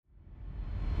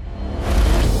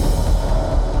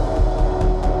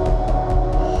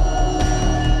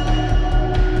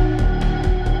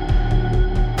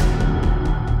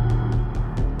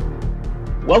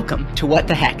Welcome to What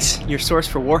the Hex, your source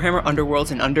for Warhammer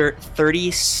Underworlds in under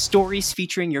 30 stories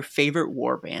featuring your favorite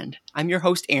warband. I'm your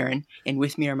host, Aaron, and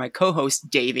with me are my co-hosts,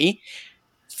 Davey,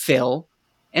 Phil,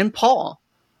 and Paul.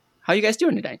 How are you guys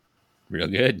doing today? Real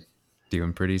good.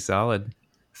 Doing pretty solid.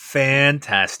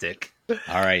 Fantastic.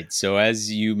 All right. So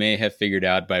as you may have figured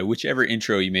out by whichever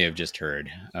intro you may have just heard,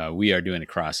 we are doing a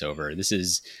crossover. This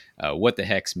is What the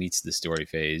Hex meets the Story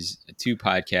Phase, two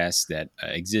podcasts that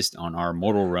exist on our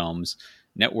Mortal Realms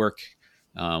network.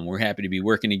 We're happy to be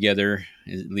working together.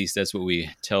 At least that's what we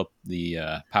tell the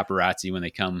paparazzi when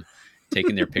they come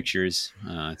taking their pictures.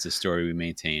 It's a story we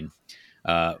maintain.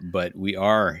 But we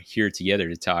are here together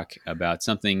to talk about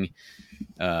something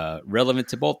relevant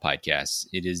to both podcasts.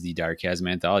 It is the Dire Chasm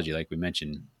Anthology, like we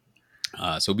mentioned.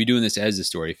 So we'll be doing this as the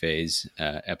Story Phase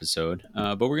episode,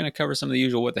 but we're going to cover some of the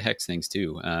usual What the Hex things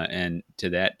too. And to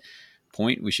that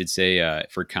point, we should say,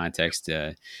 for context,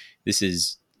 this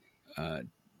is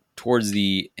towards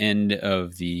the end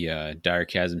of the Dire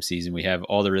Chasm season. We have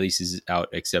all the releases out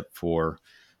except for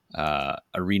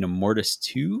Arena Mortis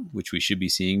 2, which we should be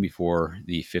seeing before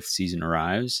the 5th season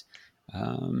arrives.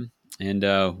 And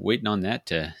waiting on that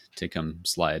to come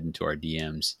slide into our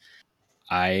DMs.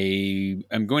 I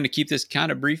am going to keep this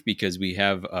kind of brief because we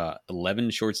have 11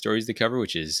 short stories to cover,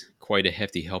 which is quite a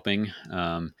hefty helping.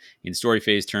 In story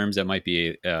phase terms, that might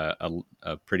be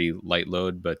a pretty light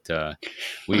load, but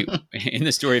we in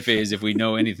the story phase, if we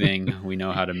know anything, we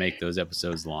know how to make those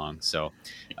episodes long. So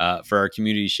for our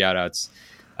community shout outs,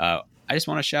 I just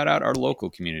want to shout out our local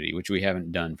community, which we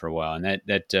haven't done for a while. And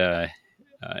that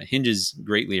hinges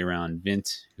greatly around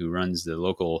Vint, who runs the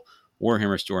local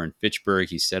Warhammer store in Fitchburg.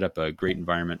 He set up a great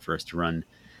environment for us to run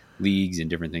leagues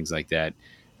and different things like that.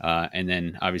 And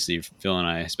then obviously Phil and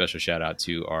I, a special shout out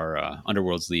to our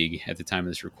Underworlds League. At the time of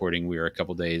this recording, we are a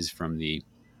couple days from the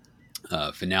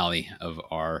finale of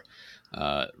our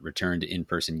return to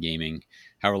in-person gaming,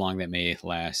 however long that may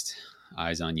last.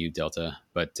 Eyes on you, Delta.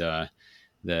 But the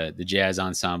Jazz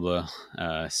Ensemble,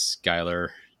 Skylar,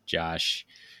 Josh,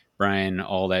 Brian,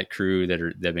 all that crew that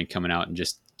have been coming out and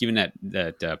just giving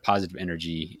that positive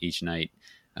energy each night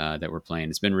that we're playing.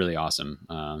 It's been really awesome.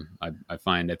 I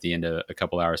find at the end of a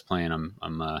couple hours playing,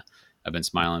 I've been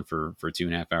smiling for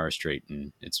 2.5 hours straight,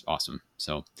 and it's awesome.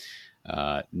 So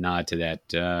nod to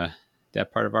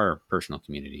that part of our personal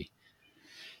community.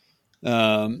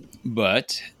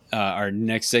 But our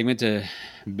next segment to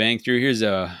bang through here is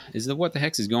the What the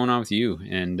Hex is going on with you?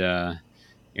 And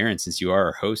Aaron, since you are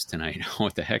our host tonight,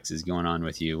 what the heck is going on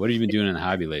with you? What have you been doing in the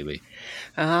hobby lately?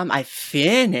 I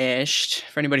finished,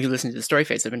 for anybody who listens to the story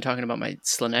phase, I've been talking about my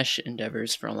Slaanesh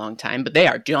endeavors for a long time, but they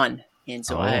are done. And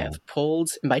so I have pulled,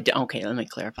 okay, let me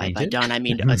clarify. By done, I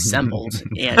mean assembled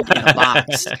and in a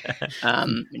box,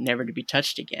 never to be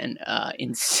touched again.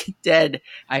 Instead,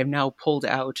 I have now pulled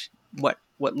out what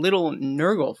little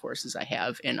Nurgle forces I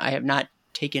have, and I have not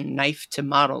taken knife to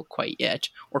model quite yet,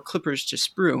 or clippers to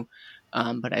sprue.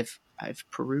 But I've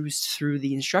perused through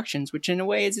the instructions, which in a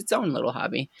way is its own little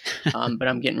hobby. But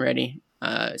I'm getting ready,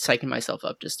 psyching myself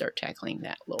up to start tackling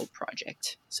that little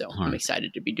project. So I'm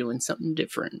excited to be doing something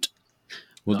different.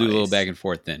 We'll do a little back and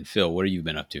forth then. Phil, what have you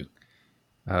been up to?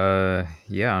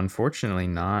 Yeah, unfortunately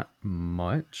not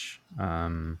much.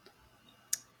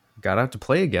 Got out to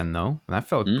play again though. And that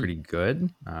felt pretty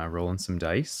good. Rolling some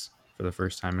dice for the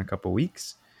first time in a couple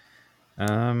weeks.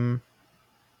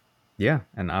 Yeah,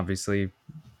 and obviously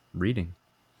reading,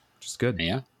 which is good.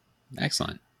 Yeah,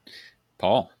 excellent.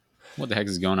 Paul, what the heck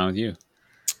is going on with you?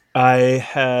 I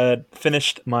had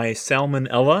finished my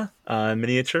Salmonella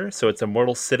miniature, so it's a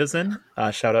Mortal Citizen.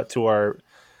 Shout out to our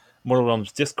Mortal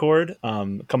Realms Discord,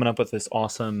 coming up with this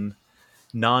awesome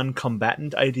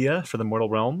non-combatant idea for the Mortal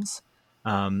Realms.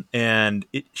 And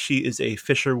she is a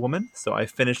fisherwoman, so I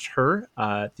finished her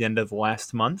at the end of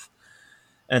last month.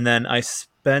 And then I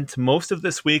spent most of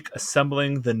this week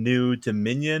assembling the new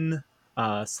Dominion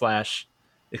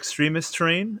 / Extremist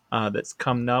terrain that's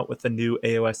coming out with the new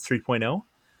AOS 3.0.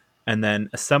 And then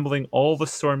assembling all the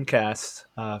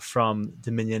Stormcast from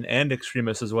Dominion and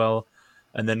Extremist as well.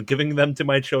 And then giving them to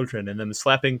my children and then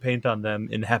slapping paint on them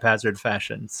in haphazard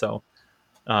fashion. So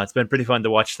it's been pretty fun to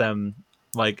watch them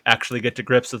actually get to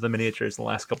grips with the miniatures in the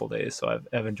last couple of days. So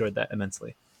I've enjoyed that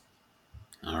immensely.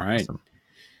 All right. Awesome.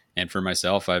 And for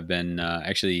myself, I've been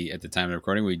actually at the time of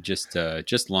recording, we just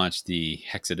launched the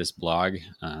Hexodus blog.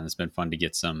 It's been fun to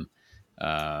get some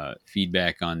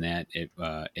feedback on that.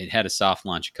 It had a soft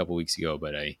launch a couple weeks ago,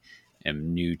 but I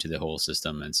am new to the whole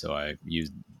system, and so I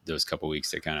used those couple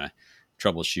weeks to kind of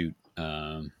troubleshoot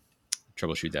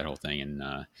that whole thing. And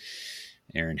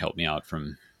Aaron helped me out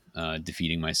from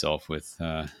defeating myself with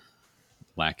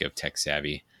lack of tech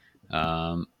savvy.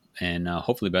 And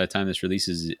hopefully by the time this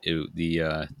releases,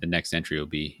 the next entry will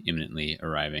be imminently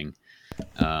arriving.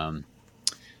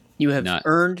 You have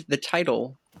earned the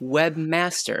title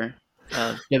webmaster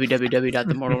of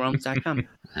www.themortalrealms.com.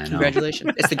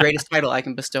 Congratulations. It's the greatest title I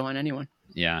can bestow on anyone.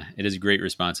 Yeah, it is a great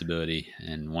responsibility,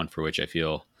 and one for which I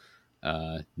feel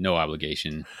no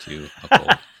obligation to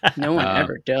uphold. No one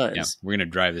ever does. Yeah, we're going to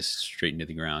drive this straight into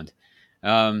the ground.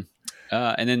 And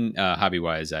then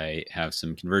hobby-wise, I have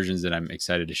some conversions that I'm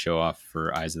excited to show off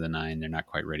for Eyes of the Nine. They're not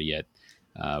quite ready yet,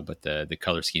 but the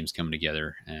color scheme's coming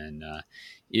together. And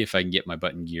if I can get my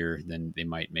button gear, then they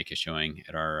might make a showing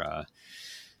at our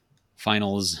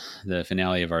finals, the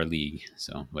finale of our league.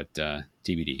 So, but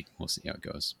TBD, we'll see how it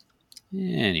goes.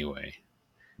 Anyway,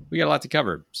 we got a lot to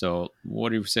cover. So what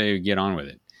do you say we get on with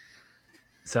it?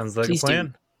 Sounds like a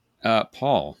plan.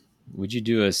 Paul, would you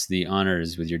do us the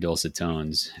honors with your dulcet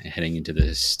tones heading into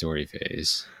the story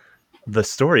phase? The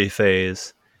story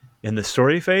phase. In the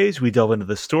story phase, we delve into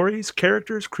the stories,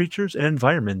 characters, creatures, and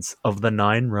environments of the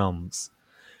 9 realms.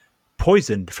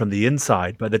 Poisoned from the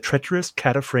inside by the treacherous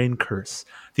Cataphrane curse,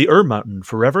 the Mountain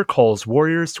forever calls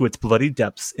warriors to its bloody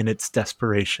depths in its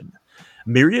desperation.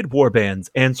 Myriad warbands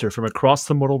answer from across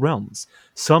the mortal realms,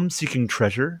 some seeking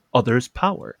treasure, others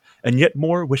power, and yet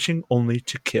more wishing only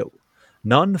to kill.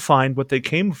 None find what they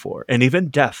came for, and even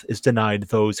death is denied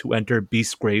those who enter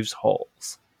Beastgrave's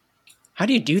halls. How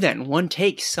do you do that in one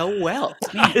take so well?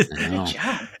 Man, good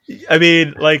job. I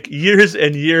mean, like years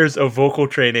and years of vocal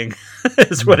training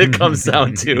is what it comes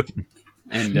down to.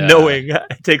 And knowing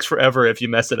it takes forever if you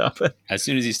mess it up. As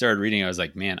soon as he started reading, I was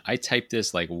like, man, I typed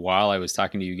this like while I was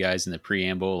talking to you guys in the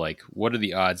preamble. Like, what are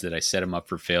the odds that I set him up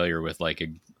for failure with like a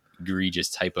egregious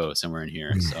typo somewhere in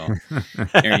here? So,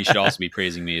 Aaron, you should also be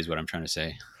praising me, is what I'm trying to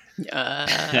say.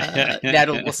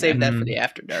 We'll save that for the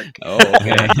After Dark. Oh,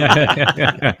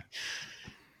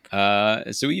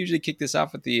 okay. So we usually kick this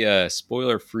off with the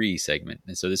spoiler-free segment,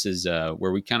 and so this is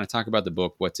where we kind of talk about the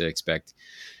book, what to expect,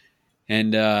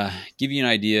 and give you an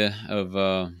idea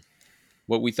of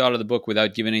what we thought of the book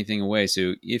without giving anything away.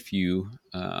 So if you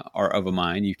are of a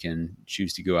mind, you can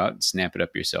choose to go out and snap it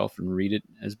up yourself and read it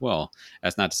as well.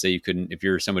 That's not to say you couldn't. If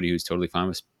you're somebody who's totally fine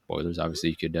with spoilers, obviously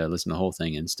you could listen to the whole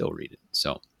thing and still read it.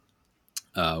 So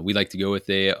we like to go with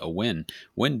a when.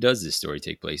 When does this story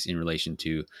take place in relation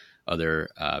to other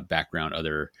background,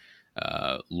 other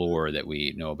lore that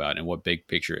we know about, and what big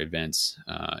picture events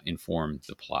inform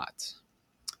the plot?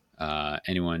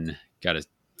 Anyone got a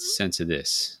sense of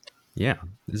this? Yeah,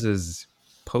 this is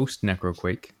post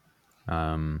Necroquake.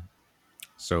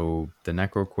 So the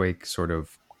Necroquake sort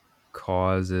of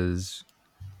causes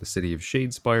the city of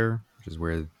Shadespire, which is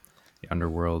where the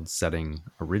underworld setting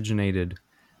originated,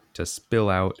 to spill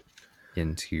out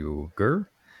into Gur.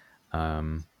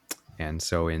 And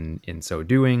so in so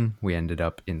doing, we ended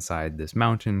up inside this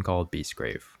mountain called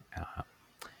Beastgrave.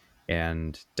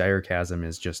 And Dire Chasm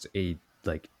is just a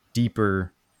like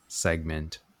deeper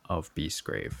segment of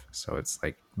Beastgrave. So it's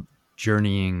like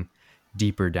journeying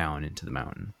deeper down into the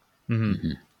mountain.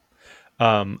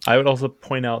 Mm-hmm. I would also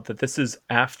point out that this is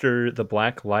after the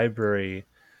Black Library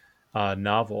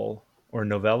novel or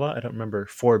novella, I don't remember,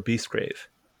 for Beastgrave.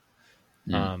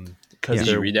 Did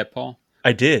you read that, Paul?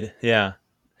 I did, yeah.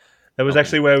 That was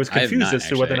actually where I was confused as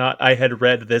to whether or not I had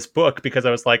read this book, because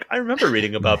I was like, I remember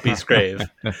reading about Beastgrave.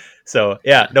 So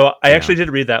yeah, no, I actually did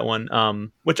read that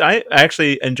one, which I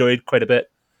actually enjoyed quite a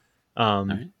bit.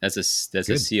 Right. That's a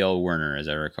C.L. Werner, as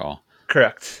I recall.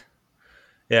 Correct.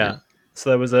 Yeah. So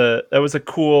that was a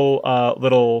cool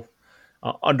little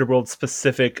underworld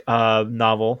specific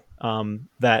novel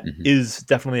that is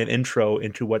definitely an intro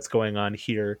into what's going on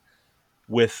here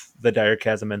with the Dire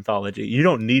Chasm anthology. You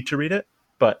don't need to read it,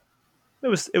 but it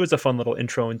was a fun little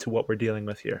intro into what we're dealing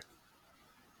with here.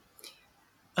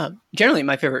 Generally,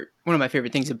 one of my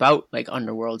favorite things about like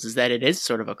Underworlds is that it is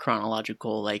sort of a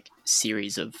chronological like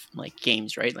series of like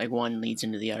games, right? Like one leads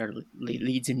into the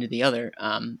other,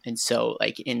 and so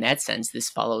like in that sense, this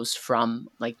follows from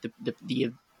like the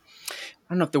I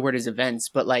don't know if the word is events,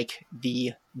 but like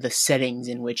the settings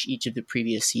in which each of the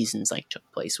previous seasons like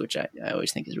took place, which I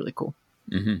always think is really cool.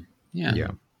 Mm-hmm.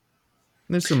 Yeah.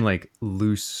 There's some like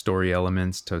loose story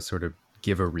elements to sort of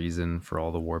give a reason for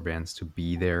all the warbands to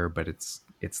be there, but it's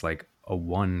like a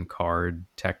 1 card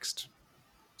text,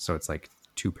 so it's like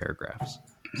 2 paragraphs.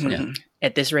 So, yeah.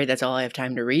 At this rate, that's all I have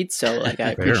time to read. So like I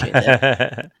appreciate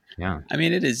that. Yeah. I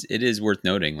mean, it is worth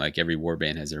noting, like every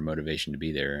warband has their motivation to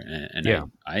be there, and yeah.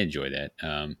 I enjoy that.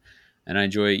 And I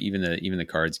enjoy even the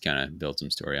cards kind of build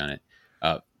some story on it.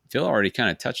 Phil already kind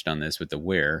of touched on this with the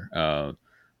where.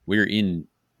 We're in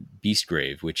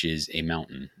Beastgrave, which is a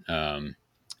mountain.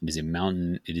 It is a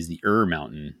mountain. It is the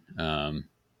Mountain.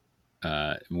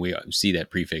 We see that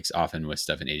prefix often with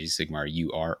stuff in Age of Sigmar.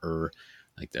 UR,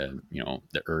 like the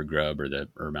grub or the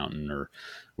Mountain or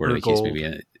whatever the case may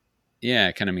be. Yeah,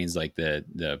 it kind of means like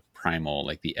the primal,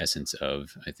 like the essence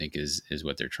of, I think is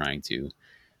what they're trying to,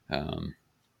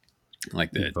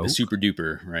 like the super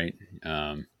duper, right?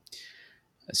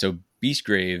 So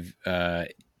Beastgrave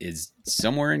is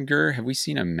somewhere in Ghur. Have we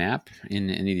seen a map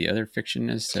in any of the other fiction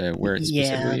as to where it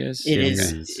specifically is?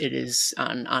 It is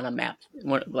on a map,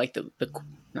 like the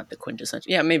not the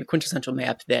quintessential, maybe quintessential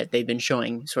map that they've been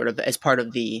showing sort of as part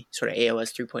of the sort of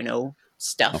AOS 3.0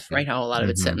 stuff, right? How a lot of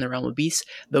it's set in the realm of beasts.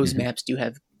 Those maps do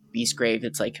have Beastgrave.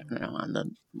 It's like, I don't know, on the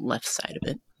left side of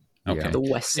it. Okay. The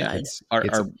west side.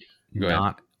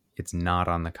 It's not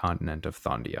on the continent of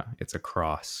Thondia. It's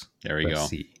across. There we go.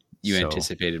 Sea. You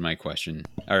anticipated my question.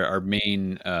 Our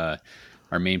main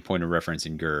point of reference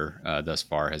in Ghur thus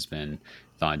far has been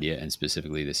Thondia, and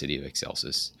specifically the city of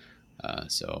Excelsis.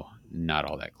 So not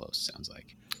all that close, sounds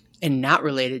like. And not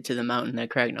related to the mountain that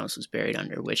Kragnos was buried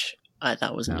under, which I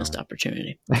thought was a missed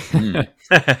opportunity.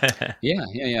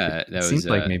 Yeah. That seems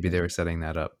like maybe they were setting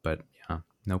that up, but yeah,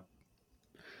 nope.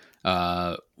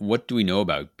 What do we know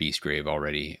about Beastgrave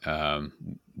already?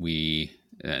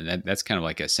 That's kind of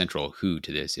like a central who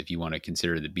to this. If you want to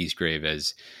consider the Beastgrave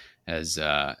as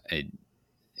a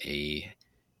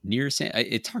near,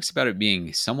 it talks about it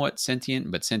being somewhat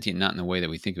sentient, but sentient not in the way that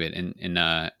we think of it.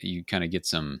 And you kind of get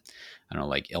some, I don't know,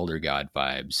 like elder god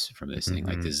vibes from this thing.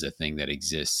 Like this is a thing that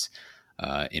exists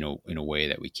in a way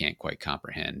that we can't quite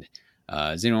comprehend.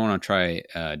 Does anyone want to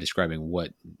try describing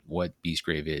what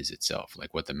Beastgrave is itself,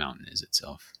 like what the mountain is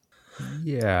itself?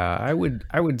 Yeah, I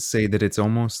would say that it's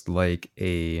almost like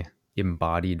a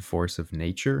embodied force of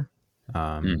nature.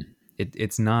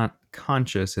 It's not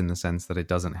conscious in the sense that it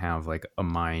doesn't have like a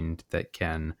mind that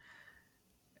can,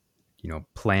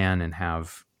 plan and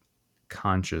have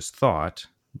conscious thought.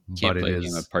 Can't play a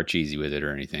game of Parcheesi with it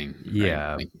or anything.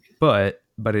 Yeah, right?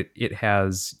 but it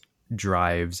has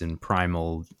drives and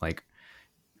primal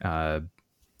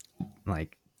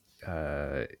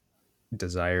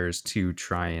desires to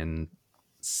try and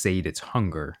sate its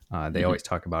hunger. They always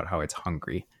talk about how it's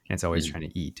hungry and it's always trying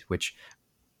to eat, which,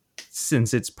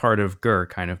 since it's part of Ghur,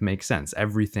 kind of makes sense.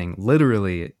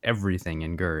 Literally everything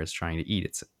in Ghur is trying to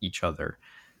eat each other,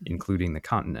 including the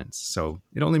continents. So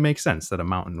it only makes sense that a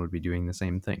mountain would be doing the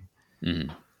same thing.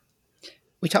 Mm-hmm.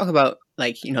 We talk about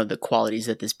the qualities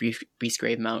that this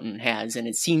Beastgrave mountain has, and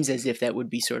it seems as if that would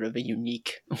be sort of a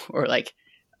unique or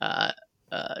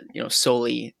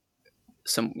solely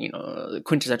some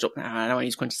quintessential. I don't want to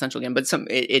use quintessential again, but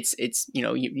it's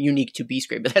unique to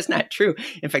Beastgrave, but that's not true.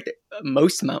 In fact,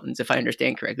 most mountains, if I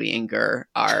understand correctly, in Ghur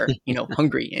are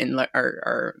hungry and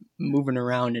are moving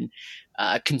around and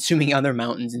consuming other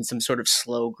mountains in some sort of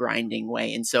slow grinding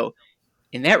way. And so,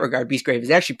 in that regard, Beastgrave is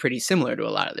actually pretty similar to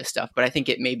a lot of this stuff, but I think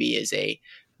it maybe is a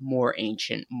more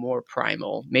ancient, more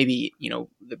primal, maybe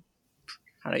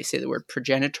how do I say the word,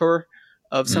 progenitor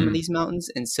of some of these mountains.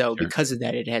 And so because of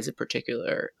that, it has a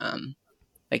particular,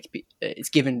 it's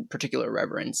given particular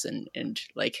reverence and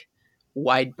like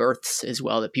wide berths as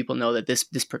well, that people know that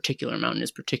this particular mountain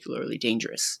is particularly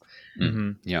dangerous.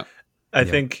 Mm-hmm. Yeah. I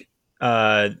think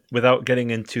without getting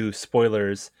into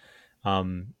spoilers,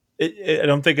 I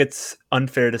don't think it's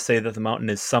unfair to say that the mountain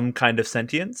is some kind of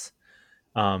sentience.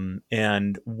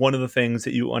 And one of the things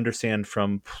that you understand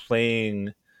from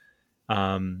playing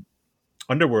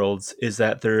Underworlds is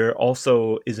that there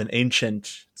also is an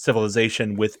ancient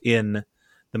civilization within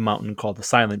the mountain called the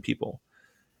Silent People.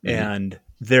 And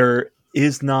there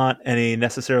is not any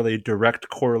necessarily direct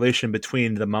correlation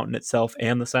between the mountain itself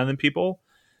and the Silent People,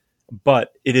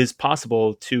 but it is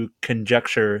possible to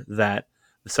conjecture that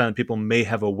the Silent People may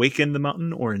have awakened the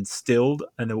mountain or instilled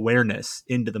an awareness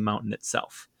into the mountain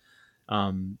itself.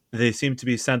 They seem to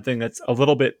be something that's a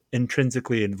little bit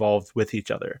intrinsically involved with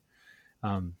each other.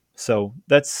 So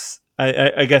that's,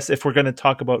 I guess, if we're going to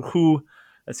talk about who,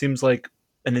 that seems like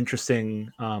an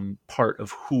interesting part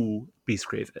of who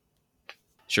Beastgrave is.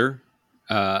 Sure.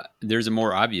 There's a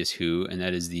more obvious who, and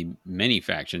that is the many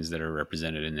factions that are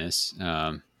represented in this.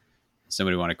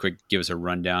 Somebody want to give us a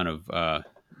rundown of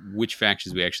which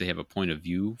factions we actually have a point of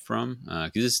view from?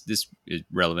 Because this is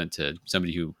relevant to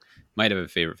somebody who might have a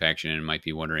favorite faction and might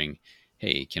be wondering,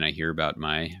 hey, can I hear about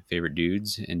my favorite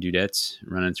dudes and dudettes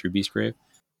running through Beastgrave?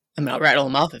 I mean, I'll rattle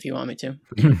them off if you want me to.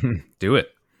 Do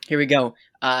it. Here we go.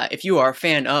 If you are a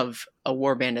fan of a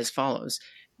warband as follows,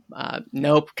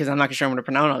 Nope, because I'm not sure I'm going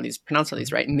to pronounce all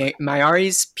these right.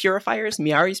 Miari's Purifiers,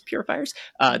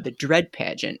 the Dread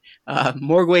Pageant,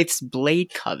 Morgwaith's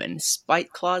Blade Coven,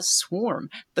 Spiteclaw's Swarm,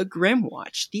 the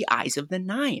Grimwatch, the Eyes of the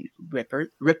Nine, Rippa's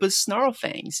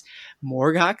Snarlfangs,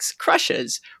 Morgoth's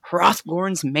Crushes,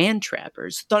 Hrothgorn's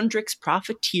Mantrappers, Thundrick's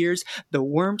Profiteers, the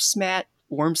Wormspat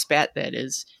that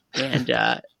is,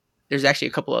 and there's actually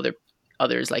a couple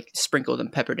others like sprinkled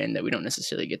and peppered in that we don't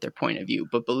necessarily get their point of view,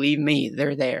 but believe me,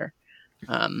 they're there.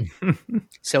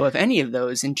 So if any of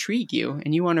those intrigue you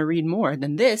and you want to read more,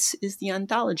 then this is the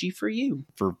anthology for you.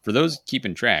 For those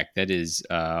keeping track, that is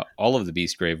all of the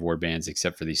Beastgrave warbands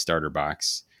except for the starter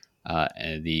box,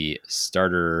 and the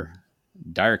starter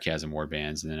Dire Chasm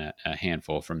warbands, and then a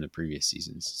handful from the previous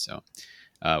seasons. So,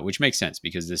 which makes sense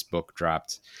because this book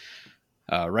dropped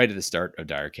right at the start of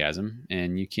Dire Chasm,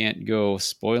 and you can't go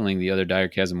spoiling the other Dire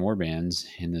Chasm warbands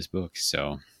in this book.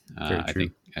 So I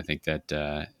think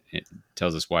that it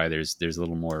tells us why there's a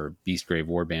little more Beastgrave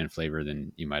warband flavor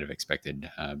than you might have expected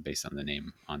based on the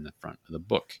name on the front of the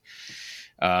book.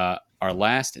 Our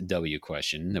last W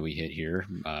question that we hit here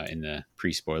in the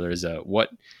pre-spoiler is what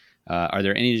are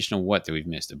there any additional what that we've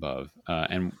missed above?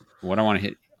 And what I want to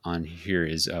hit on here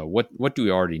is what do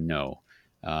we already know?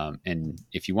 And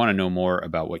if you want to know more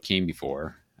about what came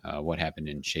before, what happened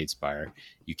in Shadespire,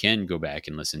 you can go back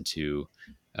and listen to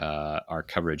our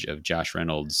coverage of Josh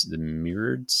Reynolds' The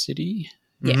Mirrored City.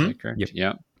 Yeah. Is that correct? Yep.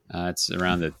 Yeah. It's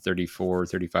around the 34,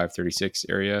 35, 36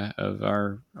 area of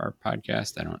our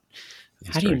podcast.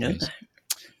 How do you know that?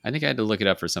 I think I had to look it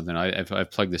up for something. I've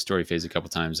plugged the story phase a couple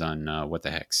times on What the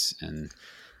Hex, and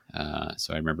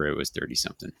so I remember it was 30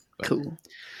 something. Cool.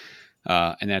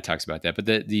 And that talks about that. But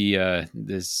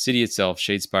the city itself,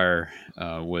 Shadespire,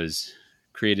 was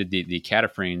created. The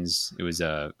Cataphrines. It was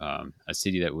a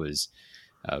city that was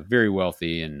very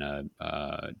wealthy and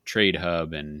a trade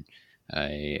hub and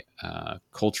a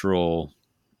cultural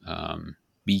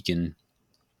beacon.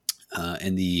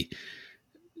 And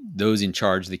those in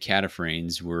charge, the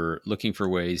Cataphrines, were looking for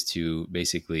ways to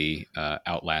basically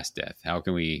outlast death. How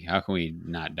can we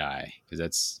not die?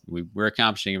 Because we're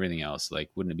accomplishing everything else. Like,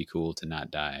 wouldn't it be cool to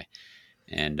not die?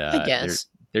 And I guess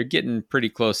they're getting pretty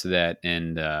close to that.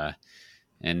 And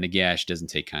Nagash doesn't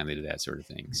take kindly to that sort of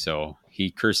thing. So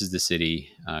he curses the city,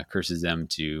 curses them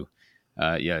to,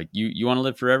 you want to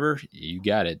live forever? You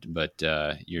got it, but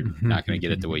you're not going to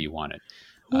get it the way you want it.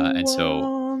 And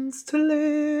so to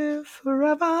live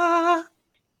forever.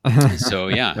 So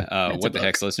yeah, What the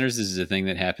Hex, listeners, this is a thing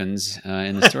that happens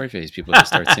in the story phase. People just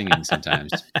start singing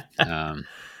sometimes.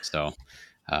 So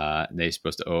they're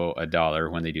supposed to owe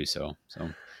 $1 when they do so. So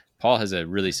Paul has a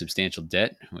really substantial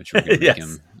debt, which we're going to make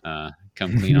him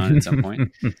come clean on at some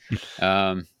point.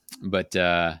 But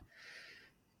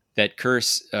that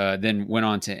curse then went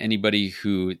on to anybody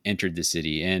who entered the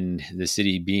city, and the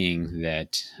city being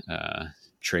that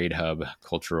trade hub,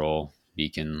 cultural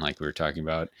beacon, like we were talking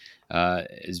about,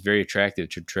 is very attractive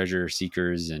to treasure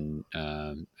seekers and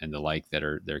the like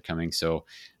they're coming. So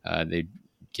they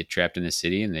get trapped in the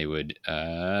city, and they would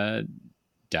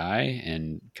die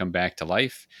and come back to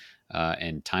life.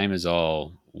 And time is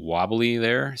all wobbly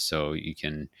there, so you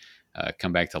can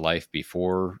come back to life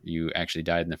before you actually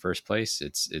died in the first place.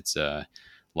 It's a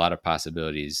lot of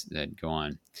possibilities that go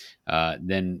on.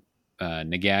 Then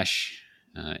Nagash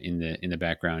in the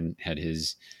background had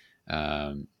his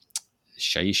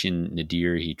Shaishin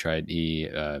Nadir. He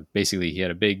basically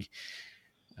had a big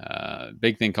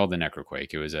thing called the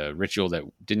Necroquake. It was a ritual that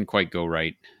didn't quite go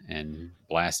right and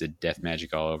blasted death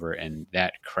magic all over, and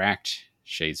that cracked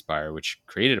Shadespire, which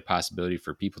created a possibility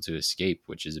for people to escape,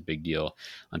 which is a big deal.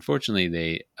 Unfortunately,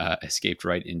 they escaped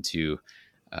right into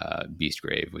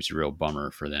Beastgrave, which is a real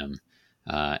bummer for them.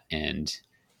 And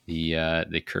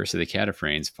the curse of the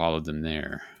Cataphrines followed them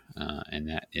there. And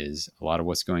that is a lot of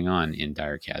what's going on in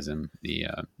Dire Chasm, the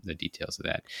details of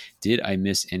that. Did I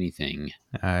miss anything?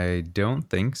 I don't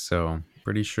think so.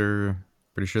 Pretty sure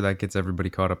that gets everybody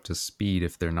caught up to speed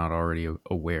if they're not already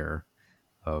aware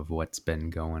of what's been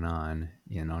going on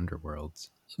in Underworlds.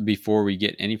 Before we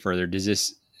get any further, does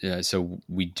this... so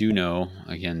we do know,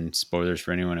 again, spoilers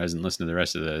for anyone who hasn't listened to the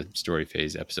rest of the story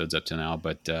phase episodes up to now,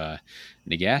 but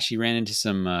Nagash ran into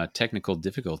some technical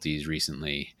difficulties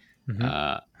recently.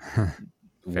 Mm-hmm.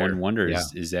 One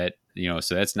wonders, is that,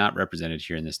 so that's not represented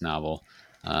here in this novel.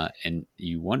 And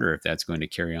you wonder if that's going to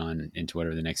carry on into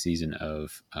whatever the next season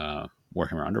of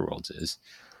Warhammer Underworlds is.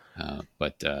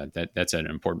 But that's an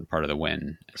important part of the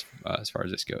win as far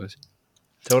as this goes.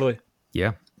 Totally.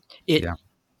 Yeah.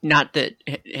 Not that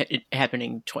it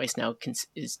happening twice now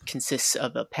consists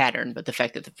of a pattern, but the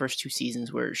fact that the first two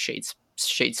seasons were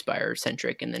Shadespire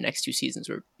centric, and the next 2 seasons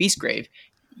were Beastgrave.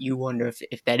 You wonder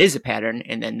if that is a pattern,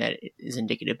 and then that is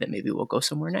indicative that maybe we'll go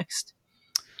somewhere next,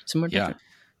 somewhere different.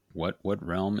 What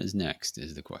realm is next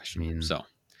is the question. So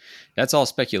that's all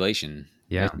speculation.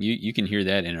 Yeah, you can hear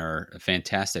that in our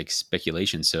fantastic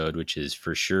speculation sode, which is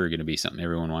for sure going to be something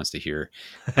everyone wants to hear.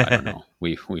 I don't know.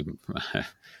 We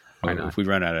if we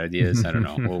run out of ideas, I don't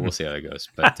know. We'll see how that goes.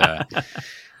 But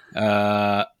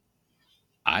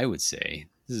I would say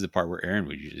this is the part where Aaron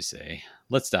would usually say,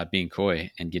 "Let's stop being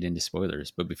coy and get into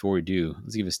spoilers." But before we do,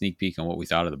 let's give a sneak peek on what we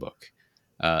thought of the book.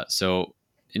 So,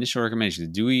 initial recommendations.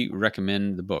 Do we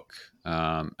recommend the book?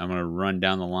 I'm going to run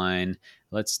down the line.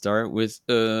 Let's start with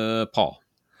Paul.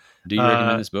 Do you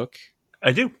recommend this book?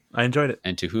 I do. I enjoyed it.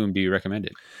 And to whom do you recommend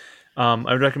it? I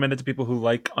would recommend it to people who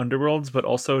like Underworlds, but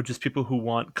also just people who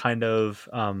want kind of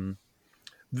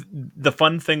the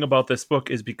fun thing about this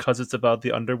book is because it's about the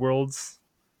Underworlds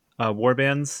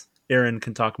warbands. Aaron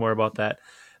can talk more about that.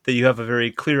 That you have a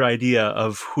very clear idea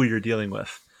of who you're dealing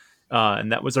with.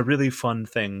 And that was a really fun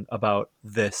thing about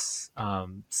this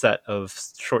set of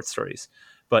short stories.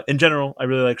 But in general, I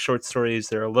really like short stories.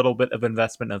 They're a little bit of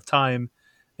investment of time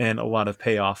and a lot of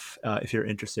payoff if you're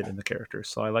interested in the characters.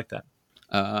 So I like that.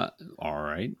 All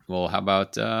right. Well, how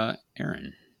about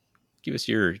Aaron? Give us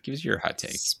your hot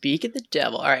take. Speak of the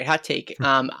devil. All right, hot take.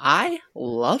 I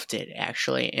loved it,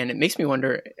 actually, and it makes me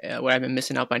wonder what I've been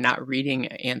missing out by not reading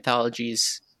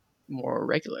anthologies more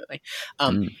regularly.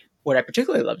 What I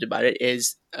particularly loved about it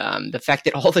is the fact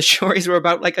that all the stories were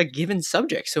about like a given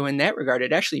subject. So in that regard,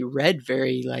 it actually read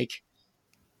very like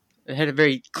it had a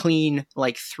very clean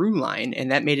like through line,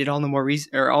 and that made it all the more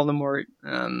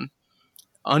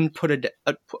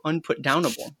unput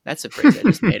downable. That's a phrase I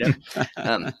just made up.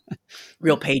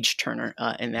 Real page turner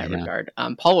in that regard.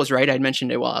 Paul was right. I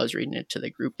mentioned it while I was reading it to the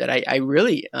group that I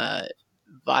really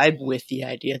vibe with the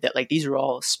idea that like these are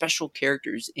all special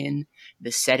characters in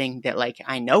the setting that like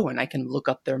I know, and I can look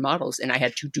up their models, and I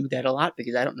had to do that a lot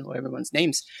because I don't know everyone's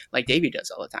names like Davey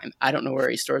does all the time. I don't know where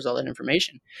he stores all that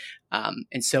information,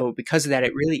 and so because of that,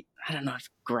 it really, I don't know if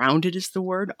grounded is the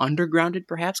word, undergrounded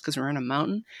perhaps, because we're on a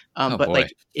mountain,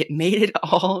 like it made it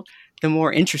all the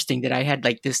more interesting that I had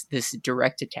like this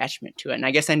direct attachment to it. And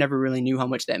I guess I never really knew how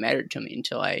much that mattered to me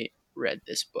until I read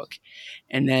this book.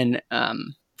 And then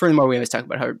furthermore, we always talk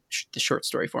about how the short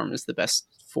story form is the best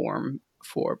form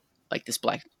for like this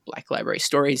black library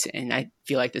stories, and I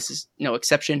feel like this is no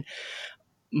exception.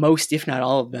 Most, if not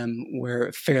all of them,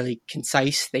 were fairly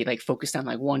concise. They like focused on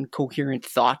like one coherent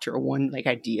thought or one like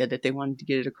idea that they wanted to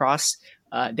get it across.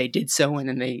 They did so, and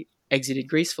then they exited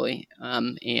gracefully.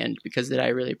 And because of that, I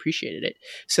really appreciated it.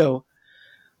 So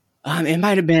it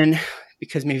might have been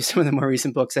because maybe some of the more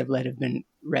recent books I've read have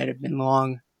been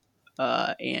long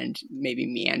and maybe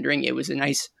meandering. It was a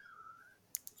nice,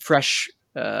 fresh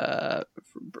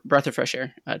breath of fresh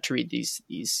air to read these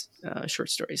short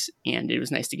stories, and it was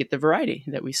nice to get the variety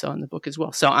that we saw in the book as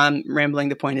well. So I'm rambling.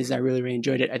 The point is I really, really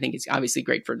enjoyed it. I think it's obviously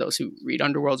great for those who read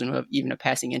Underworlds and who have even a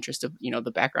passing interest of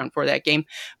the background for that game,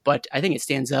 but I think it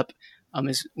stands up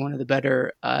as one of the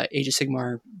better Age of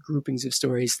Sigmar groupings of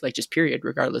stories, like just period,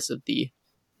 regardless of the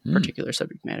particular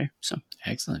subject matter. So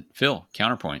excellent. Phil,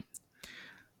 counterpoint.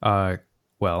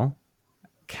 Well,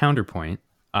 counterpoint.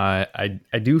 I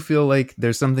do feel like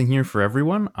there's something here for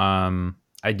everyone.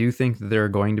 I do think that there are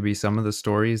going to be some of the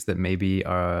stories that maybe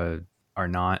are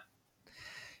not.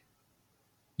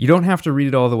 You don't have to read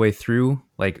it all the way through,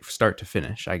 like start to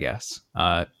finish, I guess.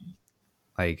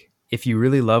 Like if you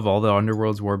really love all the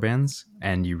Underworlds warbands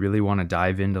and you really want to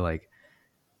dive into like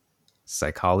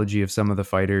psychology of some of the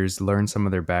fighters, learn some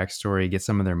of their backstory, get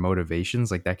some of their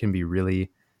motivations, like that can be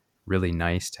really, really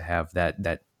nice to have that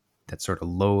sort of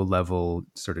low level,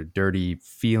 sort of dirty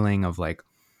feeling of like,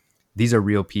 these are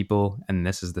real people and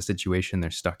this is the situation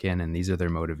they're stuck in and these are their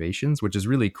motivations, which is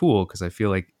really cool because I feel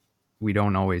like we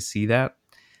don't always see that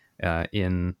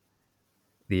in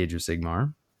the Age of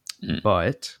Sigmar.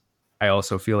 But I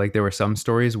also feel like there were some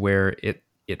stories where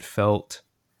it felt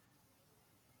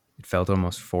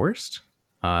almost forced.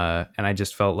 And I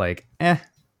just felt like,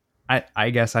 I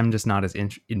guess I'm just not as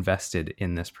invested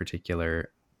in this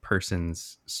particular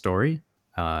person's story.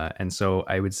 And so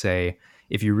I would say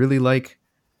if you really like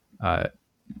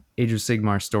Age of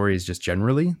Sigmar stories just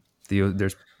generally,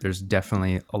 there's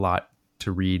definitely a lot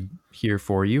to read here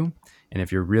for you. And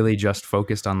if you're really just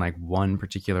focused on like one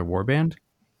particular warband,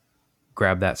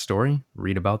 grab that story,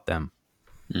 read about them.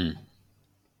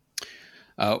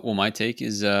 Well, my take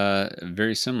is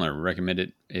very similar. Recommend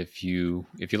it if you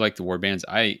like the warbands.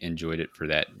 I enjoyed it for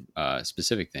that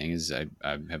specific thing. Is I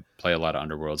have play a lot of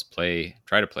Underworlds,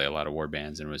 try to play a lot of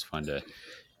warbands, and it was fun to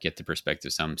get the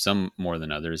perspective. Some more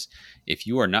than others. If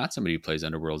you are not somebody who plays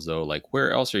Underworlds, though, like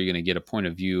where else are you going to get a point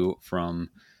of view from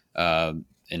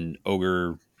an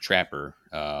ogre trapper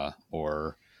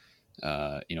or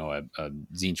a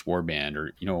Tzeentch warband,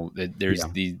 or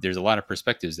there's a lot of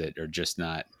perspectives that are just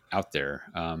not out there.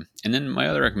 And then my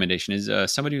other recommendation is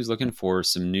somebody who's looking for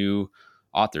some new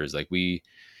authors. Like we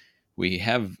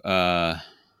have not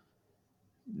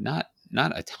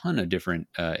a ton of different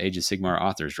Age of Sigmar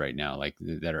authors right now, like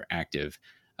that are active.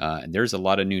 And there's a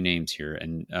lot of new names here,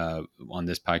 and on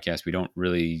this podcast, we don't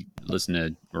really listen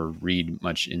to or read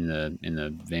much in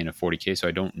the vein of 40K. So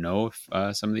I don't know if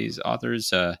some of these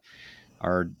authors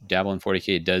are dabble in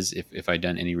 40K. It does. If I'd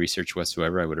done any research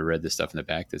whatsoever, I would have read the stuff in the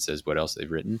back that says what else they've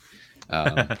written.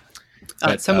 But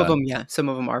some of them, yeah, some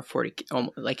of them are 40K,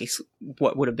 like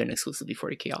what would have been exclusively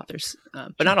 40K authors,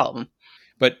 but not all of them.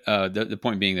 But the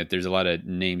point being that there's a lot of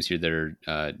names here that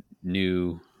are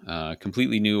new.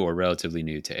 Completely new or relatively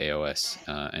new to AOS,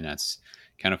 and that's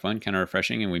kind of fun, kind of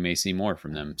refreshing, and we may see more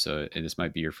from them. So this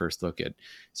might be your first look at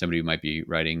somebody who might be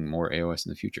writing more AOS in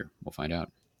the future. We'll find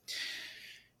out.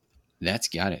 That's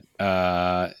got it.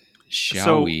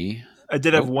 Shall we? I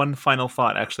did have one final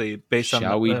thought, actually, based on.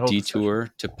 Shall we detour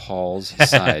to Paul's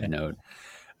side note?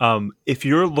 If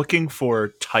you're looking for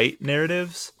tight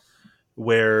narratives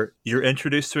where you're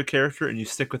introduced to a character and you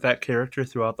stick with that character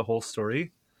throughout the whole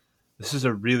story, this is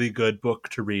a really good book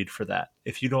to read for that.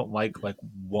 If you don't like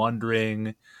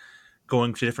wandering,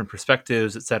 going to different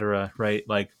perspectives, etc., right?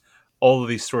 Like all of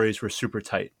these stories were super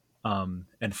tight and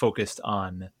focused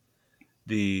on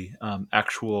the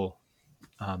actual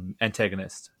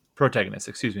protagonist,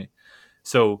 excuse me.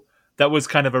 So that was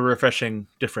kind of a refreshing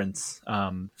difference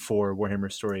for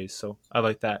Warhammer stories. So I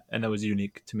like that, and that was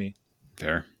unique to me.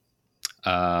 Fair.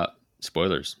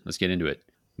 Spoilers. Let's get into it.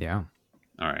 Yeah.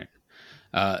 All right.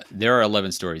 There are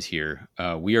 11 stories here.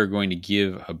 We are going to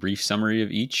give a brief summary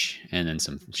of each, and then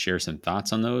share some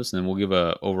thoughts on those, and then we'll give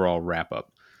a overall wrap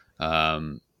up.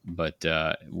 But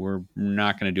we're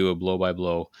not going to do a blow by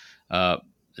blow.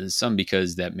 Some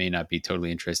because that may not be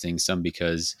totally interesting. Some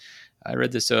because I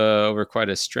read this over quite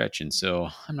a stretch, and so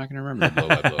I'm not going to remember the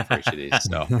blow by blow for each of these.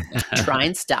 So try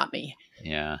and stop me.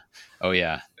 Yeah. Oh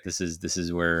yeah. This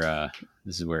is where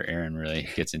Aaron really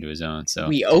gets into his own. So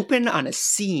we open on a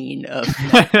scene of.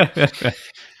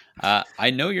 I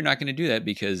know you're not going to do that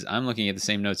because I'm looking at the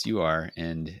same notes you are,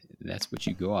 and that's what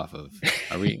you go off of.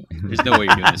 Are we? There's no way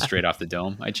you're doing this straight off the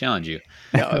dome. I challenge you.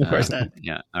 No, of course not.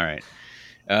 Yeah. All right.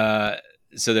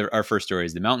 So our first story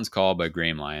is The Mountain's Call by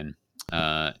Graham Lion.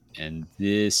 And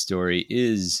this story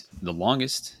is the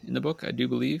longest in the book, I do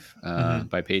believe,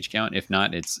 by page count. If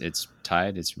not, it's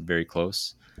tied. It's very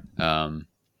close. And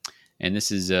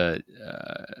this is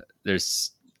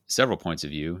there's several points of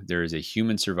view. There is a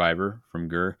human survivor from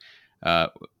Ghur,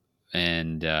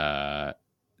 and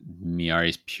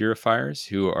Miari's purifiers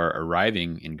who are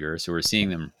arriving in Ghur. So we're seeing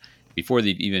them before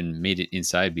they've even made it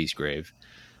inside Beastgrave.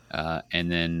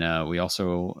 And then we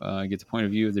also get the point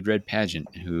of view of the Dread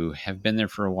Pageant, who have been there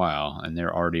for a while, and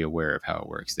they're already aware of how it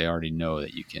works. They already know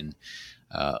that you can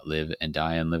live and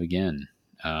die and live again.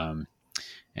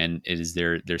 And it is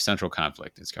their central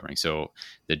conflict it's covering. So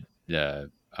the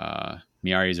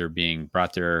Miaris are being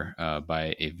brought there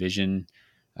by a vision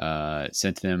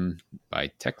sent to them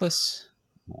by Teclis.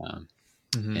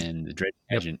 And the Dread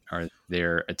Pageant are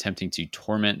there attempting to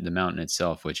torment the mountain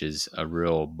itself, which is a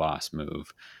real boss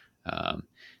move.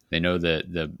 They know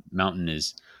that the mountain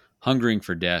is hungering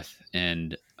for death,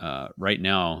 and right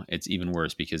now it's even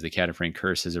worse because the Cataphrane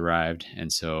curse has arrived,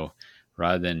 and so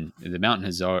rather than the mountain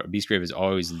Beastgrave has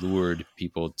always lured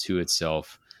people to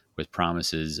itself with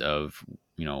promises of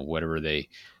whatever they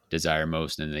desire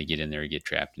most, and they get in there and get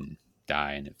trapped and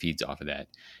die, and it feeds off of that.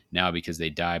 Now, because they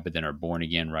die but then are born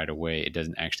again right away, it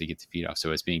doesn't actually get to feed off,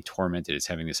 so it's being tormented. It's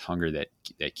having this hunger that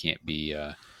can't be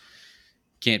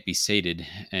sated.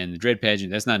 And the Dread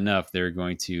Pageant, that's not enough. They're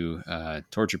going to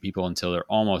torture people until they're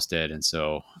almost dead, and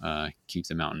so keep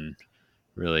the mountain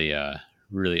really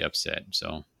really upset.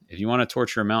 So if you want to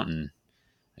torture a mountain,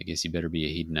 I guess you better be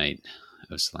a Hedonite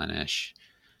of Slaanesh.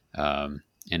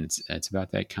 And it's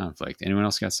about that conflict. Anyone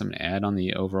else got something to add on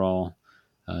the overall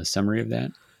summary of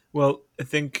that? Well, I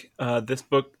think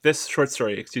this short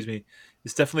story,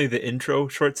 is definitely the intro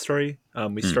short story.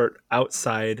 We start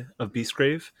outside of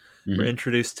Beastgrave. We're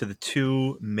introduced to the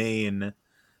two main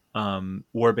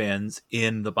warbands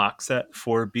in the box set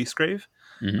for Beastgrave.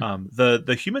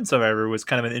 The human survivor was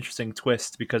kind of an interesting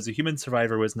twist because the human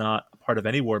survivor was not a part of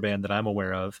any warband that I'm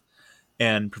aware of,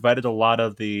 and provided a lot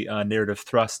of the narrative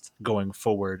thrust going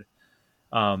forward.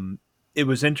 It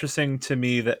was interesting to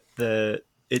me that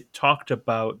it talked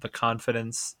about the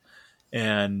confidence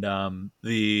and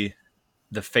the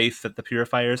faith that the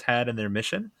Purifiers had in their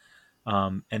mission,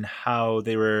 and how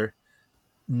they were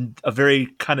a very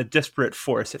kind of disparate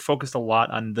force. It focused a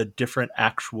lot on the different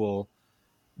actual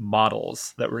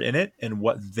models that were in it and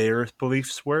what their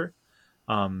beliefs were.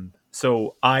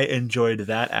 So I enjoyed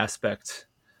that aspect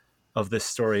of this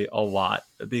story a lot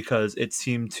because it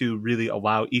seemed to really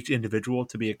allow each individual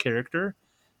to be a character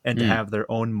and to have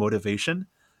their own motivation,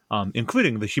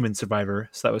 including the human survivor.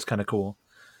 So that was kind of cool.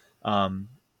 And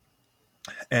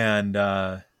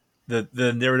the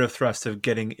narrative thrust of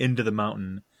getting into the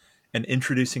mountain and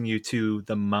introducing you to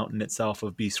the mountain itself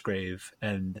of Beastgrave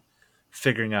and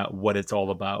figuring out what it's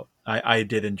all about. I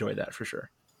did enjoy that for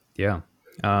sure. Yeah.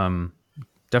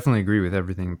 Definitely agree with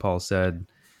everything Paul said.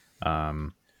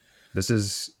 This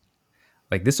is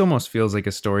like, this almost feels like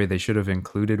a story they should have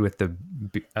included with the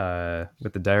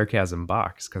Dire Chasm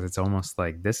box, because it's almost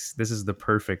like this is the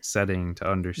perfect setting to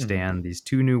understand these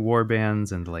two new war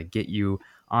bands and like get you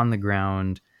on the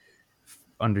ground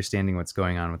understanding what's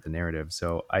going on with the narrative.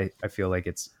 So I feel like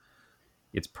it's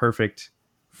perfect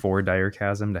for Dire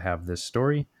Chasm to have this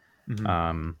story.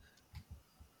 And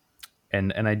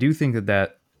I do think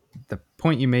that the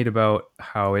point you made about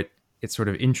how it sort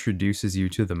of introduces you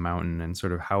to the mountain and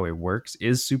sort of how it works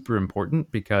is super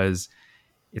important, because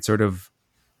it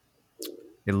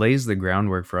lays the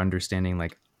groundwork for understanding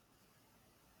like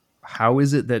how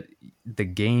is it that the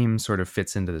game sort of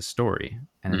fits into the story.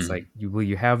 And it's like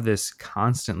you have this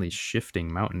constantly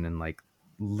shifting mountain, and like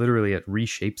literally it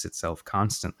reshapes itself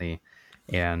constantly,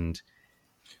 and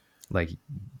like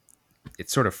it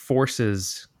sort of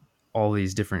forces all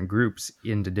these different groups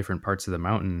into different parts of the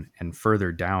mountain and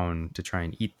further down to try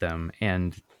and eat them.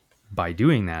 And by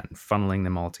doing that and funneling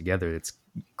them all together, it's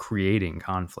creating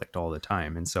conflict all the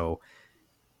time. And so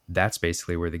that's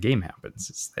basically where the game happens.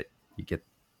 It's that you get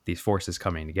these forces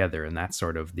coming together, and that's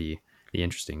sort of the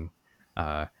interesting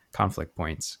conflict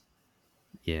points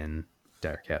in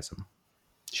Dire Chasm.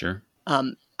 Sure.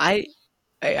 I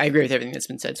agree with everything that's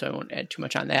been said, so I won't add too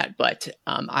much on that. But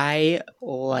I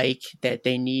like that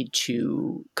they need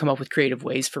to come up with creative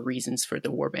ways for reasons for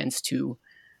the warbands to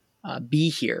be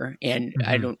here. And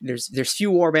I don't. There's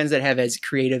few warbands that have as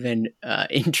creative and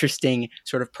interesting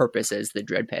sort of purpose as the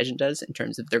Dread Pageant does in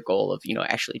terms of their goal of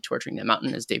actually torturing the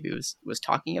mountain, as Davey was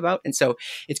talking about. And so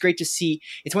it's great to see.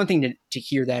 It's one thing to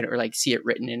hear that or like see it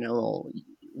written in a little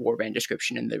warband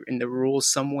description in the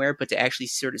rules somewhere, but to actually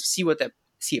sort of see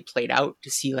it played out, to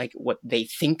see like what they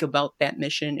think about that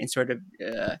mission and sort of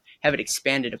have it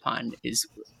expanded upon is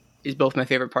both my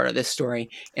favorite part of this story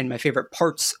and my favorite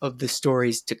parts of the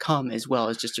stories to come, as well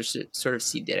as just to sort of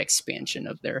see that expansion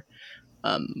of their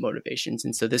motivations.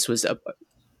 And so this was,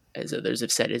 as others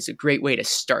have said, is a great way to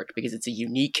start because it's a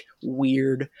unique,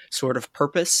 weird sort of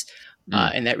purpose.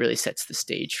 And that really sets the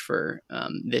stage for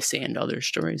this and other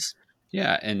stories.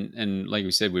 Yeah, and like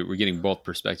we said, we're getting both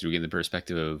perspectives. We're getting the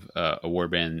perspective of a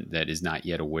warband that is not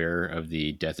yet aware of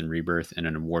the death and rebirth, and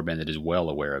a warband that is well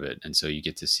aware of it. And so you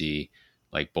get to see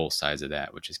like both sides of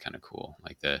that, which is kind of cool.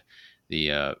 Like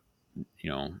the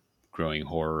growing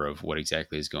horror of what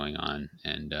exactly is going on,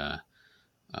 and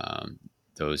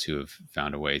those who have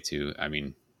found a way to. I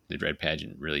mean, the Dread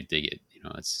Pageant really dig it.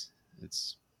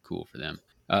 It's cool for them.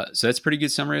 So that's a pretty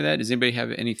good summary of that. Does anybody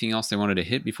have anything else they wanted to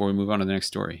hit before we move on to the next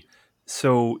story?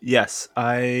 So, yes,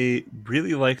 I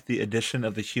really like the addition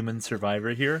of the human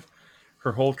survivor here.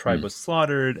 Her whole tribe was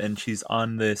slaughtered, and she's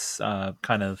on this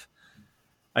kind of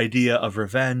idea of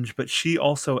revenge, but she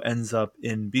also ends up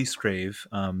in Beastgrave.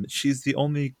 She's the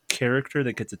only character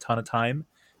that gets a ton of time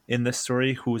in this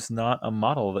story who's not a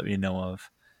model that we know of.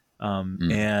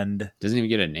 And doesn't even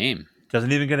get a name.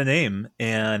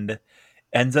 And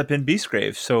ends up in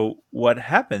Beastgrave. So what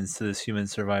happens to this human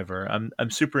survivor?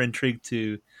 I'm super intrigued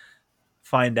to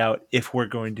find out if we're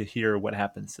going to hear what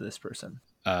happens to this person.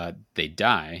 They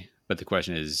die, but the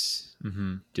question is,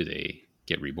 do they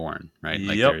get reborn? Right?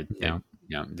 Like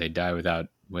they die without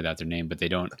their name, but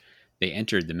they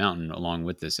entered the mountain along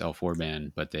with this elf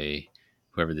warband, but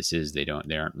whoever this is, they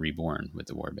aren't reborn with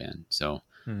the warband. So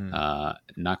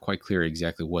not quite clear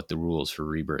exactly what the rules for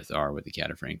rebirth are with the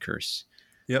Cataphrane curse.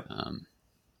 Yep.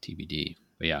 TBD.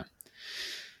 But yeah.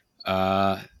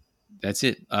 That's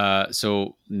it.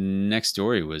 So next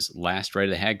story was Last Rite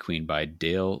of the Hag Queen by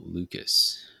Dale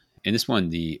Lucas. In this one,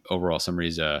 the overall summary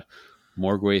is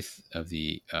Morgwaith of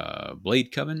the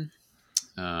Blade Coven.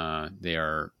 They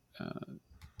are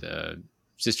the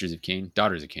Sisters of Cain,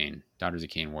 Daughters of Cain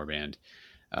warband.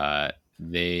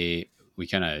 We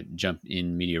kind of jump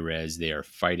in media res. They are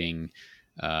fighting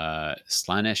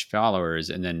Slaanesh followers,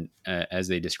 and then as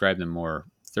they describe them more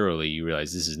thoroughly, you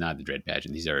realize this is not the Dread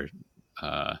pageant. These are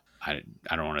I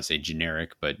don't want to say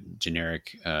generic, but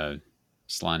generic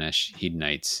Slaanesh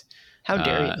Hedonites. How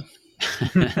dare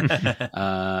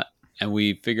you? And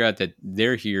we figure out that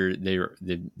they're here.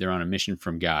 They're on a mission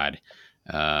from God,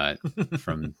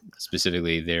 from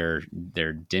specifically their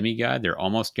demigod. They're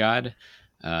almost God.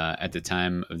 At the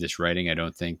time of this writing, I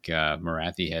don't think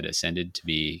Morathi had ascended to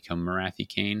become Morathi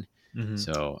Khaine. Mm-hmm.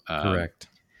 So Correct.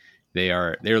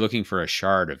 they're looking for a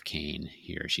shard of Khaine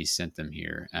here. She sent them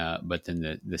here. But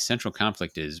then the central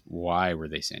conflict is, why were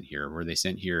they sent here? Were they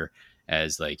sent here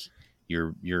as like,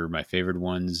 you're my favorite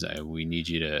ones, we need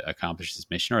you to accomplish this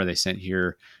mission? Or are they sent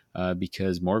here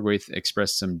because Morgwaith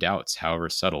expressed some doubts, however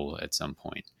subtle, at some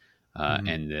point,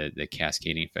 and the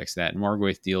cascading effects of that? And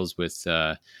Morgwaith deals with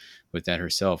that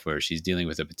herself, where she's dealing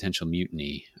with a potential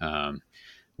mutiny.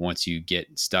 Once you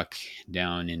get stuck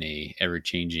down in a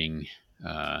ever-changing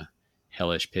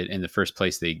hellish pit, and the first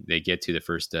place they get to, the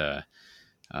first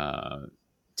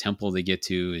temple they get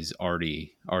to, is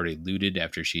already looted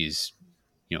after she's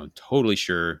totally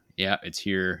sure, yeah, it's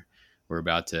here, we're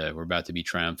about to be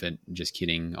triumphant. Just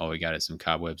kidding, all we got is some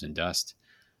cobwebs and dust.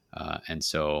 And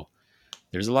so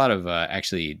there's a lot of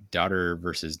actually daughter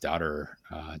versus daughter,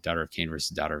 daughter of Khaine versus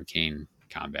daughter of Khaine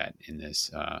combat in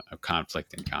this,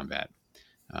 conflict and combat.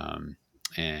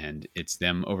 And it's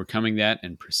them overcoming that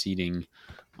and proceeding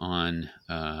on,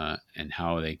 and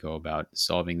how they go about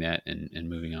solving that and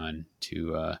moving on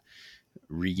to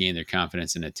regain their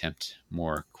confidence and attempt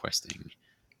more questing.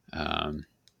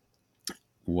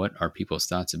 What are people's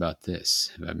thoughts about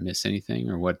this? Have I missed anything,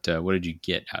 or what did you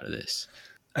get out of this?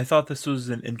 I thought this was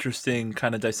an interesting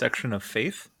kind of dissection of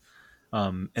faith.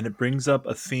 And it brings up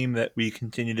a theme that we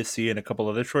continue to see in a couple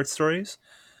other short stories,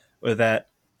 where that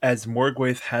as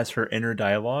Morgwaith has her inner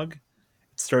dialogue,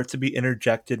 it starts to be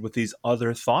interjected with these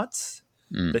other thoughts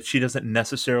that she doesn't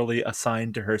necessarily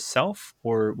assign to herself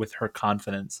or with her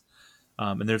confidence.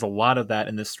 And there's a lot of that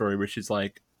in this story, where she's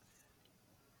like,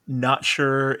 not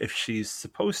sure if she's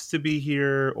supposed to be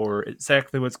here or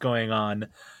exactly what's going on.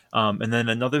 And then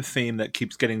another theme that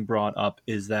keeps getting brought up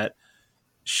is that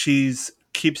she's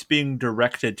keeps being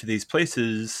directed to these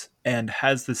places and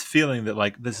has this feeling that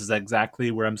like, this is exactly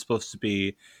where I'm supposed to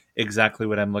be, exactly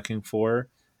what I'm looking for.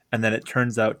 And then it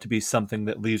turns out to be something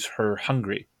that leaves her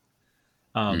hungry.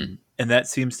 And that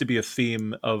seems to be a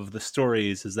theme of the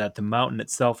stories, is that the mountain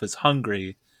itself is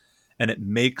hungry, and it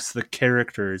makes the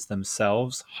characters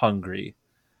themselves hungry,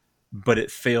 but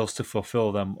it fails to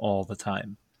fulfill them all the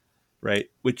time, right?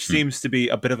 Which seems to be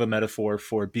a bit of a metaphor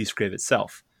for Beastgrave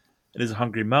itself. It is a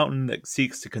hungry mountain that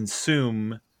seeks to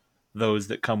consume those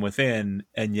that come within,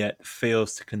 and yet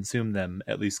fails to consume them,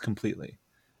 at least completely,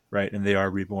 right? And they are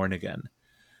reborn again.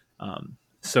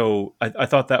 So I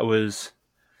thought that was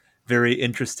very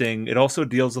interesting. It also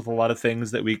deals with a lot of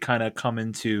things that we kind of come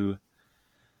into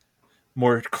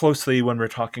more closely when we're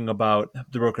talking about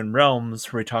the Broken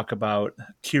Realms, where we talk about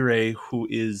Kire, who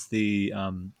is the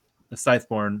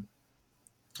Scytheborn,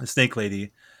 the Snake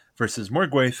Lady, versus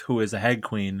Morgwaith, who is a Hag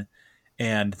Queen,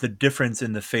 and the difference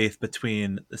in the faith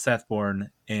between the Scytheborn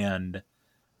and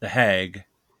the Hag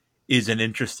is an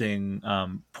interesting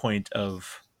point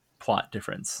of plot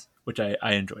difference, which I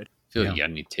enjoyed. Phil, you got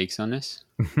any takes on this?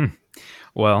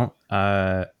 Well,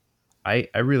 I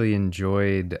really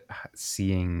enjoyed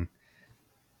seeing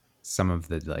some of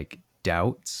the like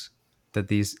doubts that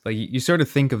these, like, you sort of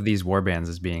think of these warbands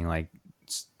as being like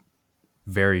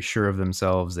very sure of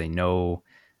themselves. They know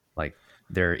like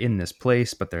they're in this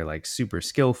place, but they're like super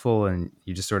skillful, and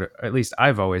you just sort of, at least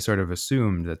I've always sort of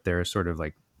assumed that they're sort of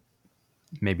like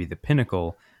maybe the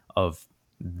pinnacle of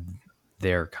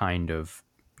their kind of,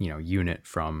 unit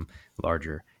from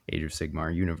larger Age of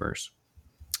Sigmar universe.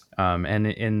 And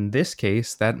in this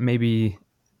case, that maybe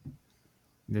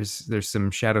there's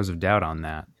some shadows of doubt on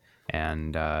that,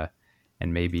 and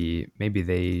maybe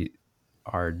they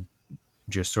are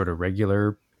just sort of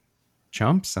regular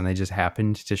chumps, and they just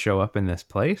happened to show up in this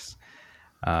place,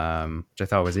 which I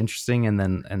thought was interesting. And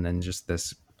then just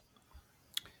this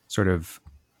sort of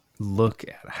look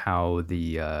at how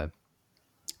the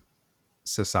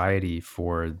society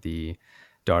for the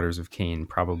Daughters of Khaine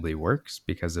probably works,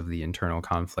 because of the internal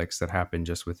conflicts that happen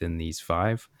just within these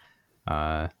five.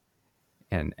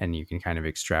 And you can kind of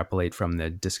extrapolate from the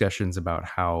discussions about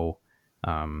how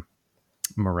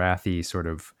Morathi sort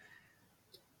of,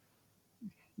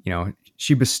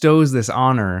 she bestows this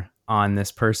honor on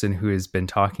this person who has been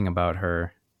talking about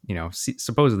her,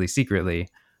 supposedly secretly,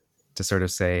 to sort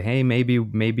of say, hey, maybe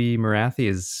Morathi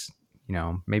is,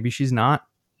 maybe she's not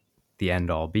the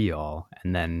end all be all.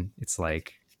 And then it's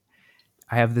like,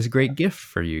 I have this great gift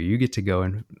for you. You get to go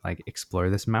and like explore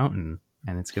this mountain,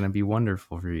 and it's going to be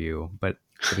wonderful for you. But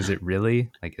is it really?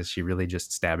 Like, is she really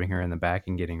just stabbing her in the back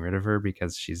and getting rid of her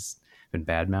because she's been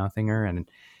bad mouthing her? And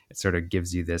it sort of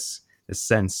gives you this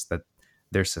sense that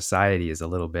their society is a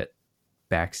little bit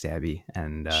backstabby,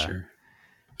 and Sure.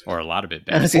 Or a lot of it.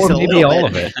 Or maybe all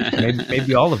of it.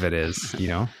 Maybe all of it is, you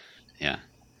know? Yeah.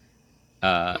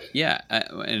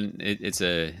 And it's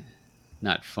a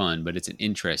not fun, but it's an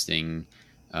interesting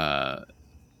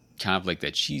conflict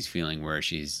that she's feeling, where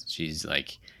she's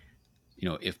like, you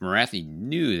know, if Morathi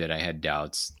knew that I had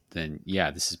doubts, then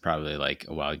yeah, this is probably like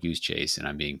a wild goose chase and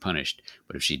I'm being punished.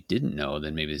 But if she didn't know,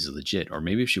 then maybe this is legit, or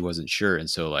maybe if she wasn't sure, and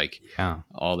so like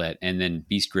all that, and then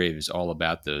Beastgrave is all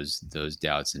about those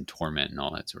doubts and torment and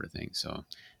all that sort of thing. So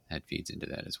that feeds into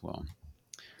that as well.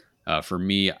 For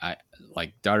me, I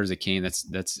like Daughters of Khaine.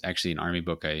 That's actually an army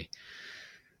book I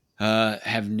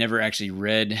have never actually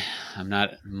read. I'm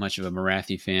not much of a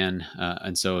Morathi fan,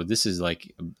 and so this is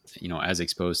like, you know, as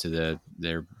exposed to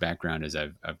their background as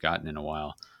I've gotten in a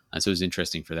while. And so it was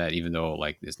interesting for that, even though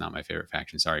like it's not my favorite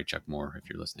faction. Sorry, Chuck Moore, if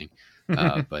you're listening.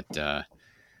 But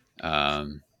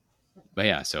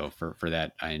yeah, so for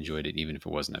that, I enjoyed it, even if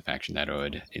it wasn't a faction that I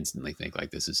would instantly think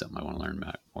like this is something I want to learn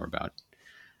more about.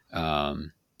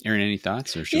 Aaron, any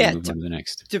thoughts, or should we move on to the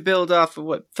next? To build off of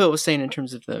what Phil was saying in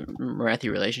terms of the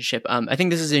Morathi relationship, I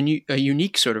think this is a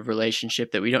unique sort of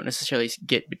relationship that we don't necessarily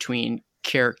get between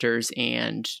characters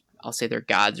and, I'll say, their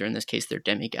gods, or in this case, their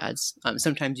demigods.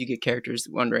 Sometimes you get characters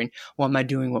wondering, well, am I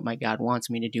doing what my god wants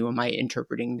me to do? Am I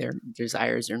interpreting their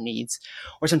desires or needs?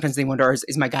 Or sometimes they wonder,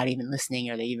 is my god even listening?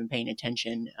 Are they even paying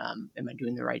attention? Am I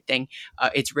doing the right thing?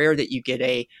 It's rare that you get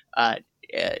a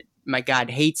my god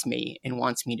hates me and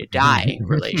wants me to die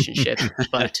relationship.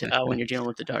 But when you're dealing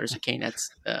with the Daughters of Khaine,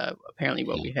 that's apparently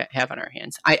what we have on our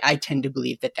hands. I tend to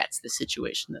believe that that's the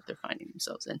situation that they're finding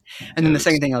themselves in. And then the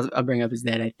second thing I'll bring up is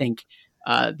that I think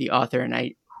the author, and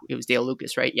it was Dale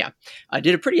Lucas, right? Yeah.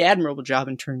 Did a pretty admirable job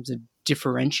in terms of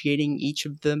differentiating each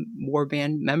of the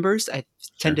warband members. I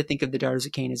tend to think of the Daughters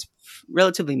of Khaine as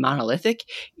relatively monolithic,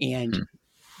 and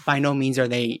by no means are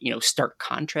they, you know, stark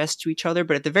contrast to each other,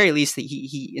 but at the very least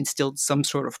he instilled some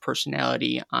sort of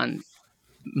personality on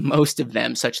most of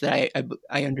them, such that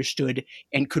I understood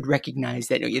and could recognize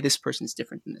that, oh, yeah, this person's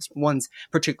different than this. One's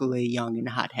particularly young and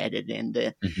hot-headed, and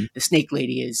the Snake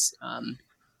Lady is,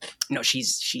 you know,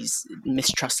 she's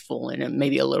mistrustful and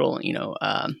maybe a little, you know,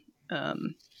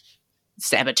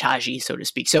 sabotagey, so to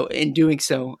speak. So in doing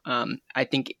so, I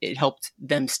think it helped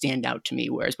them stand out to me,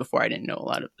 whereas before I didn't know a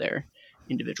lot of their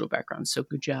individual backgrounds. So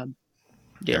good job,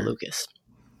 Dale Lucas.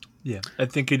 Yeah, I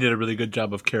think he did a really good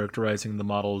job of characterizing the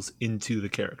models into the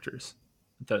characters.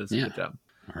 That is a good job.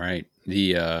 All right.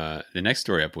 The next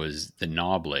story up was The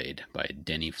Gnawblade by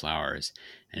Denny Flowers.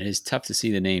 And it is tough to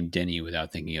see the name Denny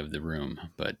without thinking of The Room,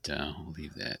 but we'll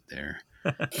leave that there.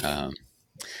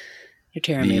 You're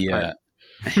tearing me apart.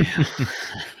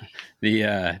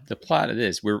 The plot of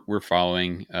this, we're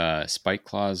following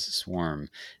Spikeclaw's swarm,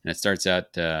 and it starts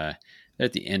out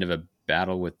at the end of a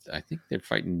battle with, I think they're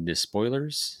fighting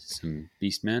Despoilers, some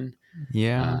beastmen.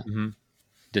 Yeah.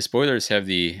 Despoilers have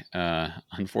the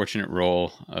unfortunate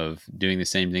role of doing the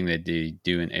same thing that they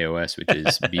do in AOS, which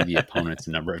is be the opponents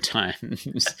a number of times.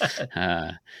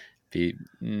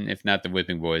 If not the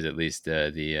whipping boys, at least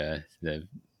the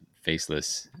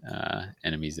faceless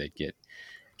enemies that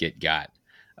get got.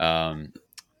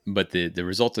 But the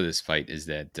result of this fight is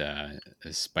that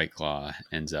Spikeclaw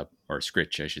ends up, or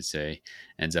Scritch, I should say,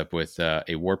 ends up with a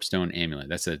Warpstone amulet.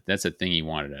 That's a thing he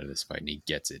wanted out of this fight, and he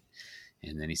gets it.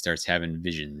 And then he starts having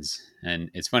visions. And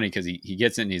it's funny because he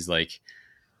gets it and he's like,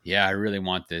 yeah, I really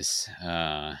want this.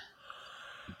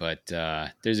 But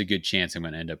there's a good chance I'm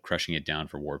going to end up crushing it down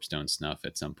for Warpstone snuff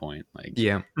at some point. Like,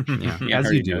 yeah.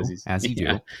 As you do.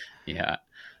 Yeah.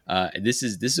 This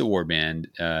is a warband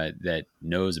that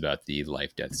knows about the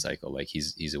life-death cycle. Like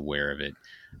he's aware of it.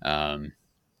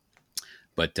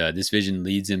 But this vision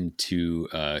leads him to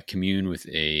commune with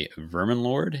a Vermin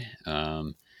Lord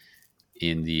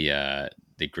in the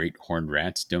Great Horned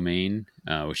Rats domain,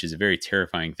 which is a very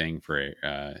terrifying thing for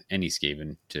any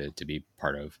Skaven to be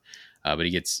part of. But he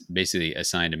gets basically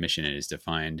assigned a mission, and is to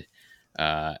find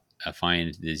the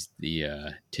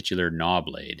titular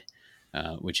Gnawblade,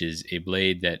 which is a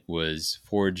blade that was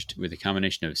forged with a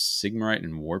combination of Sigmarite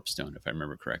and Warpstone, if I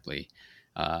remember correctly.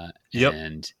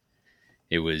 And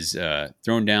it was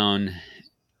thrown down.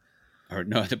 Or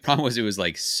no, the problem was it was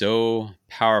like so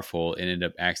powerful, it ended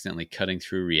up accidentally cutting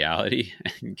through reality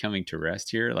and coming to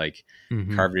rest here, like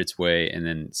carved its way, and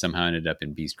then somehow ended up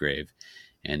in Beastgrave.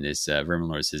 And this Vermin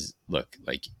Lord says, look,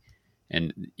 like,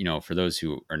 And for those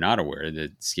who are not aware,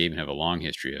 the Skaven have a long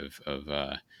history of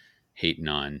hating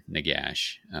on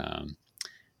Nagash.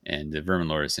 And the Vermin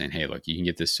Lord is saying, hey, look, you can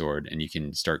get this sword and you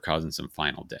can start causing some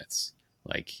final deaths,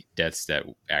 like deaths that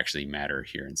actually matter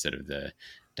here instead of the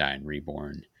die and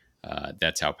reborn.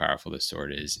 That's how powerful this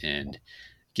sword is. And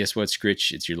guess what,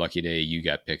 Scritch? It's your lucky day. You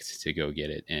got picked to go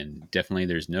get it. And definitely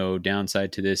there's no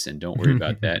downside to this. And don't worry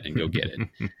about that and go get it.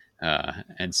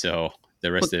 And so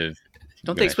the rest of...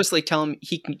 Don't they explicitly tell him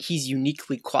he's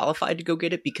uniquely qualified to go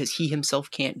get it because he himself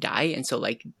can't die? And so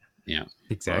yeah,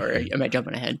 exactly. Or am I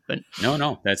jumping ahead? But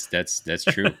no, that's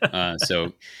true.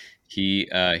 So he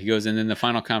goes, and then the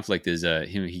final conflict is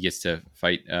he gets to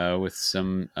fight with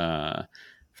some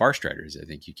Farstriders. I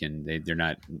think they're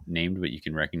not named, but you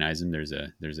can recognize them. There's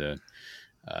a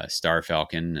Star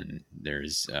Falcon, and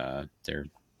there's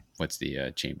what's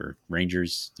the Chamber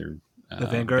Rangers? They're the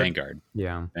Vanguard.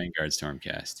 Yeah, Vanguard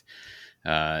Stormcast.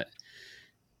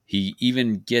 He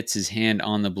even gets his hand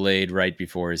on the blade right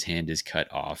before his hand is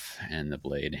cut off, and the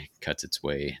blade cuts its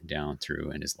way down through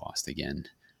and is lost again.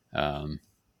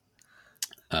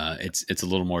 It's a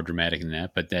little more dramatic than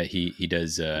that, but that he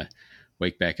does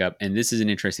wake back up. And this is an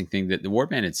interesting thing, that the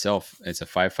warband itself, it's a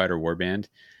 5-fighter warband,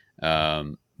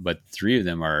 but 3 of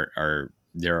them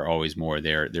there are always more.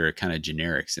 They're kind of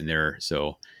generics, and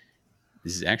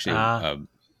this is actually a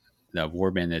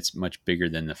warband that's much bigger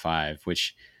than the 5,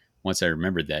 which once I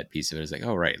remembered that piece of it, I was like,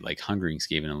 oh, right, like Hungering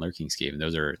Skaven and Lurking Skaven,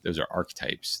 those are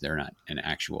archetypes. They're not an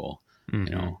actual,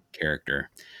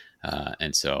 character.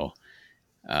 And so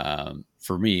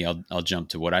for me, I'll jump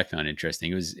to what I found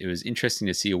interesting. It was interesting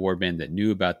to see a warband that knew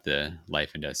about the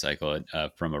life and death cycle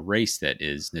from a race that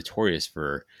is notorious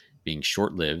for being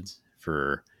short-lived,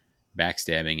 for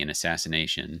backstabbing and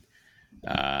assassination,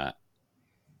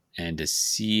 and to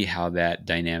see how that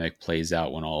dynamic plays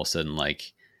out when all of a sudden,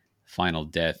 like, final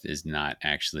death is not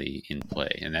actually in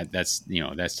play. And that's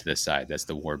to the side. That's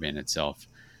the warband itself.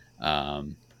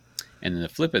 And then the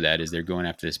flip of that is they're going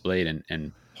after this blade.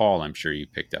 And Paul, I'm sure you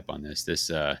picked up on this. It's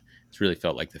really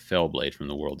felt like the Fell blade from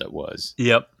the world that was.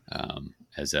 Yep.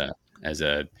 As a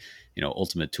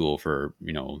ultimate tool for,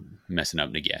 messing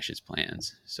up Nagash's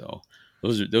plans. So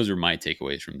those are my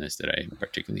takeaways from this that I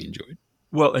particularly enjoyed.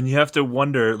 Well, and you have to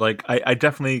wonder, like, I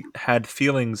definitely had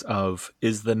feelings of,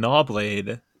 is the Gnaw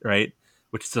blade, right,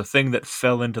 which is a thing that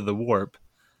fell into the warp,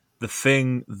 the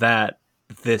thing that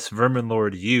this Vermin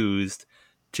Lord used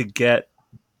to get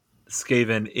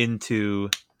Skaven into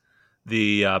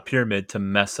the pyramid to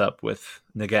mess up with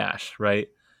Nagash, right?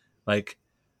 Like,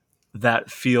 that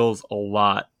feels a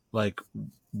lot like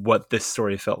what this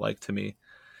story felt like to me.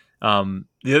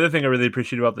 The other thing I really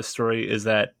appreciate about this story is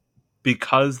that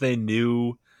because they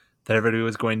knew that everybody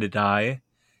was going to die,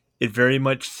 it very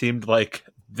much seemed like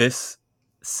this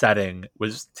setting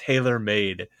was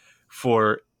tailor-made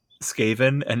for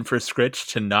Skaven and for Scritch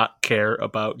to not care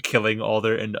about killing all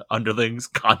their underlings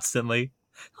constantly.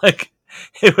 Like,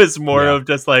 it was more of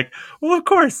just like, well, of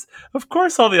course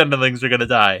all the underlings are going to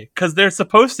die because they're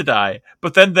supposed to die.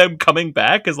 But then them coming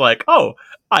back is like, oh,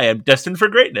 I am destined for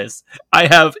greatness. I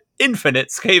have infinite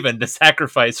Skaven to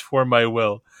sacrifice for my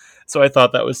will. So I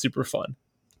thought that was super fun.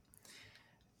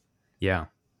 Yeah.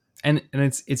 And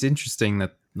it's interesting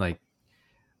that, like,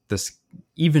 this,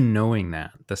 even knowing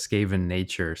that, the Skaven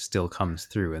nature still comes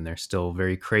through, and they're still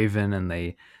very craven, and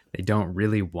they don't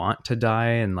really want to die,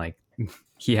 and, like,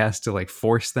 he has to, like,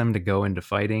 force them to go into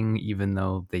fighting even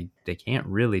though they can't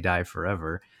really die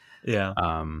forever. Yeah.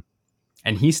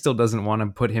 And he still doesn't want to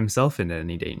put himself into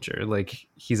any danger. Like,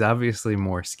 he's obviously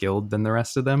more skilled than the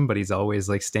rest of them, but he's always,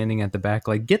 like, standing at the back,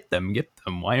 like, get them.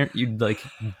 Why aren't you, like,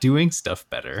 doing stuff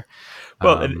better?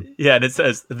 Well, and it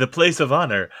says the place of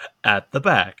honor at the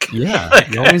back. Yeah,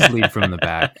 you always lead from the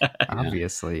back,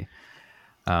 obviously.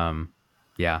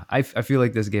 I feel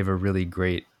like this gave a really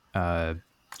great,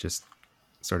 just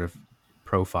sort of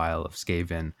profile of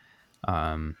Skaven.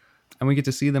 And we get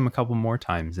to see them a couple more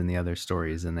times in the other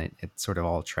stories, and it sort of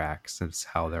all tracks. It's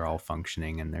how they're all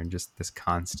functioning, and they're just this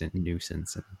constant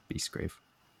nuisance in Beastgrave.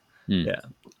 Yeah,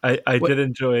 I did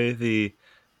enjoy the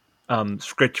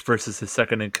Scritch versus his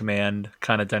second in command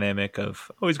kind of dynamic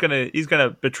of, oh, he's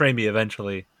gonna betray me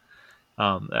eventually.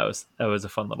 That was a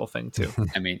fun little thing too.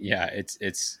 I mean, yeah,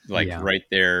 it's like right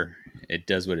there. It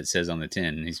does what it says on the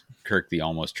tin. He's Kirk the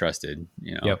almost trusted.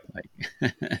 Yep. Like.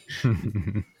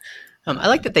 I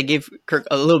like that they gave Kirk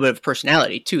a little bit of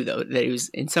personality too, though. That he was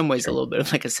in some ways a little bit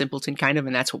of like a simpleton kind of,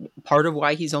 and that's part of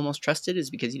why he's almost trusted, is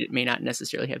because he may not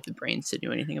necessarily have the brains to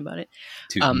do anything about it.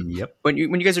 Yep. When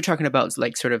you guys are talking about,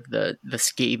 like, sort of the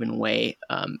Skaven way,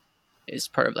 is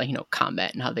part of, like,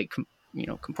 combat and how they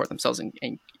comport themselves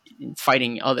in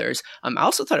fighting others. I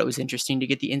also thought it was interesting to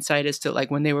get the insight as to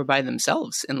like when they were by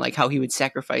themselves and like how he would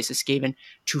sacrifice a Skaven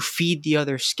to feed the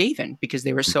other Skaven because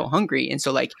they were so hungry. And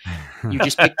so like you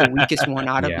just pick the weakest one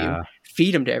out of you,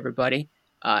 feed them to everybody.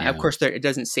 Of course, it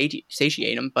doesn't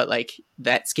satiate him, but like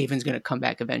that Skaven's going to come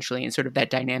back eventually, and sort of that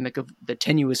dynamic of the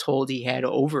tenuous hold he had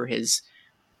over his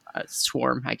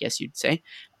swarm, I guess you'd say.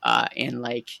 And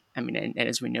like, I mean, and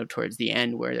as we know towards the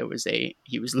end where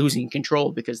he was losing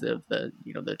control because of the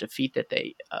defeat that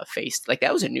they faced, like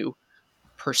that was a new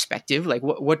perspective. Like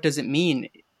what does it mean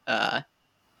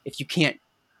if you can't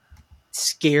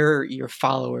scare your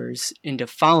followers into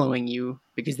following you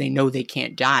because they know they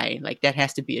can't die? Like that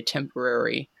has to be a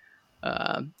temporary,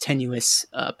 tenuous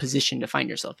position to find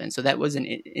yourself in. So that was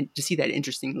to see that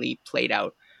interestingly played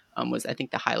out was, I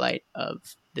think, the highlight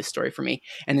of this story for me.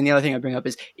 And then the other thing I bring up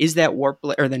is that warp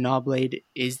blade or the gnaw blade,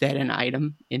 is that an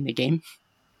item in the game?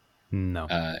 No,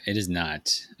 it is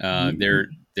not. There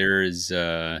is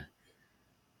I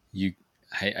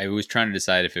was trying to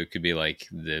decide if it could be like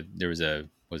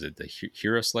was it the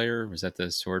Hero Slayer? Was that the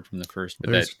sword from the first?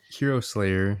 But there's Hero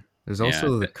Slayer. There's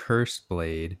also the Curse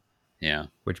Blade. Yeah,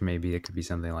 which maybe it could be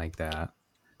something like that.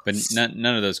 But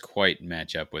none of those quite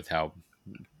match up with how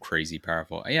crazy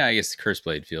powerful. Yeah, I guess the Curse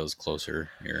Blade feels closer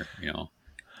here.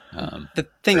 The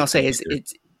thing I'll say is,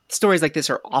 stories like this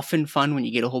are often fun when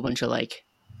you get a whole bunch of like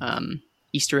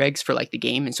Easter eggs for like the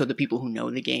game, and so the people who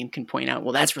know the game can point out,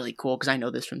 well, that's really cool because I know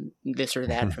this from this or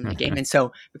that from the game. And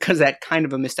so because that kind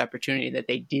of a missed opportunity that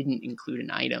they didn't include an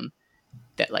item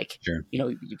that like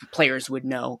players would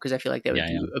know, because I feel like they would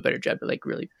do a better job to like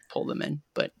really pull them in.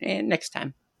 But next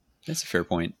time. That's a fair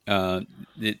point.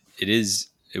 It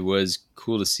was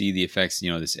cool to see the effects,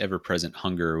 this ever-present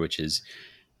hunger, which has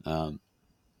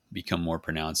become more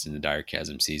pronounced in the Dire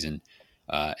Chasm season,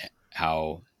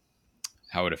 how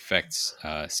it affects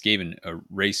Skaven, a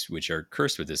race which are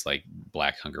cursed with this like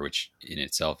black hunger, which in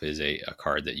itself is a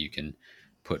card that you can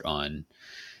put on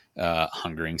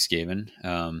hungering Skaven.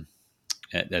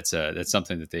 That's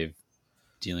something that they've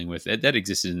dealing with. That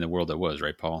existed in the world that was,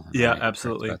 right, Paul? Yeah,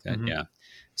 absolutely. Mm-hmm. Yeah.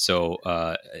 So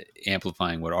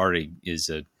amplifying what already is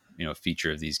a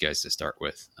feature of these guys to start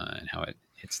with, and how it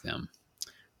hits them.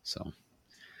 So,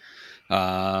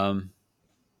 and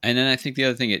then I think the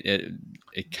other thing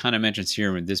it kind of mentions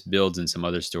here when this builds in some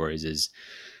other stories is,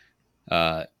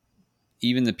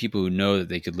 even the people who know that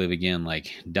they could live again,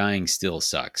 like dying still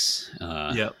sucks.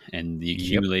 And the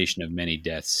accumulation of many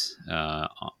deaths,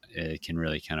 it can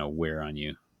really kind of wear on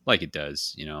you, like it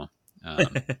does,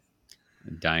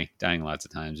 dying lots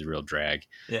of times is a real drag.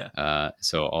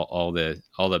 So all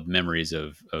the memories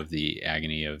of the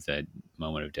agony of that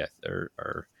moment of death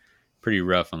are pretty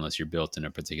rough unless you're built in a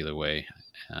particular way,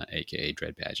 aka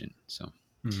Dread Pageant. So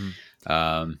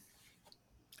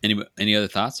any other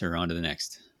thoughts, or on to the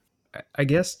next? I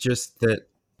guess just that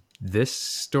this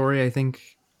story, I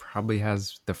think, probably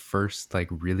has the first like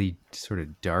really sort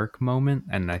of dark moment,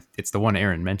 and it's the one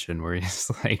Aaron mentioned where he's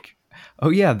like, oh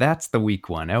yeah, that's the weak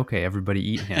one. Okay, everybody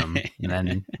eat him, and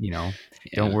then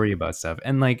don't worry about stuff.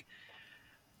 And like,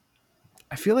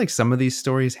 I feel like some of these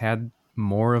stories had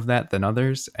more of that than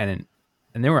others, and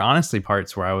there were honestly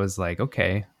parts where I was like,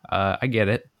 okay, I get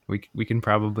it. We can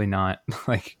probably not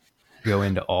like go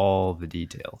into all the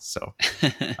details. So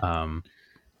I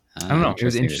don't know. It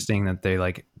was interesting that they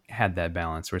like had that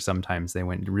balance where sometimes they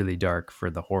went really dark for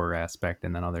the horror aspect,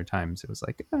 and then other times it was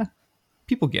like,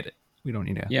 people get it. We don't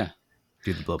need to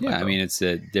do the blow by blow. I mean, it's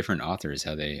different authors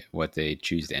what they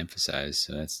choose to emphasize.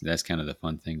 So that's kind of the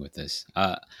fun thing with this.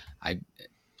 I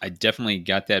definitely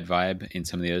got that vibe in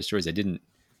some of the other stories. I didn't.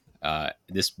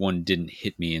 This one didn't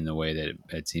hit me in the way that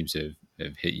it seems to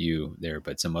have hit you there,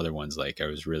 but some other ones, like I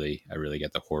really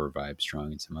got the horror vibe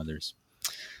strong in some others.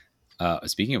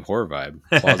 Speaking of horror vibe,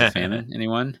 Claws of Famine,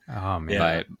 anyone? Oh man,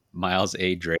 by Miles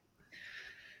A. Drake.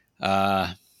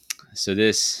 So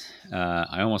this,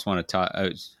 I almost want to talk.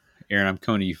 Aaron, I'm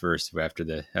coming to you first after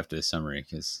the summary,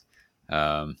 because,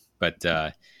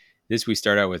 but this, we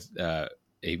start out with a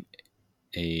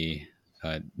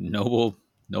noble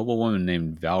woman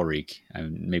named Valric.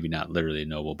 Maybe not literally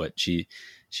noble, but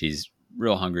she's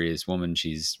real hungry. This woman,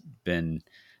 she's been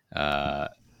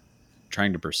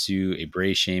trying to pursue a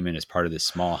Bray shaman as part of this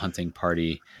small hunting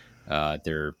party.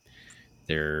 Their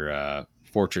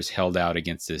fortress held out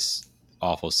against this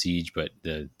awful siege, but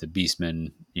the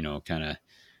beastmen, kind of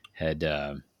had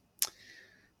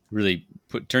really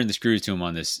turned the screws to them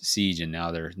on this siege, and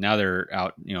now they're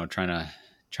out, trying to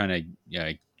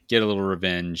get a little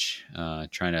revenge,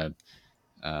 trying to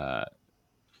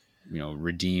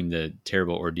redeem the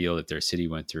terrible ordeal that their city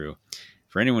went through.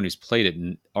 for anyone who's played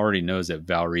it already knows that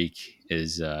Valric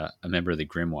is a member of the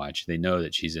Grimwatch. They know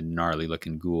that she's a gnarly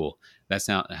looking ghoul. That's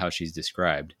not how she's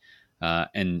described.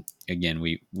 And again,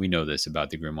 we know this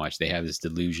about the Grimwatch. They have this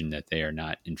delusion that they are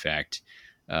not, in fact,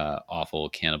 awful,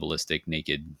 cannibalistic,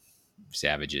 naked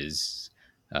savages.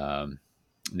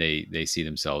 They see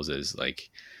themselves as like,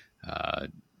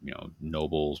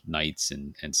 noble knights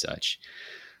and such.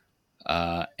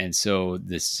 And so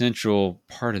the central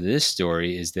part of this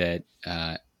story is that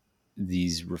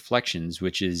these reflections,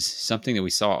 which is something that we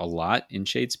saw a lot in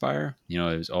Shadespire, it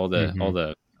was all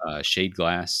the shade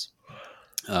glass.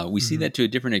 We see that to a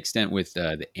different extent with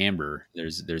the amber.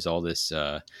 There's all this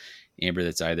amber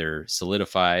that's either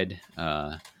solidified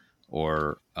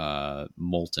or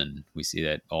molten. We see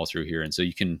that all through here, and so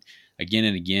you can again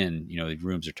and again, the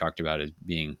rooms are talked about as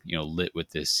being lit with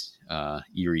this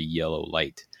eerie yellow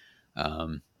light.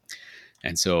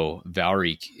 And so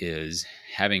Valric is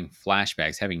having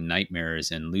flashbacks, having nightmares,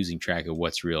 and losing track of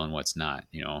what's real and what's not.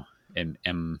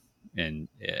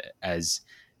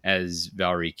 As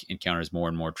Valric encounters more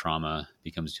and more trauma,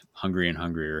 becomes hungrier and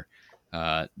hungrier,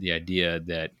 the idea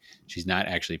that she's not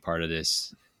actually part of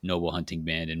this noble hunting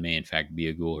band and may in fact be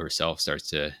a ghoul herself starts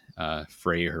to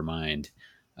fray her mind,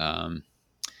 and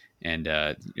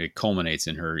it culminates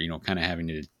in her, kind of having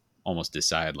to almost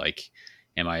decide, like,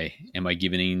 am I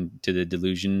giving in to the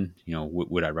delusion?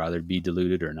 Would I rather be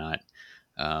deluded or not?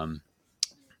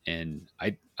 And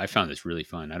I found this really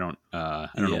fun. I don't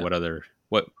know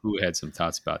who had some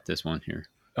thoughts about this one here.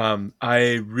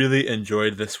 I really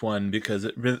enjoyed this one because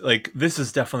it really, this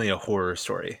is definitely a horror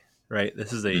story, right?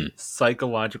 This is a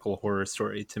psychological horror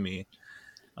story to me.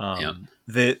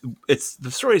 The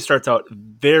story starts out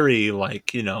very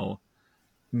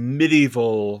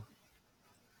medieval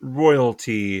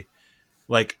royalty,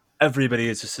 like everybody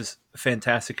is just this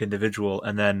fantastic individual,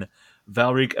 and then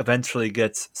Valric eventually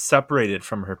gets separated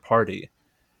from her party,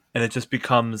 and it just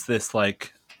becomes this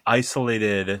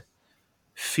isolated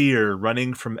fear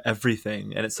running from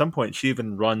everything. And at some point she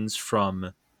even runs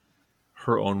from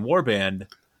her own warband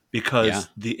because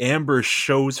the amber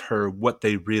shows her what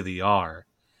they really are,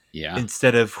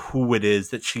 instead of who it is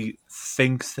that she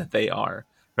thinks that they are,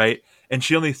 right? And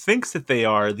she only thinks that they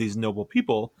are these noble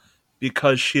people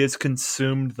because she has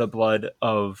consumed the blood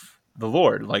of the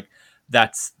Lord.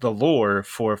 That's the lore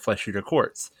for Flesh Eater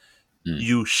Courts.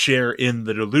 You share in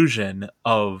the delusion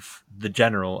of the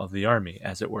general of the army,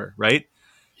 as it were, right?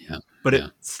 Yeah. But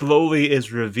it slowly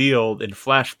is revealed in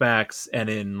flashbacks and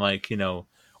in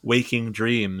waking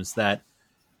dreams that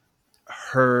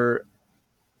her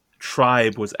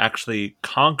tribe was actually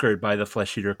conquered by the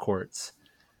Flesh Eater Courts,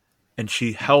 and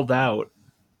she held out,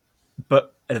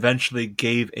 but eventually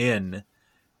gave in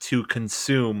to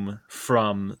consume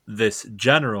from this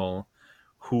general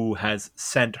who has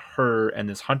sent her and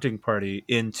this hunting party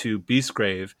into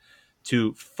Beastgrave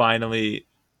to finally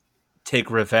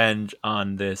take revenge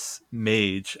on this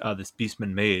mage, this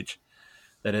beastman mage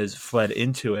that has fled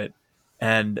into it.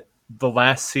 And the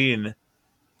last scene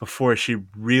before she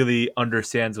really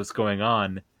understands what's going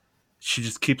on, she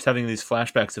just keeps having these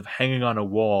flashbacks of hanging on a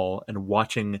wall and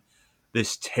watching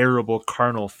this terrible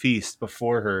carnal feast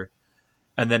before her,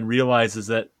 and then realizes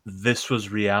that this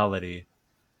was reality,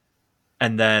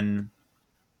 and then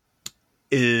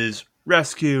is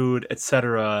rescued,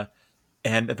 etc.,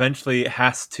 and eventually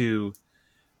has to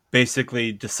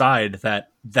basically decide that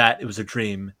it was a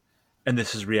dream and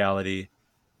this is reality,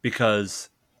 because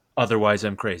otherwise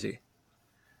I'm crazy,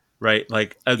 right?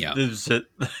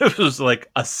 It was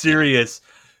a serious,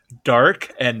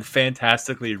 dark and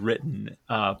fantastically written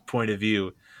point of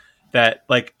view that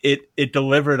it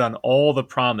delivered on all the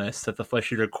promise that the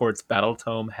Flesh Eater Courts battle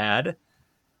tome had,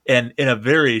 and in a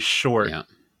very short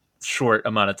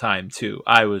amount of time too.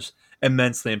 I was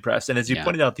immensely impressed. And as you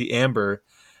pointed out, the amber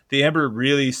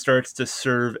really starts to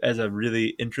serve as a really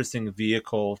interesting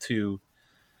vehicle to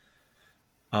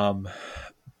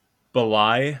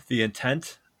belie the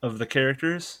intent of the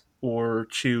characters, or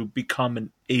to become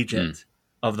an agent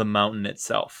of the mountain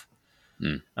itself.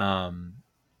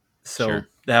 So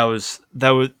that was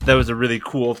a really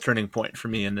cool turning point for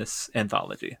me in this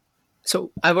anthology.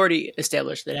 So I've already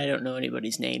established that I don't know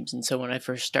anybody's names, and so when I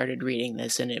first started reading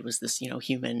this, and it was this,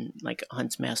 human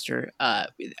huntsmaster, I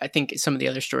think some of the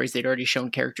other stories they'd already shown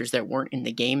characters that weren't in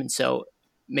the game, and so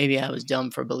maybe I was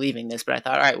dumb for believing this, but I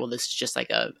thought, all right, well, this is just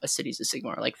a Cities of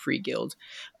Sigmar, free guild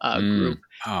group.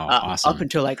 Awesome. Up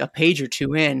until a page or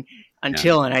two in,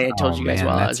 until, and I had told you guys man,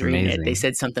 while I that's was reading it, amazing. they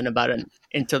said something about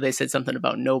until they said something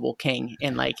about noble king,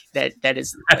 and like that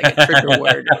is like a trigger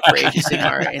word for Age of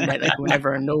Sigmar, and that like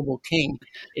whenever a noble king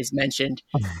is mentioned,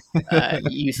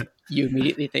 you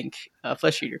immediately think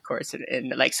Flesh Eater Courts,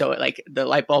 and like so like the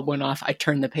light bulb went off. I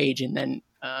turned the page, and then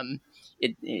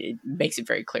it makes it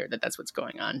very clear that that's what's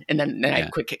going on. And then I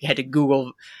had to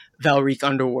Google Valric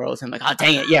Underworld. And I'm like, oh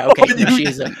dang it, yeah, okay.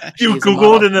 You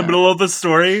Googled in the middle of the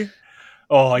story.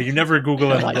 Oh, you never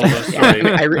Google in the middle of the story.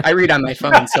 Yeah, I read on my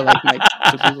phone, so like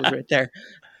so Google's right there.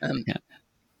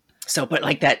 So, but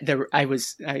like that,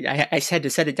 I had to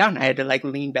set it down. I had to like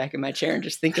lean back in my chair and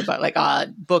just think about like,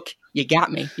 book, you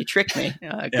got me, you tricked me.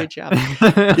 Good job.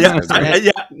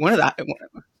 One of the.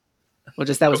 Well,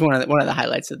 that was one of the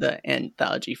highlights of the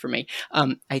anthology for me.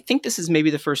 I think this is maybe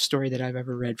the first story that I've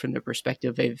ever read from the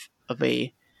perspective of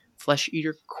a Flesh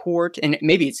Eater court, and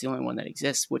maybe it's the only one that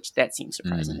exists, which that seems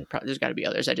surprising. There's got to be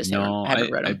others. I just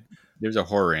haven't read them. There's a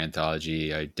horror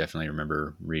anthology. I definitely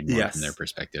remember reading more from their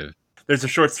perspective. There's a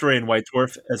short story in White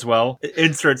Dwarf as well. It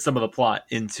inserts some of the plot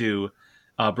into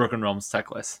Broken Realms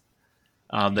Techless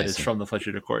that is from the Flesh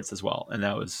Eater courts as well, and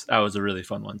that was a really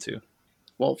fun one too.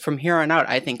 Well, from here on out,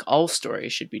 I think all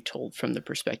stories should be told from the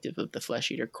perspective of the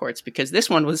Flesh Eater courts, because this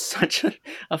one was such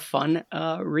a fun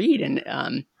read,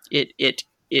 and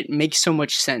it makes so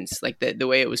much sense. Like the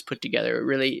way it was put together, it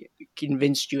really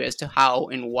convinced you as to how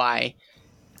and why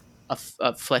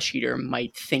a Flesh Eater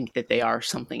might think that they are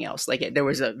something else. Like there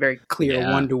was a very clear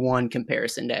one-to-one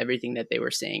comparison to everything that they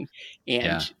were saying.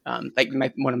 And like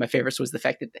one of my favorites was the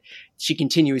fact that she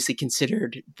continuously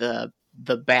considered the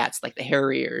bats, like the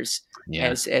harriers,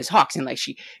 as hawks, and like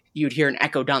you'd hear an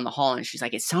echo down the hall, and she's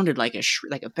like, it sounded like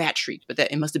a bat shriek, but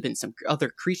that it must have been some other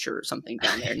creature or something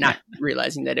down there, not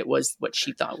realizing that it was what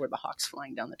she thought were the hawks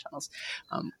flying down the tunnels.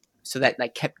 So that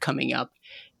like kept coming up,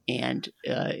 and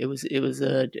it was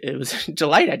a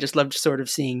delight. I just loved sort of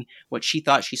seeing what she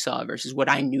thought she saw versus what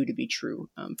I knew to be true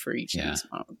for each of these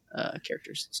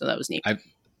characters. So that was neat.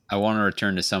 I want to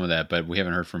return to some of that, but we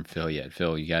haven't heard from Phil yet.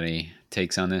 Phil, you got any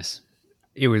takes on this?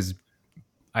 It was,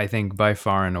 I think, by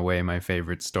far and away my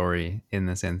favorite story in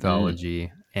this anthology.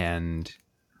 And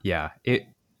it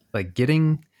like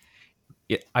getting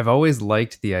it, I've always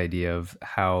liked the idea of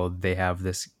how they have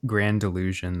this grand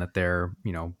delusion that they're,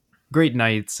 great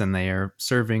knights and they are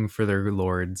serving for their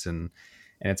lords, and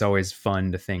it's always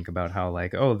fun to think about how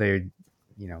like, oh, they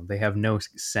have no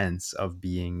sense of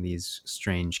being these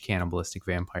strange cannibalistic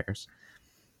vampires.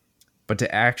 But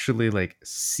to actually like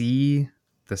see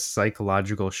the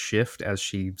psychological shift as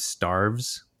she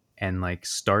starves and like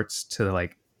starts to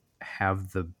like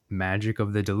have the magic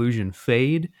of the delusion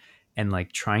fade, and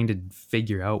like trying to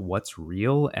figure out what's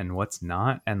real and what's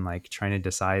not, and like trying to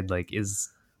decide like is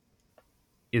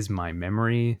my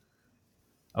memory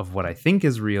of what I think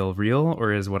is real,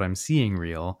 or is what I'm seeing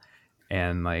real?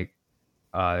 And like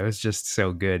it was just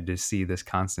so good to see this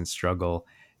constant struggle.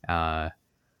 And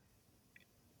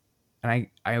I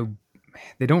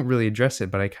they don't really address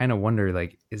it, but I kind of wonder,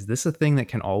 like, is this a thing that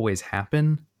can always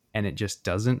happen and it just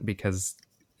doesn't because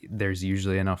there's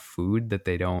usually enough food that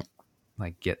they don't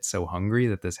like get so hungry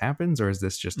that this happens? Or is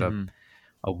this just a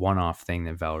one-off thing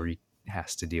that Valric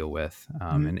has to deal with?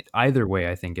 And either way,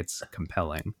 I think it's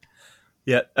compelling.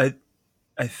 Yeah, I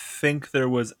think there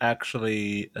was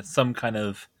actually some kind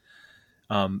of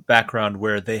background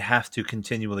where they have to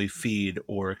continually feed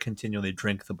or continually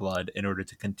drink the blood in order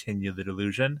to continue the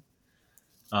delusion.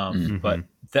 But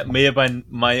that may have been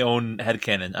my own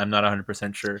headcanon. I'm not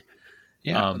 100% sure.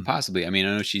 Yeah, possibly. I mean,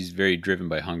 I know she's very driven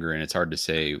by hunger, and it's hard to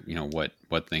say,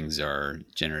 what things are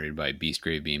generated by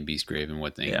Beastgrave being Beastgrave and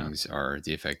what things are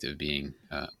the effect of being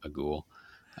a ghoul.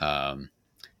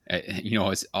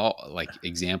 It's all like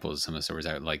examples of some of the stories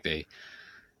out. Like they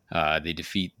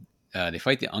defeat, they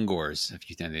fight the Ungors a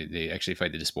few times. They actually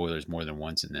fight the Despoilers more than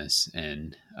once in this.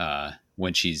 And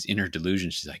when she's in her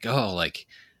delusion, she's like, oh, like,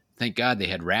 thank God they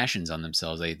had rations on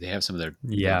themselves. They have some of their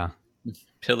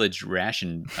pillaged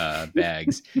ration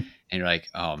bags. And you're like,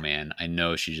 oh man, I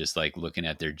know she's just like looking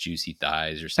at their juicy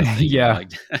thighs or something.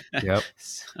 Yep.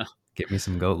 So, get me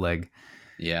some goat leg.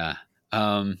 Yeah.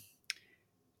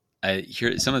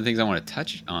 Here, some of the things I want to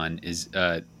touch on is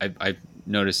I've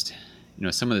noticed,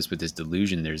 some of this with this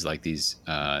delusion. There's like these,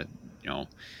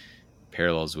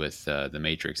 parallels with the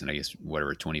Matrix, and I guess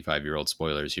whatever 25-year-old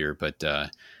spoilers here, but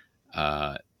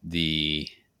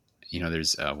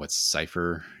there's what's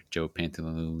Cypher, Joe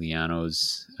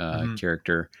Pantoliano's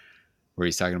character, where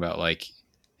he's talking about like,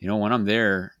 when I'm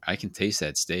there, I can taste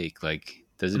that steak. Like,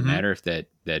 does it matter if that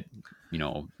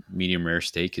medium rare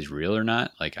steak is real or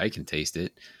not? Like, I can taste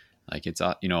it. Like, it's,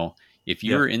 if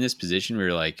you're in this position where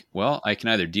you're like, well, I can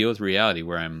either deal with reality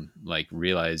where I'm like,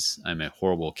 realize I'm a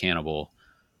horrible cannibal,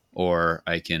 or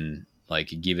I can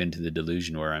like give into the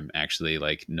delusion where I'm actually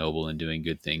like noble and doing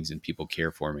good things and people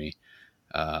care for me.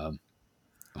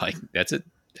 Like that's a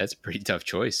pretty tough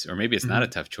choice, or maybe it's not a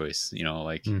tough choice,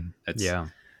 like that's,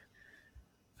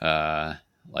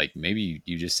 like maybe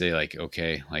you just say like,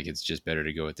 okay, like it's just better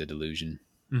to go with the delusion.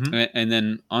 And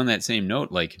then on that same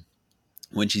note, like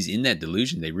when she's in that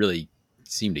delusion, they really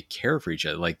seem to care for each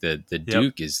other. Like the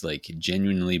Duke is like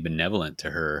genuinely benevolent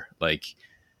to her. Like,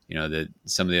 that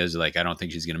some of the others are like, I don't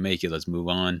think she's going to make it. Let's move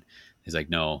on. He's like,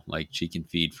 no, like she can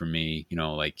feed from me,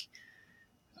 like,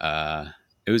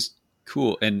 it was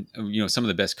cool. And, some of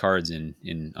the best cards in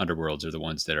Underworlds are the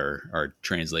ones that are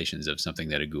translations of something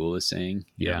that a ghoul is saying,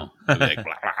 you know, like, blah, blah,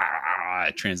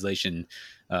 blah, translation,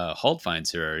 Halt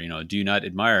finds her, do you not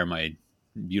admire my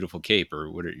beautiful cape,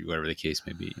 or whatever the case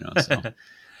may be, so.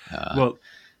 Well,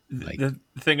 the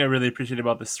thing I really appreciate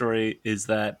about the story is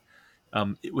that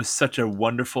it was such a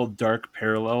wonderful dark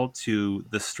parallel to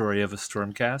the story of a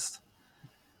Stormcast,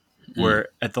 where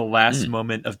at the last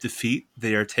moment of defeat,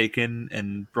 they are taken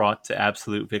and brought to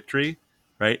absolute victory,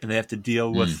 right? And they have to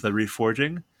deal with the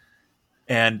reforging.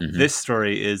 And this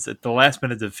story is at the last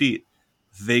minute of defeat,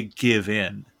 they give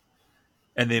in,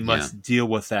 and they must deal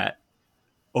with that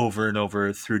over and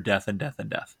over through death and death and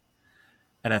death.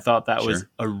 And I thought that was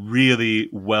a really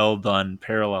well done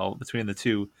parallel between the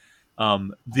two.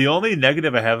 The only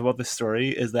negative I have about this story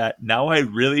is that now I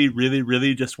really, really,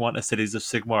 really just want a Cities of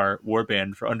Sigmar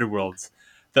warband for Underworlds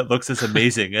that looks as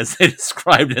amazing as they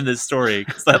described in this story,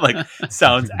 because that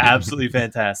sounds absolutely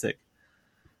fantastic.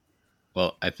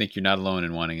 Well, I think you're not alone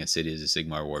in wanting a Cities of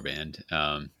Sigmar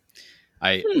warband.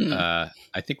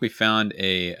 I think we found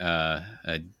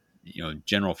a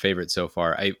general favorite so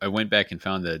far. I went back and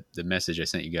found the message I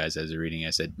sent you guys as a reading. I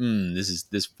said,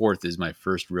 this fourth is my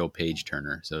first real page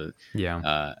turner. So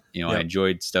I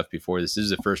enjoyed stuff before this. This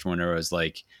is the first one where I was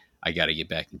like, I got to get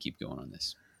back and keep going on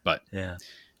this. But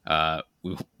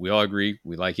we all agree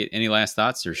we like it. Any last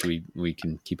thoughts, or should we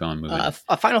can keep on moving?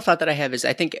 A final thought that I have is,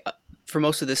 I think for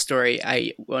most of this story,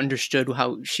 I understood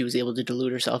how she was able to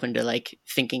delude herself into like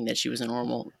thinking that she was a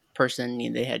normal person.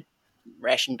 They had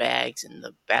ration bags and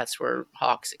the baths were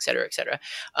hawks, etc., etc.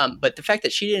 But the fact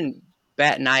that she didn't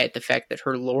bat an eye at the fact that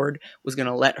her lord was going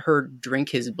to let her drink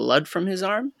his blood from his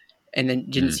arm, and then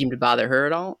didn't seem to bother her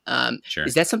at all.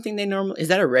 Is that something they normally? Is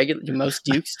that a regular? Do most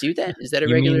dukes do that? Is that a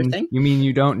regular thing? You mean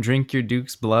you don't drink your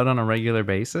duke's blood on a regular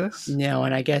basis? No,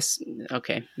 and I guess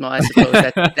okay. Well, I suppose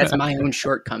that's my own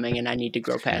shortcoming, and I need to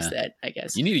grow past that. I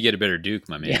guess you need to get a better duke,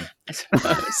 my man. Yeah, I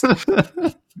suppose.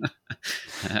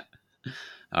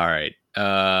 All right.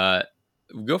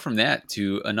 We'll go from that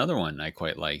to another one I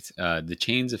quite liked. The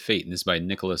Chains of Fate, and this is by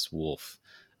Nicholas Wolf.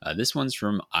 This one's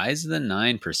from Eyes of the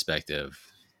Nine perspective.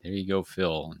 There you go,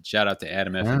 Phil. Shout out to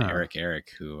Adam F. and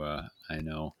Eric, who I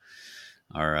know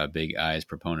are big Eyes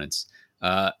proponents.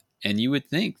 And you would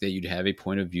think that you'd have a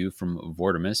point of view from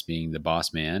Vortimus being the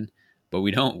boss man, but we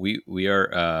don't. We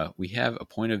have a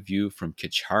point of view from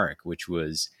Kacharik, which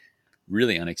was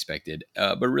really unexpected,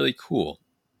 but really cool.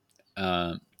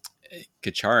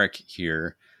 Kacharik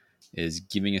here is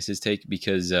giving us his take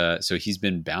because so he's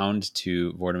been bound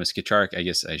to Vortimus. Kacharik, I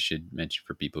guess I should mention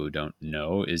for people who don't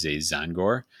know, is a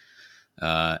Zangor,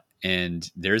 and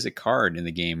there's a card in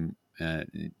the game.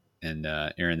 And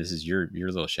Aaron, this is your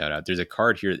little shout out. There's a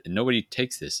card here. Nobody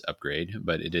takes this upgrade,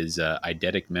 but it is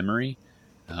eidetic memory,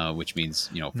 which means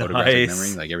photographic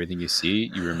memory, like everything you see,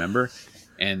 you remember.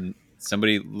 And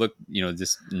somebody looked,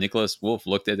 this Nicholas Wolf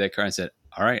looked at that card and said,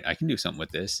 all right, I can do something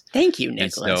with this. Thank you,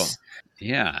 Nicholas.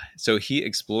 So he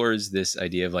explores this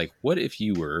idea of like, what if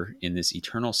you were in this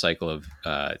eternal cycle of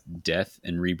death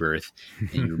and rebirth,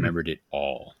 and you remembered it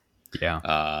all?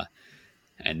 Yeah.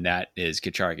 And that is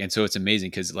Kacharik. And so it's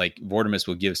amazing because like Vortimus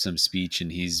will give some speech and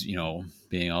he's,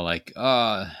 being all like,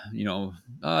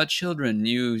 children,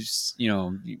 you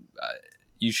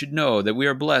should know that we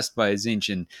are blessed by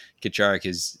Tzeentch. And Kacharik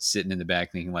is sitting in the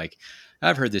back thinking like,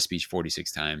 I've heard this speech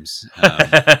 46 times.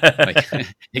 Like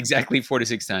exactly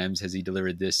 46 times has he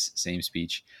delivered this same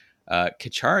speech.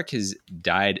 Kacharik has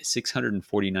died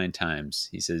 649 times.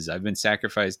 He says, I've been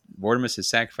sacrificed. Vortimus has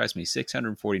sacrificed me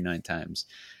 649 times,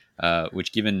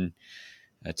 which given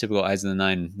a typical Eyes of the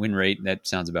Nine win rate, that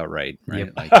sounds about right?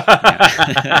 Yep. Like,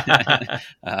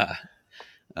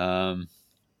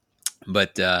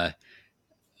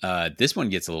 this one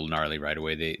gets a little gnarly right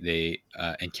away. They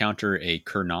encounter a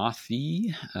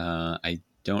Kurnothi. I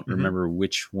don't remember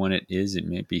which one it is. It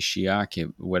may be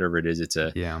Shiak, whatever it is. It's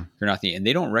a Carnothian, and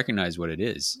they don't recognize what it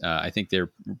is. I think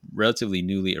they're relatively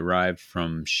newly arrived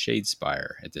from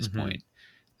Shadespire at this point.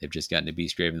 They've just gotten to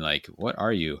Beastgrave and like, what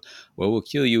are you? Well, we'll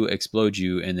kill you, explode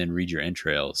you, and then read your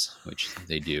entrails, which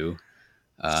they do.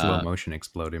 Slow motion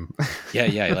explode him.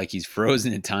 yeah, like he's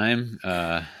frozen in time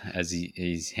as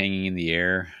he's hanging in the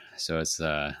air. So it's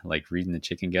like reading the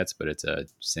chicken guts, but it's a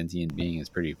sentient being. It's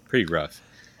pretty rough.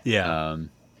 Yeah.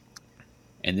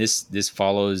 And this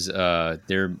follows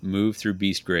their move through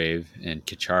Beastgrave and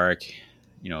Kacharik,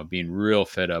 being real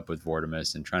fed up with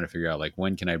Vortimus and trying to figure out like,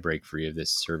 when can I break free of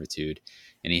this servitude?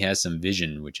 And he has some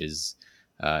vision, which is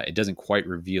it doesn't quite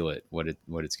reveal what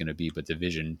it's going to be, but the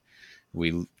vision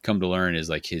we come to learn is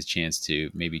like his chance to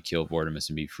maybe kill Vortimus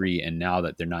and be free. And now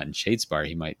that they're not in Shadespire,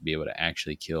 he might be able to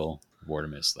actually kill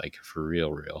Vortimus, like for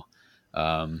real.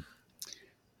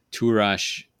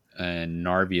 Turash and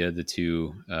Narvia, the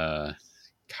two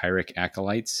Kyric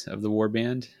acolytes of the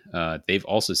warband, they've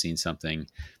also seen something,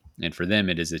 and for them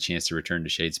it is a chance to return to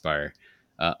Shadespire.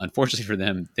 Unfortunately for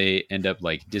them, they end up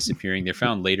like disappearing. They're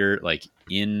found later, like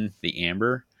in the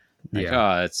amber. Like,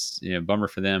 it's bummer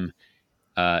for them.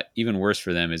 Even worse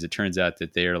for them is it turns out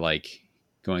that they're like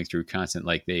going through constant,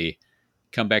 like they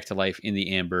come back to life in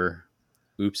the amber.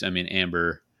 Oops, I'm in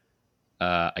amber.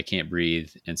 I can't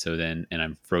breathe, and so then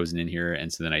I'm frozen in here,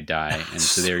 and so then I die, and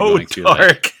so they're going through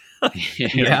dark.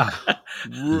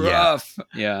 Rough,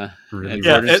 yeah. Really And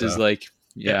rough Vortimus is like,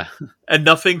 and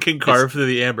nothing can carve through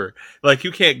the amber. Like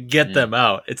you can't get them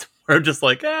out. It's we're just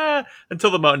like until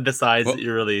the mountain decides that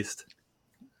you're released.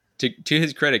 To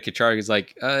his credit, Kacharik is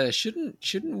like,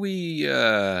 shouldn't we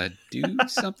do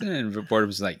something? And Vortimus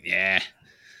is like,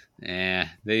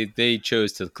 they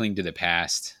chose to cling to the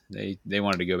past. They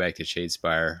wanted to go back to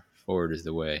Shadespire. Forward is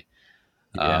the way.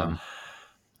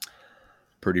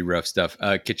 Pretty rough stuff.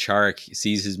 Kacharik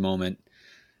sees his moment.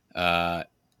 I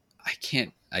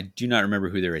do not remember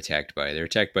who they're attacked by. They're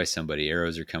attacked by somebody.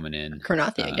 Arrows are coming in.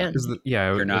 Carnothi again.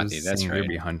 Carnothi, that's right. They'll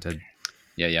be hunted.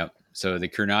 Yeah. So the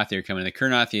Carnothi are coming. The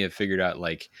Carnothi have figured out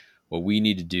like what we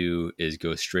need to do is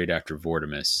go straight after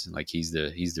Vortimus. Like he's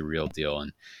the real deal.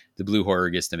 And the Blue Horror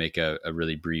gets to make a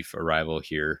really brief arrival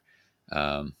here.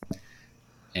 And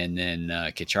then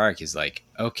Kacharik is like,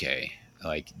 okay,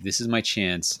 like this is my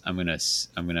chance. I'm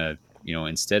gonna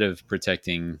instead of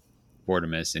protecting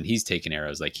Vortimus, and he's taking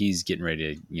arrows, like he's getting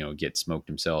ready to get smoked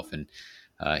himself, and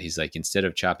he's like, instead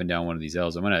of chopping down one of these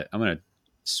elves, I'm gonna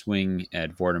swing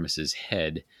at Vortimus's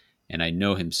head. And I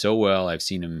know him so well. I've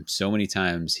seen him so many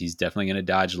times. He's definitely going to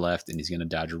dodge left, and he's going to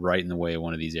dodge right in the way of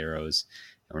one of these arrows.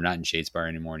 And we're not in Shadespire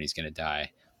anymore, and he's going to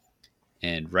die.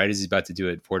 And right as he's about to do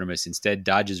it, Vortimus instead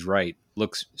dodges right,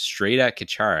 looks straight at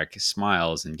Kacharik,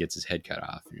 smiles, and gets his head cut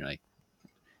off. And you're like,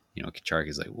 Kacharik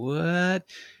is like, what?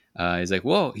 He's like,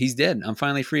 whoa, he's dead. I'm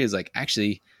finally free. He's like,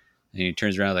 actually, and he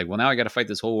turns around like, well, now I got to fight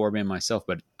this whole warband myself,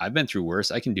 but I've been through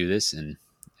worse. I can do this. And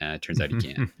it turns out he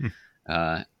can't.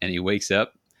 And he wakes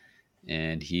up.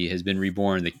 And he has been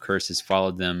reborn. The curse has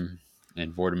followed them,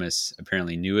 and Vortimus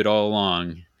apparently knew it all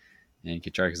along. And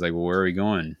Kacharik is like, well, where are we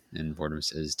going? And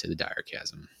Vortimus says, to the dire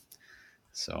chasm.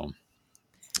 So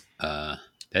that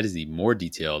is the more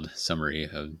detailed summary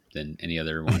than any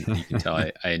other one. You can tell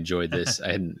I enjoyed this.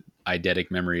 I had an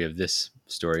eidetic memory of this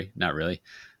story. Not really.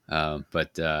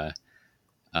 But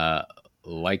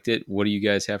liked it. What do you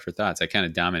guys have for thoughts? I kind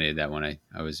of dominated that one. I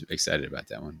was excited about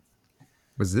that one.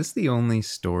 Was this the only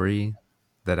story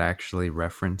that actually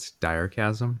referenced dire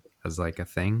chasm as like a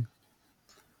thing?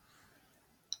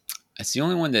 It's the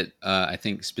only one that I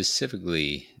think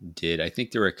specifically did. I think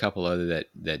there were a couple other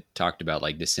that talked about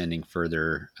like descending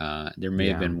further. There may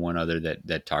have been one other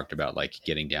that talked about like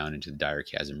getting down into the dire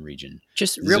chasm region.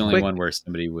 Just this real is the only quick, one where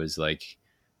somebody was like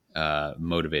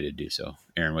motivated to do so.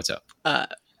 Aaron, what's up?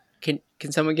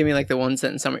 Can someone give me like the 1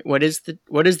 sentence summary? What is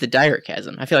the dire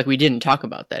chasm? I feel like we didn't talk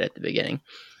about that at the beginning.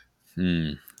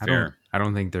 Fair. I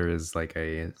don't think there is like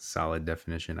a solid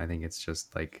definition. I think it's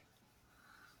just like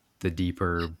the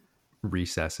deeper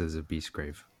recesses of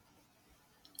Beastgrave.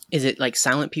 Is it like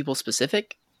silent people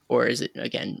specific, or is it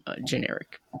again a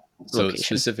generic So location?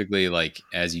 specifically, like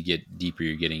as you get deeper,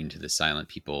 you're getting into the silent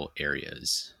people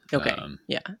areas. Okay. I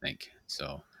think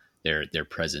so. Their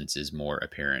presence is more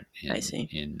apparent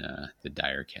in the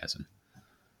dire chasm.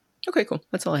 Okay, cool.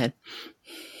 That's all I had.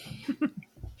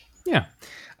 Yeah.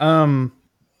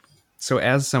 So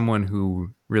as someone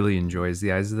who really enjoys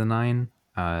the Eyes of the Nine,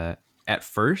 at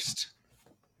first,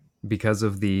 because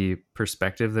of the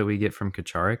perspective that we get from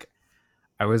Kacharik,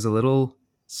 I was a little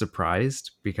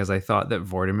surprised because I thought that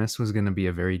Vortimus was going to be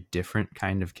a very different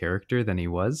kind of character than he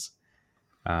was.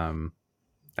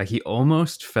 Like he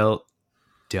almost felt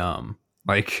dumb.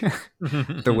 Like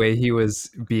the way he was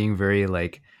being very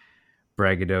like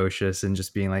braggadocious and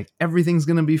just being like, everything's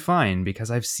gonna be fine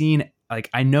because I've seen, like,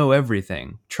 I know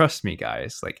everything. Trust me,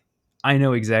 guys. Like, I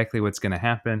know exactly what's gonna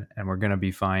happen, and we're gonna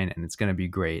be fine, and it's gonna be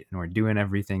great, and we're doing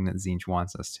everything that Tzeentch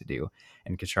wants us to do.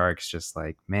 And Kacharik's just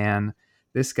like, man,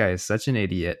 this guy is such an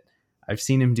idiot. I've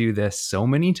seen him do this so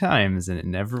many times, and it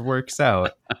never works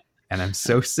out. And I'm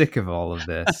so sick of all of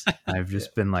this. I've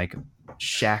just been like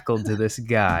shackled to this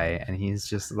guy, and he's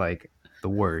just like the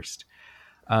worst.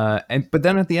 But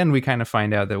then at the end we kind of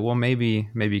find out that, well, maybe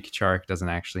Kacharik doesn't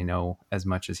actually know as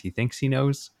much as he thinks he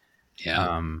knows.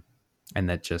 Yeah. And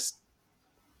that just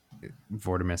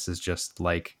Vortimus is just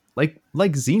like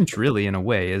Tzeentch really in a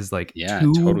way is like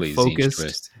too totally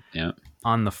focused yeah.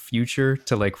 on the future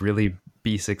to like really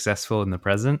be successful in the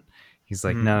present. He's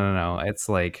like, no. It's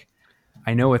like,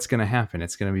 I know what's going to happen.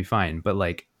 It's going to be fine. But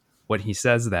like what he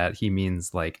says that he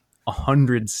means like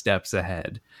 100 steps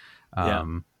ahead.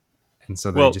 And so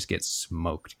they just get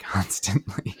smoked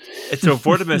constantly. So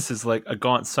Vortimus is like a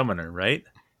Gaunt summoner, right?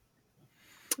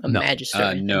 A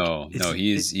magistrate. No.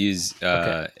 He's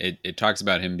okay. It talks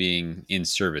about him being in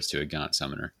service to a Gaunt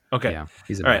summoner. Okay. Yeah,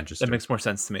 he's a magistrate. That makes more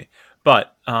sense to me.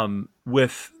 But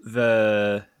with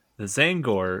the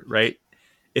Zangor, right?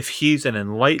 If he's an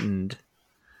enlightened,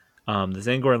 the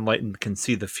Zangor enlightened can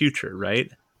see the future, right?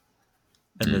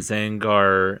 And the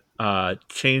Zangar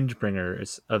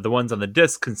Changebringers, the ones on the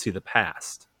disc, can see the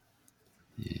past.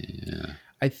 Yeah.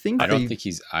 I don't think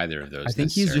he's either of those. I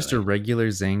think he's just a regular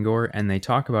Zangor, and they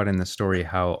talk about in the story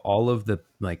how all of the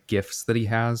like gifts that he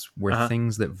has were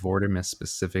things that Vortimus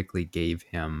specifically gave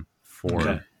him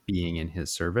for being in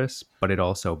his service, but it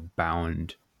also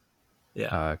bound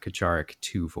Kacharik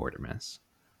to Vortimus.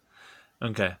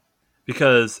 Okay.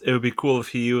 Because it would be cool if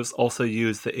he also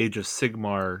used the Age of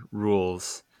Sigmar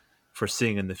rules for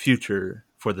seeing in the future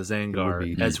for the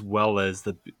Zangar, as well as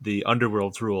the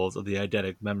Underworld's rules of the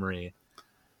eidetic memory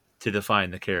to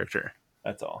define the character.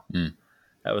 That's all.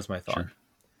 That was my thought.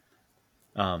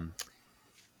 Sure.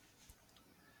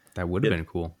 That would have been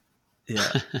cool. Yeah.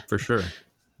 For sure.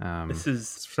 This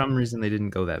is for some reason they didn't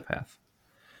go that path.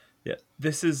 Yeah.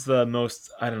 This is the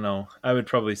most, I don't know, I would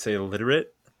probably say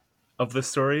literate of the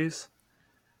stories.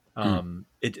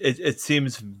 It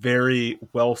seems very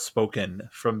well spoken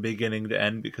from beginning to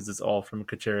end because it's all from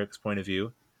Kacharik's point of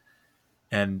view,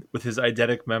 and with his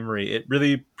eidetic memory, it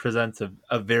really presents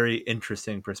a very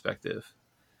interesting perspective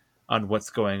on what's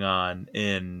going on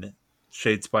in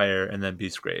Shadespire and then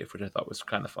Beastgrave, which I thought was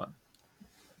kind of fun.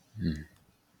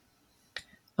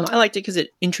 I liked it because it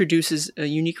introduces a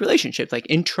unique relationship, like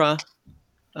intra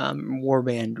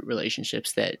warband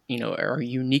relationships that are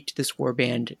unique to this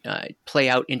warband, play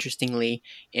out interestingly,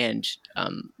 and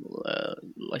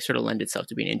like sort of lend itself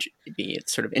to being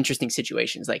sort of interesting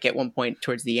situations. Like at one point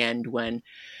towards the end, when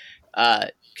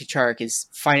Kacharik is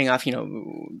fighting off,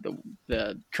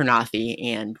 the Kurnothi,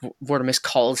 and Vortimus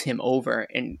calls him over,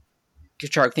 and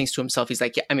Kacharik thinks to himself, he's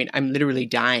like, yeah, I mean, I'm literally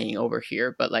dying over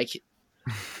here, but like.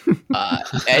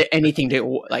 Anything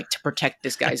to protect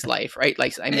this guy's life, right?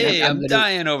 Like, I mean, I'm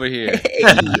dying over here.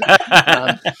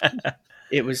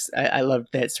 It was. I loved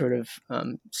that sort of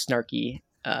snarky,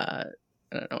 I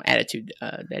don't know, attitude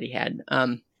that he had,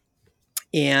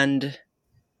 and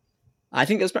I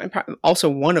think that's also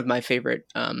one of my favorite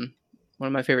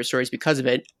stories because of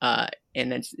it.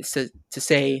 And then to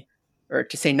say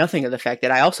nothing of the fact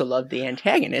that I also loved the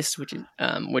antagonists, which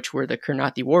were the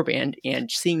Kurnothi warband,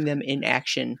 and seeing them in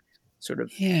action, sort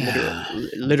of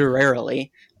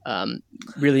literarily,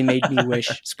 really made me wish.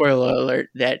 Spoiler alert!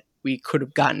 That we could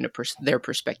have gotten their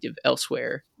perspective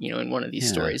elsewhere, in one of these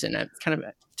stories, and that's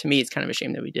to me, it's kind of a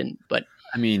shame that we didn't. But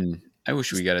I mean, I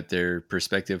wish we got their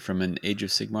perspective from an Age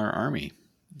of Sigmar army.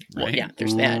 Right? Well, yeah,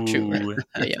 there's that too. Right?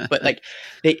 Yeah, but like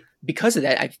because of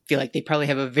that, I feel like they probably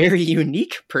have a very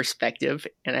unique perspective,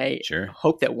 and I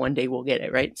hope that one day we'll get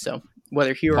it right. So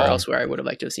whether here or elsewhere, I would have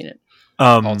liked to have seen it.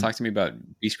 Paul, talk to me about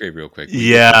Beastgrave real quick.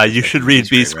 Yeah, you should read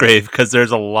Beastgrave because there's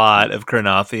a lot of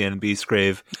Kurnothi in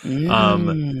Beastgrave.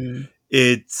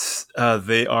 It's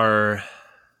they are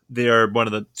one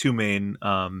of the two main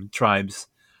tribes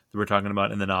that we're talking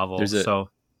about in the novel. There's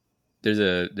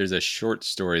a short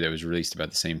story that was released about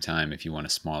the same time. If you want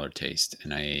a smaller taste,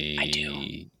 and I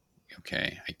do.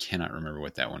 Okay, I cannot remember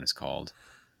what that one is called.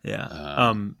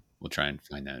 Yeah, we'll try and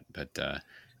find that, but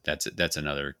that's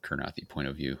another Kurnothi point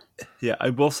of view. Yeah, I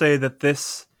will say that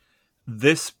this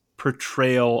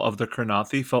portrayal of the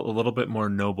Kurnothi felt a little bit more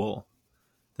noble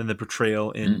than the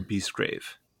portrayal in Beastgrave.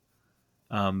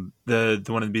 The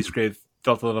one in Beastgrave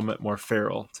felt a little bit more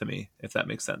feral to me, if that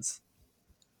makes sense.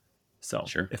 So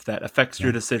Sure. if that affects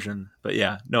your decision, but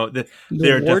yeah, no, The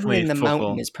they're warden definitely in the fulfill-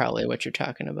 mountain is probably what you're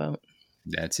talking about.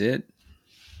 That's it.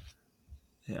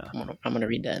 Yeah. I'm gonna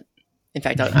read that. In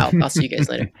fact, I'll see you guys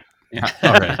later. Yeah.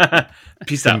 All right.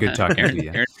 Peace Been out. good talking to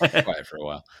you. Aaron's been quiet for a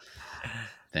while.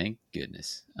 Thank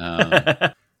goodness.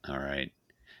 All right.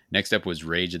 Next up was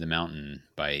Rage of the Mountain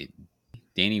by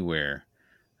Danny Ware.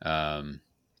 And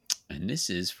this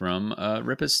is from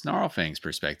Ripa's Snarlfang's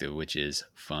perspective, which is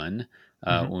fun.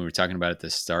 When we were talking about at the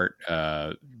start,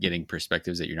 getting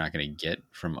perspectives that you're not going to get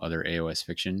from other AOS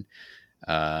fiction.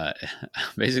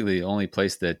 Basically, the only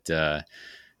place that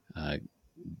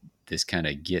this kind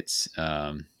of gets,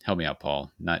 help me out,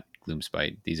 Paul, not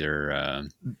Gloomspite. These are...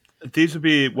 These would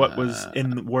be what was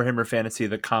in Warhammer Fantasy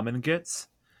the common gets.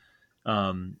 There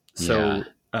The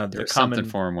was common something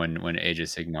for him when Age of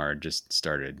Sigmar just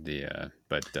started. yeah.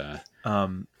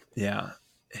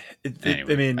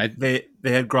 Anyway, I mean, they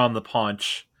had Grom the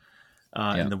Paunch,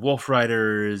 Yeah. and the Wolf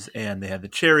Riders, and they had the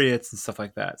Chariots and stuff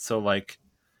like that. So like,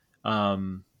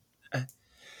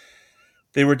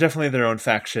 they were definitely their own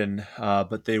faction,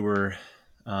 but they were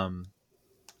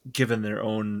given their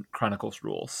own Chronicles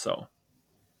rules. So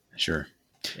Sure.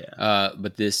 yeah,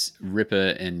 But this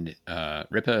Ripa,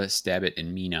 Stabbit,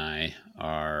 and Menai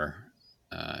are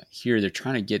here. They're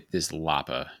trying to get this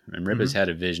Lapa, and Ripa's had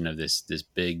a vision of this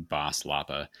big boss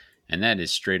Lapa, and that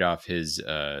is straight off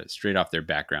their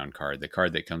background card, the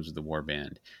card that comes with the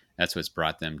warband. That's what's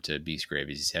brought them to Beastgrave.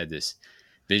 He's had this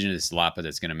vision of this Lapa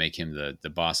that's going to make him the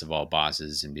boss of all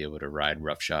bosses and be able to ride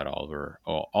roughshod all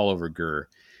over Gur.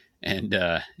 And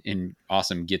in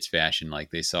awesome Gitz fashion, like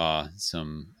they saw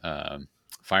some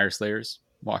Fire Slayers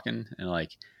walking, and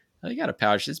like, oh, they got a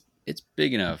pouch. It's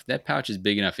big enough. That pouch is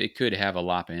big enough. It could have a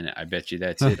Lapa in it. I bet you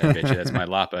that's it. I bet you that's my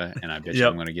Lapa, and I bet you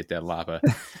I'm going to get that Lapa.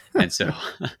 And so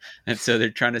they're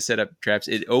trying to set up traps.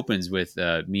 It opens with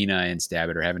Mina and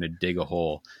Stabbit are having to dig a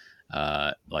hole,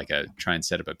 try and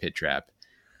set up a pit trap.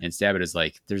 And Stabbit is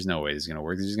like, there's no way this is going to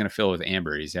work. This is going to fill with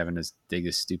amber. He's having to dig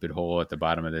this stupid hole at the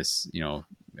bottom of this,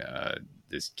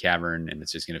 this cavern, and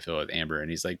it's just going to fill with amber.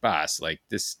 And he's like, boss, like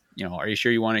this, are you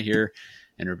sure you want it here?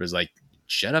 And Ripa's like,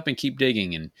 shut up and keep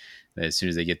digging. And as soon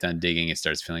as they get done digging, it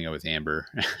starts filling up with amber.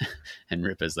 And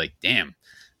Ripa's like, damn,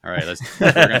 all right, let's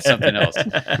work on something else.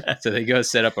 So they go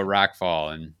set up a rock fall.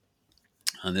 And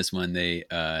on this one, they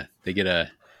have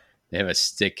a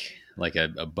stick, like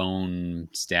a bone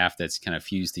staff that's kind of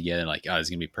fused together. Like, oh, it's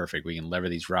going to be perfect. We can lever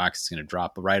these rocks. It's going to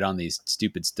drop right on these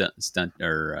stupid stunt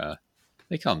or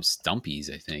they call them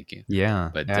stumpies, I think. Yeah,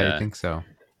 but I think so.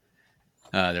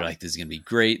 They're like, this is going to be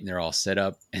great. And they're all set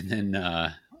up. And then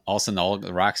all of a sudden, all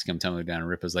the rocks come tumbling down. And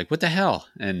Ripa's like, what the hell?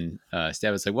 And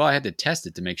Stabbit's like, well, I had to test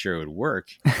it to make sure it would work.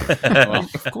 Well,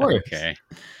 of course. Okay.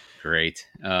 Great.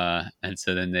 And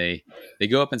so then they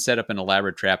go up and set up an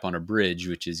elaborate trap on a bridge,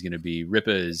 which is going to be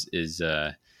Ripa is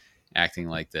acting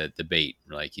like the bait.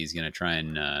 Like he's going to try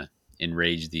and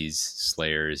enrage these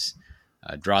slayers,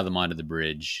 draw them onto the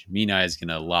bridge. Menai is going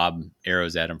to lob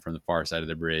arrows at them from the far side of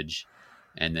the bridge,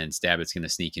 and then Stabbit's going to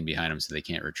sneak in behind them so they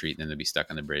can't retreat. And then they'll be stuck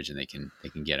on the bridge, and they can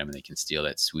get them, and they can steal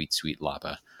that sweet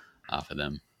Lapa off of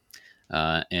them.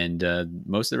 And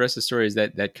most of the rest of the story is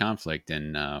that conflict.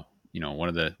 And one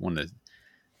of the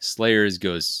slayers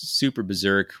goes super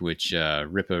berserk, which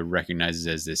Ripa recognizes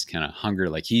as this kind of hunger,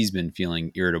 like he's been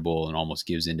feeling irritable and almost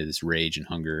gives into this rage and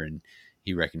hunger, and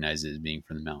he recognizes it as being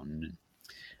from the mountain.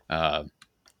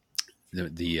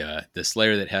 The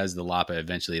slayer that has the Lapa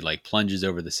eventually like plunges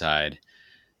over the side,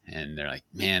 and they're like,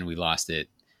 man, we lost it.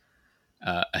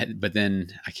 But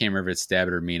then I can't remember if it's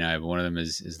Stabbit or Menai, but one of them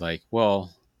is like,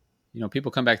 well,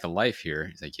 people come back to life here.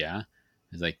 He's like, yeah.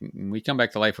 He's like, we come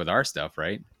back to life with our stuff,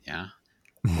 right? Yeah.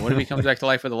 Well, what if he comes back to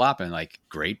life with a Lapa? And like,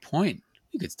 great point.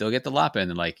 You could still get the Lapa. And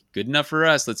then like, good enough for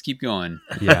us. Let's keep going.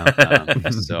 Yeah.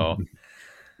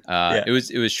 It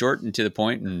was short and to the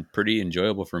point and pretty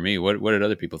enjoyable for me. What did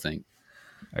other people think?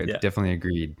 I definitely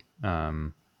agreed.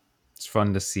 It's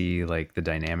fun to see like the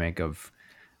dynamic of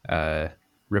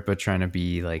Ripa trying to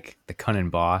be like the cunning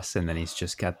boss, and then he's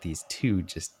just got these two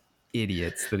just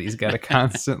idiots that he's got to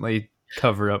constantly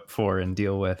cover up for and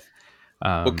deal with.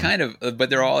 Well, kind of, but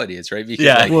they're all idiots, right? Because,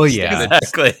 exactly.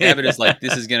 Stabbit is like,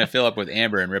 this is going to fill up with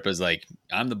amber, and Ripa's like,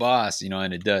 I'm the boss,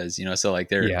 and it does, so like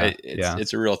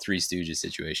it's a real Three Stooges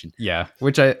situation. Yeah,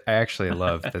 which I actually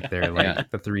love that they're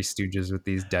like the Three Stooges with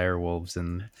these dire wolves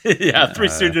and Three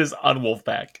Stooges on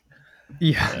Wolfpack.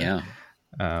 Yeah.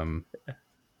 And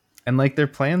like their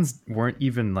plans weren't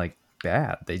even like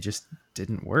bad; they just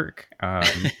didn't work.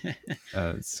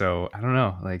 So I don't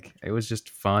know, like it was just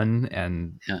fun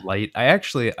and light. I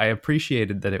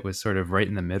appreciated that it was sort of right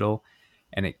in the middle.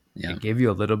 and it gave you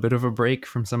a little bit of a break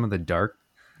from some of the dark,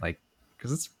 like,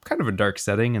 because it's kind of a dark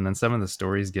setting, and then some of the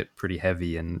stories get pretty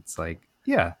heavy, and it's like,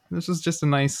 yeah, this is just a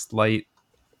nice light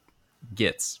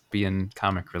gets being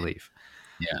comic relief.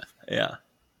 Yeah.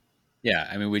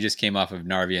 I mean, we just came off of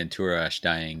Narvia and Turash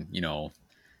dying,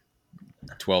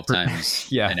 12 times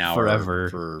an hour forever.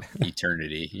 For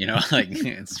eternity, like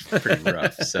it's pretty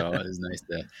rough. So it was nice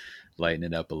to lighten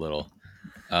it up a little.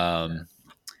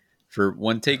 For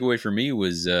one takeaway for me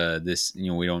was this,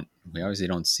 we obviously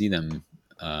don't see them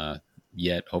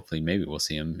yet. Hopefully maybe we'll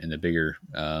see them in the bigger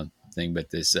thing, but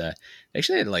this they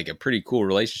actually had like a pretty cool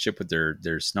relationship with their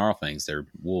Snarlfangs, their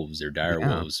wolves, their dire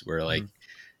wolves, where like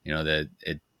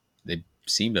they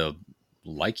seem to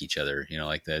like each other,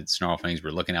 like the Snarlfangs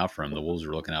were looking out for them, the wolves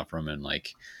were looking out for them, and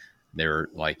like they were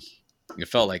like, it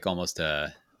felt like almost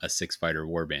a six fighter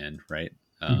warband, right?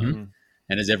 And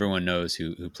as everyone knows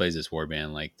who plays this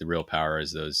warband, like the real power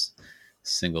is those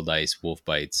single dice wolf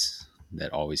bites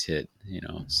that always hit,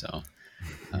 so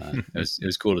it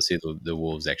was cool to see the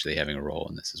wolves actually having a role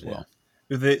in this as well.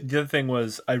 The other thing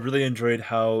was, I really enjoyed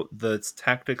how the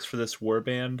tactics for this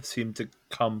warband seemed to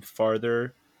come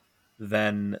farther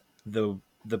than the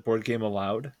board game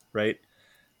allowed, right?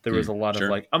 There was a lot of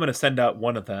like, I'm going to send out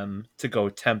one of them to go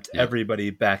tempt everybody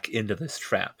back into this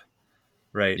trap,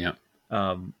 right?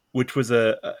 Yeah. Which was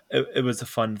it was a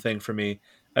fun thing for me.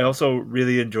 I also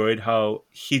really enjoyed how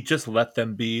he just let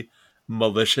them be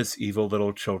malicious, evil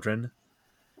little children,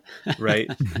 right?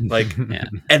 Like,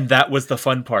 and that was the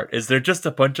fun part, is they're just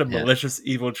a bunch of malicious,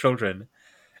 evil children,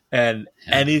 and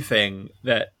anything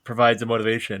that provides a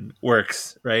motivation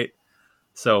works, right?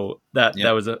 So that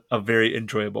was a very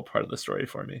enjoyable part of the story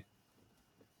for me.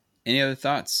 Any other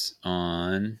thoughts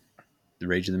on The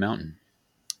Rage of the Mountain?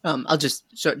 I'll just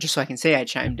so I can say I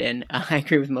chimed in. I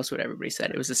agree with most of what everybody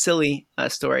said. It was a silly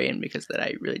story, and because of that,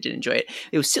 I really did enjoy it.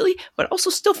 It was silly, but also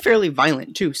still fairly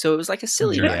violent too. So it was like a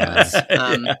silly balance.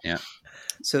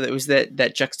 So there was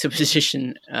that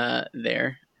juxtaposition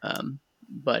there.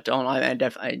 But all in all,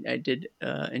 I did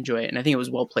enjoy it, and I think it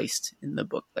was well placed in the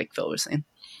book, like Phil was saying.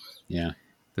 Yeah.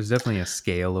 There's definitely a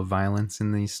scale of violence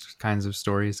in these kinds of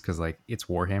stories, because like it's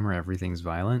Warhammer, everything's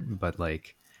violent, but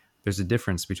like there's a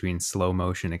difference between slow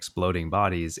motion exploding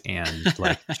bodies and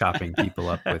like chopping people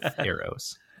up with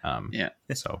arrows.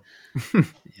 So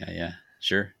yeah,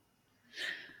 sure.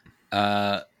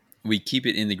 We keep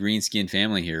it in the Greenskin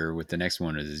family here with the next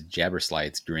one is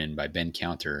Jabberslythe's Grin by Ben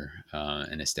Counter,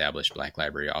 an established Black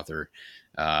Library author.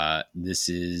 This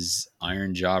is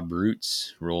Ironjaw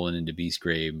brutes rolling into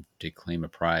Beastgrave to claim a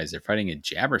prize. They're fighting a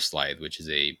Jabberslythe, which is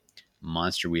a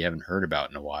monster we haven't heard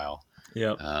about in a while.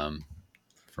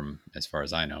 From as far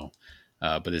as I know,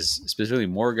 but this specifically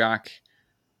Morgok,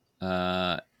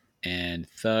 and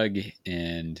Thug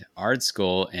and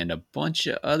Ardskull and a bunch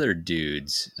of other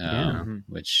dudes,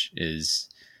 which is,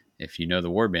 if you know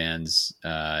the warbands,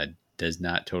 does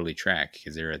not totally track,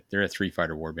 because they're a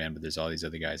 3-fighter warband, but there's all these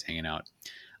other guys hanging out.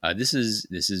 This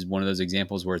is one of those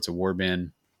examples where it's a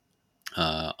warband,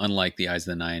 unlike the Eyes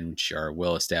of the Nine, which are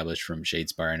well established from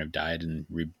Shadespire and have died and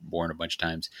reborn a bunch of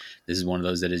times. This is one of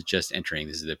those that is just entering.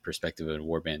 This is the perspective of a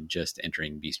warband just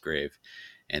entering Beastgrave,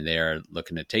 and they are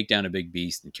looking to take down a big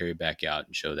beast and carry it back out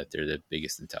and show that they're the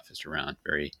biggest and toughest around.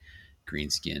 Very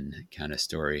Greenskin kind of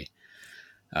story.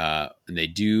 And they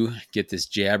do get this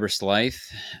Jabberslythe,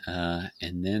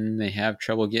 and then they have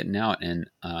trouble getting out. And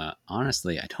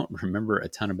honestly, I don't remember a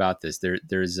ton about this.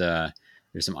 There's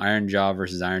some Ironjaw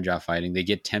versus Ironjaw fighting. They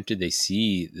get tempted. They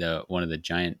see one of the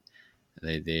giant.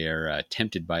 They are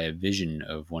tempted by a vision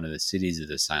of one of the cities of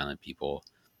the Silent People,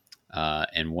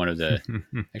 and one of the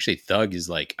actually Thug is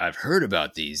like, I've heard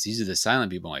about these. These are the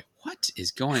Silent People. I'm like, what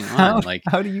is going on?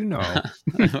 How do you know?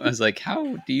 I was like,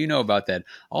 how do you know about that?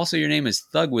 Also, your name is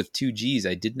Thug with 2 G's.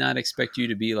 I did not expect you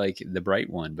to be like the bright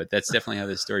one, but that's definitely how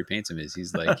this story paints him. Is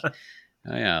he's like, oh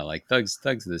yeah, like Thug's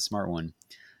the smart one.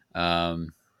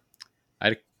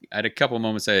 I had a couple of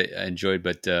moments I enjoyed,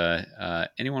 but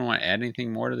anyone want to add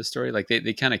anything more to the story? Like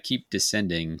they kind of keep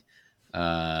descending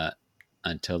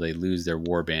until they lose their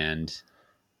warband,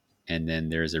 and then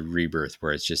there's a rebirth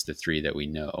where it's just the 3 that we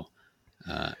know,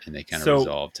 and they kind of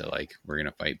resolve to like, we're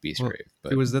gonna fight Beastgrave.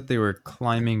 But it was that they were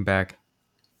climbing back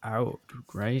out,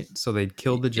 right? So they'd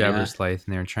killed the Jabberslythe,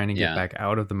 and they were trying to get back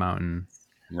out of the mountain,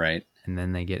 right? And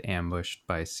then they get ambushed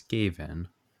by Skaven.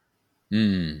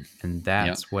 And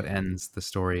that's what ends the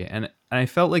story. And I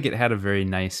felt like it had a very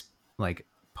nice, like,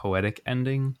 poetic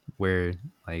ending, where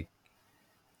like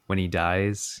when he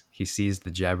dies, he sees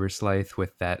the Jabberslythe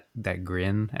with that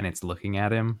grin, and it's looking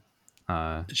at him.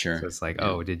 Sure. So it's like,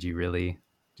 oh, did you really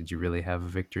did you really have a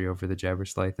victory over the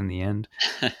Jabberslythe in the end?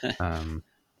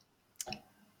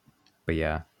 But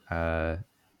yeah, I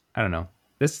don't know.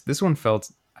 This one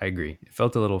felt, I agree, it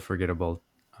felt a little forgettable.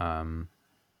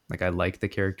 Like I like the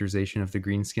characterization of the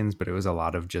greenskins, but it was a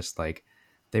lot of just like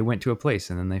they went to a place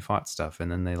and then they fought stuff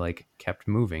and then they like kept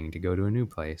moving to go to a new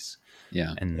place.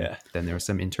 Yeah. And then there was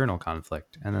some internal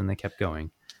conflict and then they kept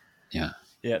going. Yeah.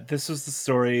 Yeah, this was the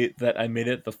story that I made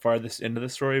it the farthest into the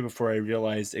story before I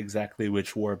realized exactly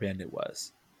which warband it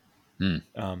was.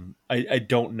 I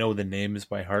don't know the names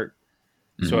by heart.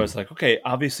 So I was like, okay,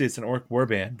 obviously it's an orc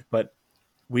warband, but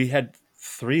we had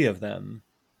 3 of them.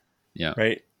 Yeah.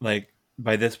 Right? Like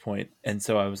by this point. And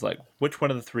so I was like, which one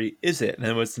of the 3 is it? And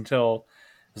it was until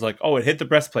it was like, oh, it hit the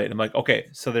breastplate. I'm like, okay,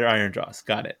 so they're Ironjawz.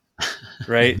 Got it.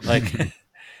 Right? Like,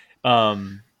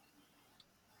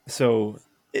 so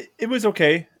it was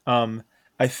okay.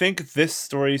 I think this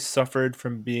story suffered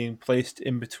from being placed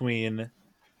in between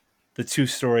the 2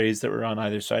 stories that were on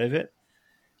either side of it.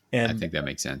 And I think that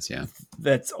makes sense. Yeah.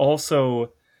 That's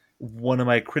also one of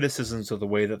my criticisms of the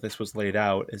way that this was laid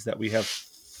out, is that we have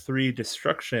 3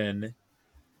 destruction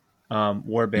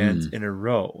warbands in a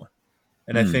row.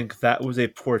 And I think that was a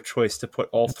poor choice to put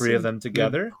all 3 of them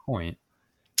together. Good point.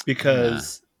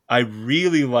 Because I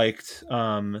really liked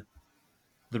the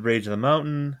Rage of the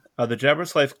Mountain. The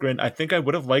Jabberslythe Grin, I think I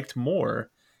would have liked more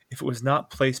if it was not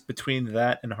placed between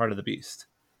that and Heart of the Beast.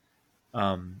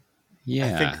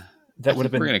 Yeah. I think that would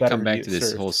have been. We're going to come back to this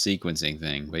served. whole sequencing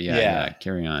thing, but yeah,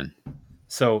 carry on.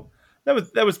 So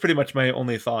that was pretty much my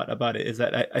only thought about it, is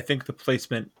that I think the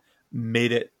placement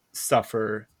made it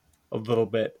suffer a little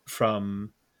bit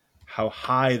from how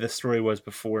high the story was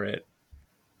before it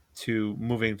to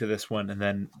moving to this one, and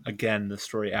then again the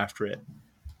story after it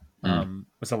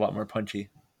was a lot more punchy.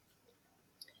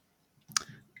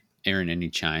 Aaron, any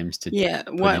chimes to? Yeah,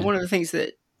 one of the things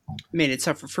that made it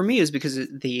suffer for me is because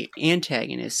the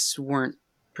antagonists weren't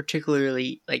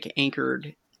particularly like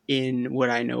anchored in what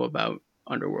I know about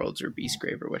Underworlds or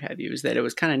Beastgrave or what have you. Is that it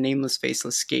was kind of nameless,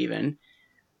 faceless Skaven.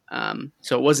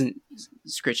 So it wasn't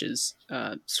Scritch's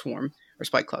swarm or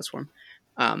Spikeclaw swarm,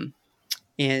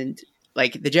 and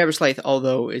like the Jabberslythe,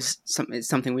 although is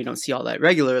something we don't see all that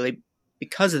regularly.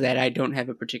 Because of that, I don't have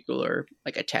a particular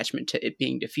like attachment to it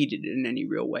being defeated in any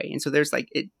real way. And so there's like,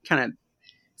 it kind of,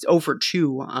 it's 0 for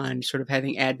 2 on sort of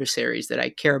having adversaries that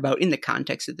I care about in the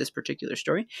context of this particular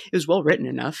story. It was well written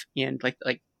enough. And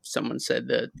like someone said,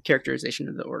 the characterization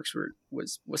of the orcs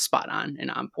was spot on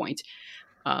and on point.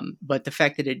 But the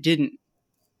fact that it didn't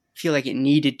feel like it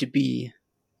needed to be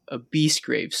a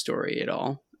Beastgrave story at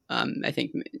all, I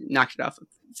think knocked it off a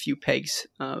few pegs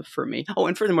for me. Oh,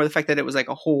 and furthermore, the fact that it was like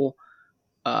a whole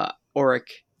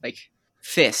Auric like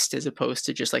fist as opposed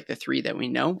to just like the 3 that we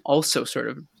know also sort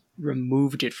of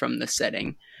removed it from the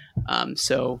setting.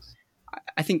 So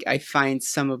I think I find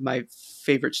some of my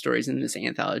favorite stories in this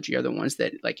anthology are the ones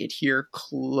that like adhere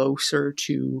closer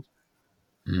to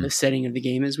the setting of the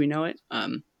game as we know it.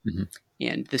 And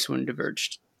this one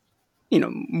diverged,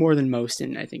 more than most.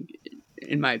 And I think,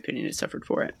 in my opinion, it suffered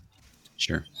for it.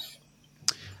 Sure.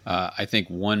 I think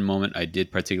one moment I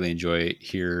did particularly enjoy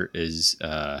here is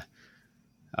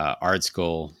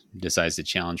Ardskull decides to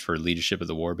challenge for leadership of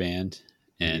the warband,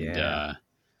 and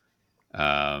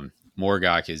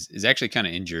Morgok is actually kind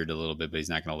of injured a little bit, but he's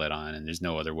not going to let on, and there's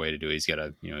no other way to do it. He's got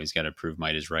to prove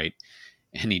might is right,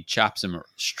 and he chops him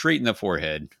straight in the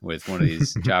forehead with one of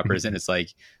these choppers, and it's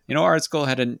like, Ardskull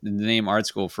had the name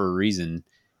Ardskull for a reason,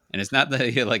 and it's not that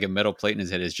he had like a metal plate in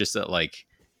his head; it's just that like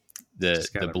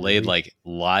the blade like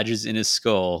lodges in his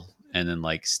skull and then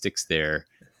like sticks there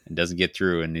and doesn't get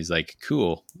through, and he's like,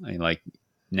 cool,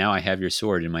 now I have your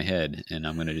sword in my head and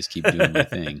I'm gonna just keep doing my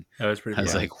thing. That was pretty. I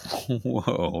was like,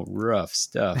 whoa, rough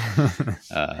stuff.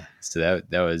 So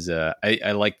that was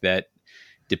I like that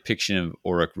depiction of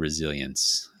Auric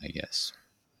resilience, I guess.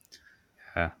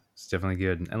 Yeah, it's definitely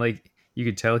good. And like you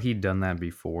could tell he'd done that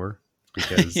before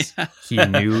because he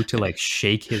knew to like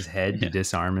shake his head to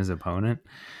disarm his opponent.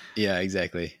 Yeah,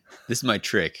 exactly. This is my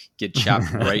trick. Get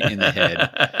chopped right in the head,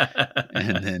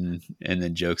 and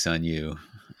then joke's on you.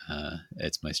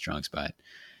 It's my strong spot.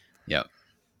 Yeah.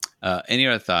 Any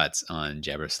other thoughts on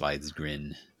Jabberslythe's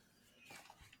Grin?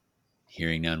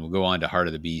 Hearing none, we'll go on to Heart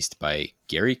of the Beast by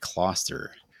Gary Kloster.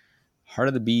 Heart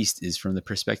of the Beast is from the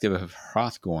perspective of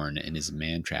Hrothgorn and his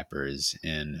man-trappers.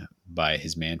 And by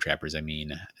his man-trappers, I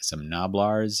mean some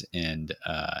Gnoblars and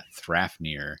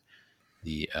Thrafnir.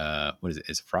 The what is it?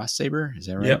 Is it Frost Saber? Is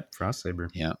that right? Yep, Frost Saber.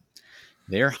 Yeah.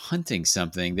 They're hunting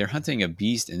something. They're hunting a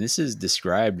beast, and this is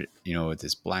described, with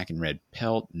this black and red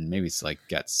pelt, and maybe it's like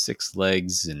got 6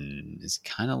 legs, and it's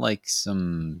kind of like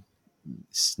some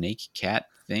snake cat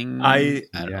thing. I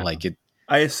don't like it.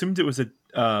 I assumed it was a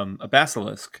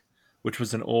basilisk, which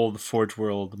was an old Forge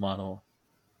World model.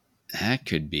 That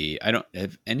could be. I don't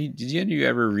have any. Did any of you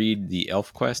ever read the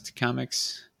ElfQuest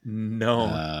comics? No,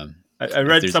 I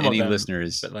read some of them.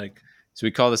 Listeners, but like, so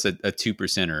we call this a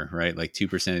 2%er, right? Like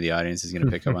 2% of the audience is going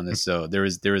to pick up on this. So there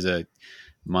was a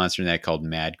monster in that called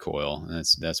Mad Coil, and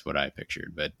that's what I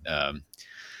pictured. But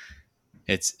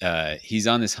it's he's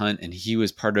on this hunt, and he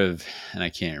was part of, and I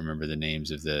can't remember the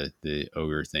names of the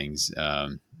ogre things,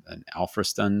 an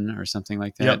Alfrastun or something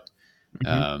like that.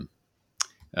 Yep.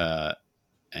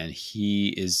 And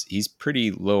he's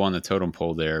pretty low on the totem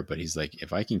pole there, but he's like,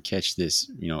 if I can catch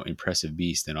this, impressive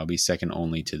beast, then I'll be second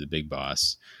only to the big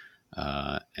boss.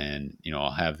 And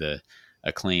I'll have the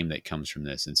acclaim that comes from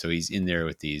this. And so he's in there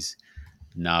with these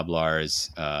Gnoblars,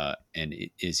 and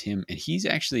it is him. And he's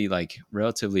actually like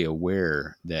relatively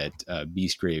aware that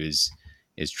Beastgrave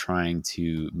is trying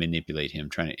to manipulate him,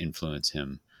 trying to influence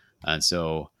him. And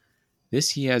so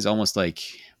he has almost like,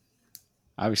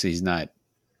 obviously he's not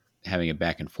having a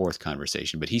back and forth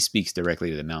conversation, but he speaks directly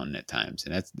to the mountain at times.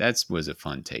 And that was a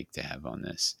fun take to have on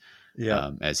this. Yeah.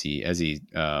 As he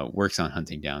works on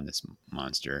hunting down this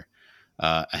monster.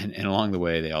 And along the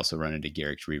way, they also run into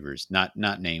Garrick's Reavers,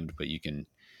 not named, but you can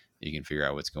figure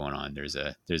out what's going on. There's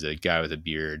a guy with a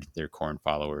beard. They're Khorne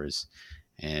followers,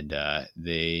 and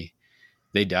they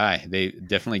die. They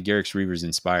definitely Garrick's Reavers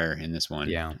inspire in this one.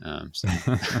 Yeah. So.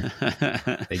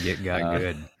 They got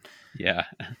good. Yeah.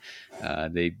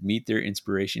 They meet their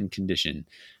inspiration condition,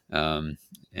 and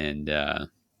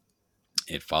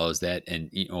it follows that, and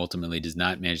he ultimately does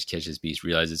not manage to catch this beast.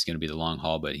 Realizes it's going to be the long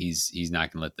haul, but he's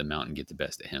not going to let the mountain get the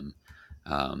best of him.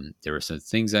 There were some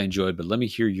things I enjoyed, but let me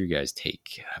hear your guys'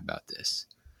 take about this.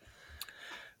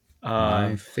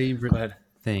 My favorite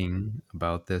thing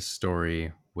about this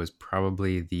story was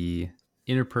probably the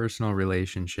interpersonal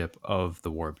relationship of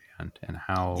the warband and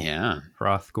how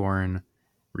Hrothgorn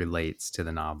relates to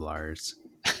the Gnoblars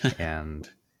and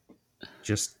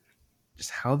just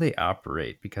how they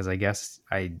operate, because I guess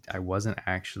I wasn't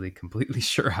actually completely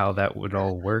sure how that would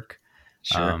all work.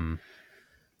 Sure.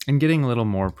 And getting a little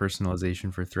more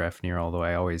personalization for Thrafnir, although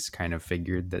I always kind of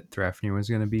figured that Thrafnir was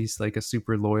going to be like a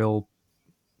super loyal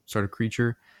sort of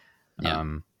creature. Yeah.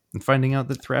 And finding out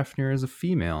that Thrafnir is a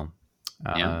female,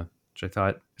 which I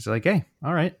thought was like, hey,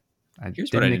 all right.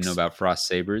 Here's what I didn't know about Frost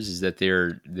Sabers is that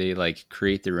they like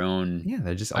create their own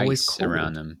they're just always cold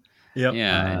around them. Yep.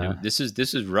 Yeah, this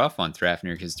is rough on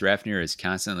Thrafnir because Thrafnir is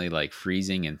constantly like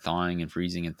freezing and thawing and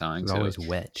freezing and thawing. It's always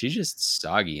wet. She's just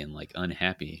soggy and like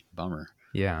unhappy. Bummer.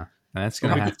 Yeah, and that's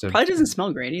gonna have to probably doesn't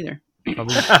smell great either.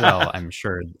 Probably well, I'm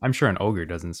sure an ogre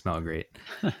doesn't smell great.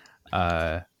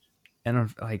 And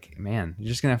like, man, you're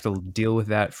just gonna have to deal with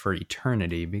that for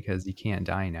eternity because you can't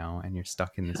die now and you're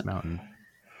stuck in this mountain.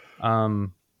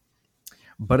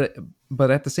 But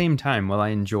at the same time, while I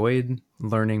enjoyed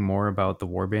learning more about the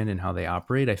warband and how they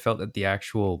operate, I felt that the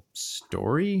actual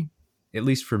story, at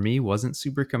least for me, wasn't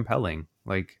super compelling.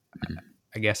 Like,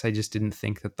 I guess I just didn't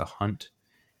think that the hunt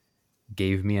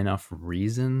gave me enough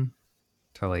reason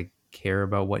to like care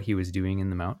about what he was doing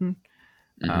in the mountain.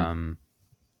 And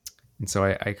so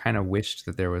I kind of wished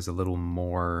that there was a little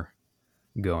more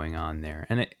going on there.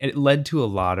 And it led to a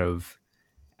lot of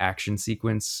action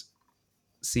sequence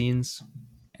scenes.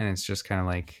 And it's just kind of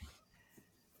like,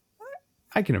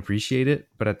 I can appreciate it,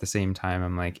 but at the same time,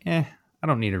 I'm like, I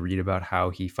don't need to read about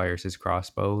how he fires his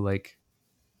crossbow like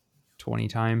 20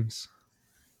 times.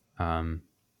 But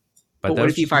what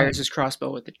if he fires his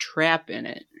crossbow with a trap in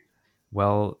it?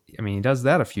 Well, I mean, he does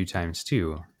that a few times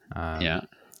too.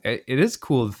 It is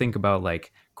cool to think about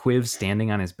like Quiv standing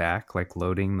on his back, like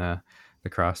loading the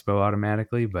crossbow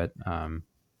automatically, but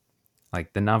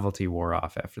like the novelty wore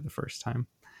off after the first time.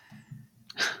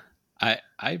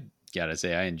 I gotta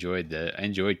say I enjoyed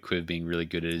Quiv being really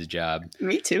good at his job.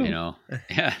 Me too.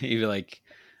 He'd be like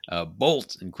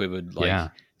bolt, and Quiv would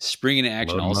like spring into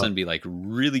action, all of a sudden be like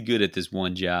really good at this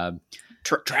one job.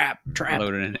 Trap.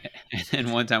 Loaded in. And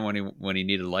then one time when he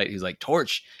needed a light, he's like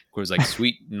torch. Quiv's like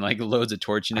sweet, and like loads a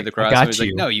torch into the crossbow. He's like,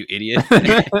 no, you idiot.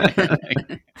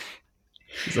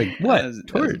 He's like, what?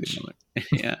 Torch?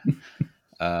 Yeah.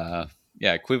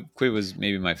 Yeah, Quiv was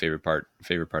maybe my favorite part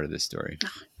of this story.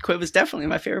 Quiv was definitely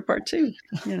my favorite part too.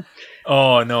 Yeah.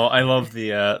 Oh no, I love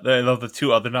the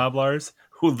two other Gnoblars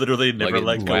who literally never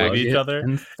let go of each other.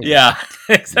 Yeah,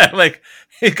 exactly. Like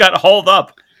he got hauled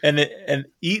up and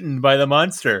eaten by the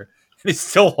monster, and he's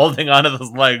still holding onto those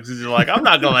legs. He's like, I'm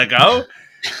not gonna let go.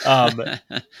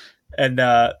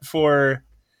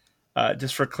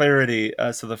 For clarity,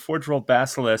 so the Forge World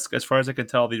Basilisk, as far as I can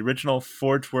tell, the original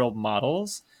Forge World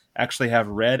models actually have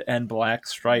red and black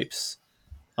stripes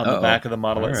on the back of the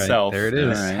model All right, itself. there it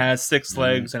And is. it has 6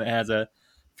 legs and it has a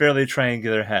fairly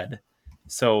triangular head.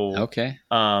 So Okay.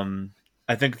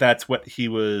 I think that's what he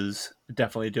was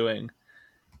definitely doing.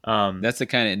 That's the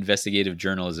kind of investigative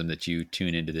journalism that you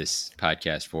tune into this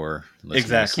podcast for. Listeners.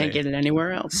 Exactly. Can't get it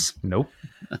anywhere else. Nope.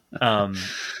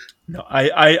 No,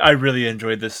 I really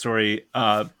enjoyed this story,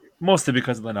 mostly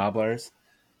because of the Nobblers.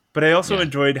 But I also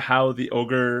enjoyed how the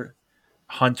ogre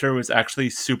hunter was actually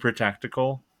super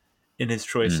tactical in his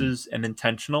choices and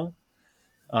intentional.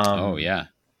 Oh yeah,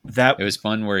 That it was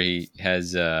fun where he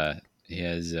has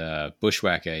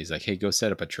bushwhacker. He's like, hey, go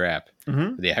set up a trap.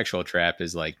 The actual trap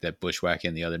is like that bushwhacker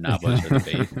and the other nobblers are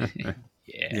the bait.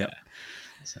 Yeah. Yep.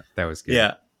 That was good.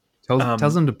 Yeah.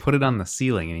 Tells him to put it on the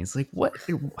ceiling, and he's like, "What?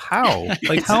 How?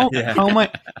 Like how? Yeah. How am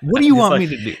I? What do you want like,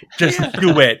 me to do?" Just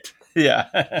do it. Yeah.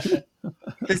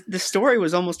 The story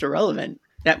was almost irrelevant.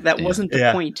 That wasn't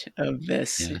the point of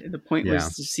this. Yeah. The point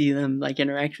was to see them like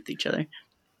interact with each other.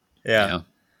 Yeah.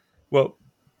 Well,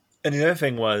 and the other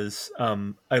thing was,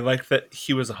 I like that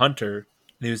he was a hunter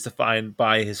and he was defined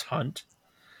by his hunt.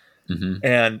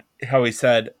 And how he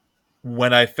said,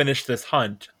 when I finish this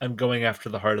hunt, I'm going after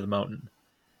the heart of the mountain,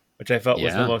 which I felt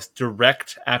was the most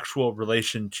direct actual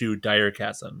relation to Dire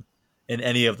Chasm in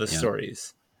any of the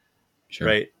stories. Sure.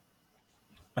 Right.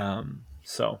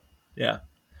 So yeah,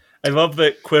 I love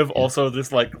that Quiv also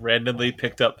just like randomly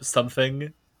picked up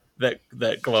something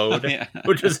that glowed,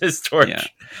 which is his torch. Yeah.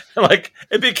 Like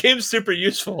it became super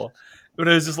useful, but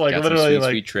it was just like Got literally some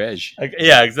like sweet treasure. like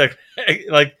yeah, exactly.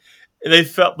 Like they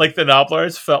felt like the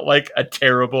Nobblers felt like a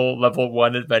terrible level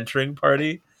 1 adventuring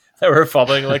party that were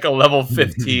following like a level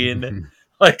 15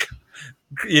 like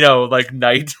like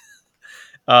knight.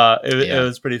 It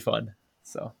was pretty fun.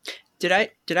 So Did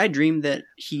I dream that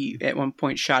he at one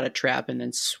point shot a trap and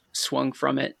then swung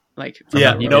from it? Like from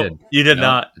Yeah, a he rope? did. You did No,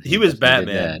 not. He was did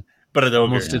Batman, that. but an ogre.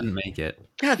 Almost didn't make it.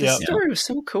 God, this Yeah. story was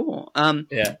so cool.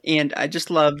 Yeah. And I just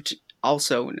loved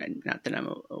also, not that I'm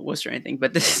a wuss or anything,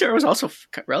 but this story was also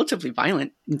relatively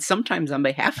violent, and sometimes on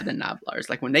behalf of the Nobblers.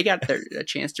 Like when they got a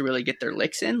chance to really get their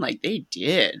licks in, like they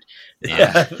did.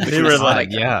 Yeah, they were like,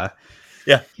 yeah.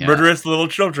 murderous little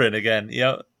children again.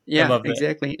 Yeah, Yeah, loved it.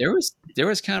 exactly. There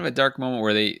was kind of a dark moment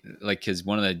where they because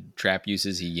one of the trap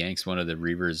uses he yanks one of the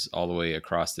reavers all the way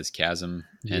across this chasm,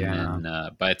 and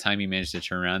then by the time he managed to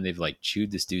turn around, they've like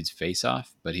chewed this dude's face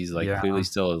off, but he's like clearly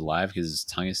still alive because his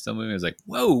tongue is still moving. I was like,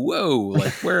 whoa,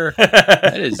 like where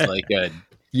that is like a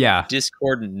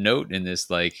discordant note in this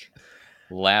like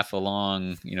laugh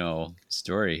along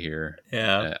story here.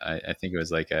 Yeah. I think it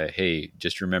was like hey,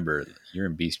 just remember you're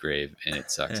in Beastgrave and it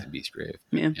sucks in Beastgrave.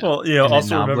 Yeah. Well, And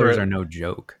also Nobblers remember are no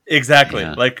joke. exactly.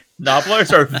 Yeah. Like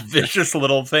Nobblers are vicious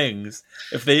little things.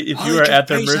 If you are at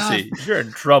their mercy, you're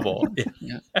in trouble.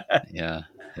 Yeah.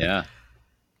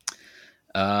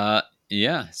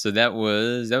 So that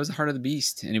was the Heart of the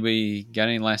Beast. Anybody got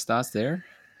any last thoughts there?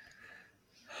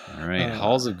 All right,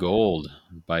 Halls of Gold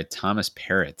by Thomas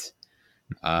Parrott.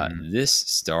 This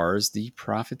stars the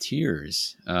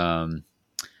Profiteers, and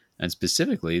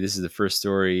specifically, this is the first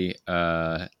story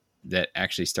that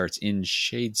actually starts in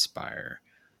Shadespire.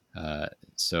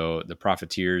 So the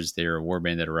Profiteers, they're a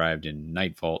warband that arrived in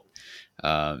Nightvault.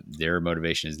 Their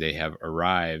motivation is they have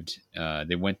arrived.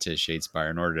 They went to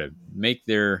Shadespire in order to make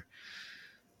their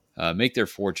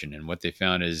fortune, and what they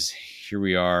found is here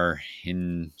we are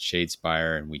in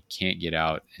Shadespire, and we can't get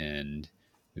out, and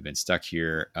we've been stuck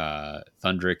here.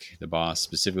 Thundrick, the boss,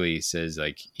 specifically says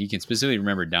like he can specifically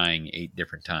remember dying 8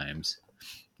 different times,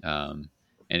 and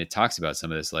it talks about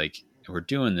some of this like we're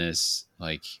doing this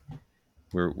like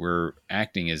we're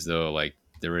acting as though like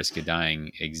the risk of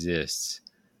dying exists,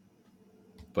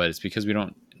 but it's because we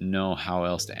don't know how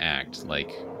else to act. Like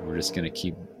we're just gonna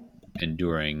keep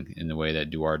enduring in the way that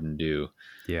Duarden do.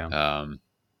 Yeah.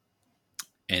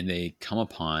 And they come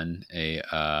upon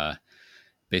a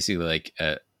basically like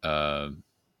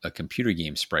a computer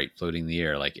game sprite floating in the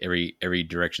air. Like every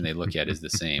direction they look at is the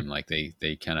same. Like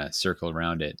they kind of circle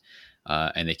around it,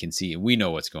 and they can see. We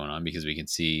know what's going on because we can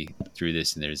see through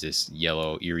this. And there's this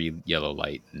eerie yellow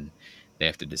light, and they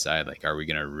have to decide like, are we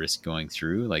going to risk going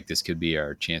through? Like this could be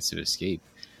our chance to escape.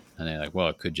 And they're like, well,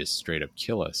 it could just straight up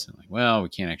kill us. And like, well, we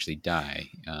can't actually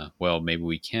die. Well, maybe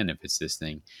we can if it's this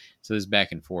thing. So there's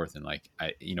back and forth, and like,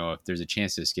 if there's a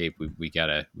chance to escape, we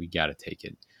gotta take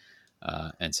it.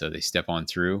 And so they step on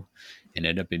through and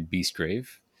end up in Beastgrave.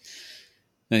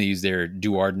 Then they use their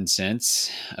Duarden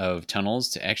sense of tunnels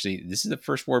to actually. This is the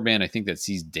first warband I think that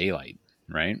sees daylight.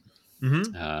 Right?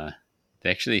 Mm-hmm. They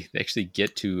actually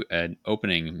get to an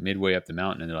opening midway up the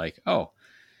mountain, and they're like, oh.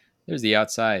 there's the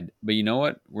outside. But you know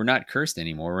what? We're not cursed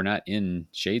anymore. We're not in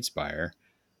Shadespire.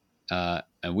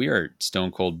 And we are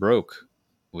stone cold broke.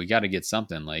 We got to get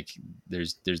something. Like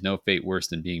there's no fate worse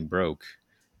than being broke.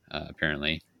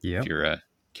 Apparently, Yep. if you're a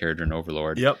Caradhran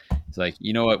overlord. Yep. It's like,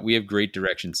 you know what? We have great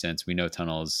direction sense. We know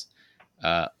tunnels.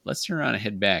 Let's turn around and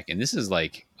head back. And this is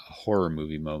like a horror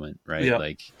movie moment, right? Yep.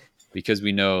 Like, because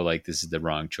we know like this is the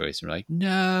wrong choice. We're like,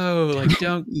 no, like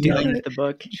don't do Yelling it. at the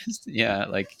book.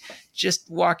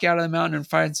 Just walk out of the mountain and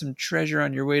find some treasure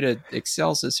on your way to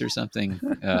Excelsis or something.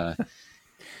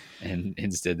 And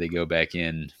instead they go back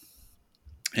in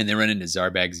and they run into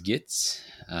Zarbag's Gits.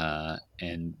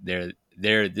 And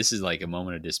this is like a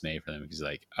moment of dismay for them because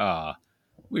like,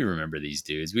 we remember these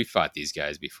dudes. We fought these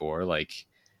guys before, like,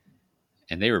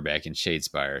 and they were back in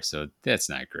Shadespire, so that's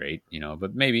not great,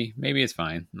 but maybe it's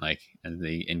fine. Like, and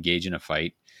they engage in a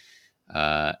fight.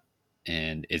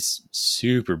 And it's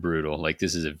super brutal. Like,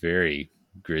 this is a very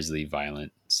grisly,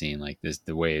 violent scene. Like this,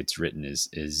 the way it's written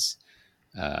is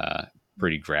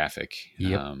pretty graphic.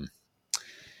 Yep.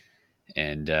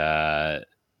 And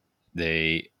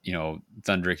they,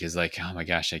 Thundrick is like, oh my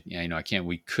gosh, I can't.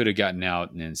 We could have gotten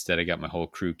out, and instead I got my whole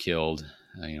crew killed.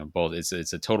 Both.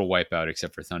 It's a total wipeout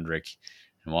except for Thundrick.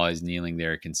 And while he's kneeling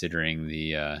there, considering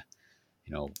the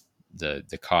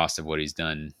cost of what he's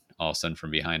done, all of a sudden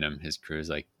from behind him, his crew is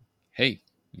like, hey,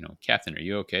 Captain, are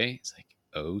you okay? It's like,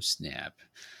 oh snap,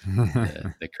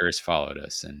 the curse followed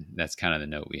us, and that's kind of the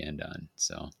note we end on.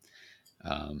 So,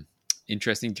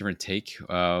 interesting, different take.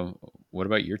 What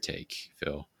about your take,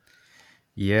 Phil?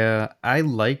 Yeah, I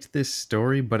liked this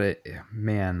story, but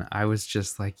I was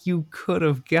just like, you could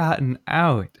have gotten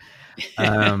out.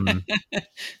 And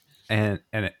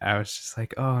I was just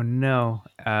like, oh no.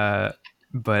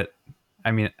 But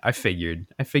I mean, I figured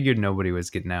nobody was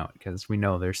getting out because we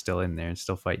know they're still in there and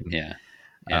still fighting. Yeah.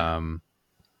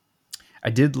 I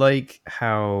did like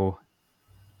how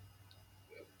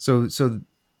so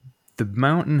the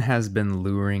mountain has been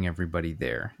luring everybody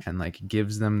there and like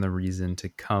gives them the reason to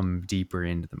come deeper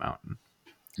into the mountain.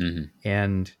 Mm-hmm.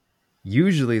 And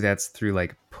usually that's through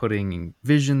like putting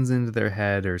visions into their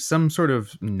head or some sort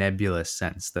of nebulous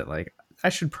sense that like, I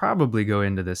should probably go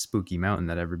into this spooky mountain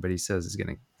that everybody says is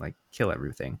going to like kill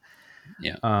everything.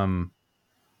 Yeah.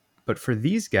 But for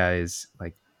these guys,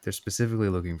 like they're specifically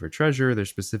looking for treasure. They're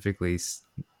specifically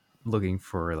looking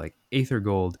for like aether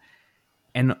gold,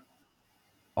 and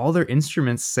all their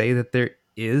instruments say that there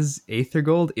is aether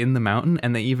gold in the mountain,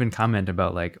 and they even comment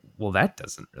about like, well, that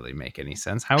doesn't really make any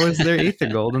sense. How is there aether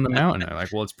gold in the mountain? They're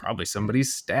like, well, it's probably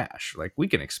somebody's stash. Like, we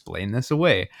can explain this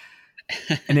away.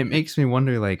 And it makes me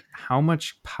wonder, like, how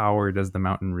much power does the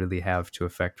mountain really have to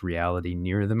affect reality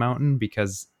near the mountain?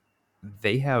 Because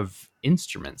they have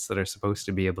instruments that are supposed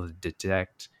to be able to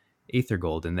detect aether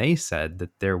gold, and they said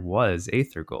that there was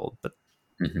aether gold, but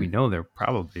we know there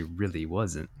probably really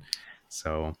wasn't.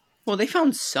 So, well, they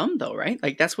found some though, right?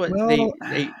 Like that's what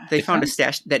they found a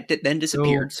stash that then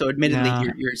disappeared. So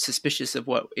admittedly, you're suspicious of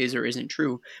what is or isn't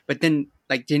true. But then,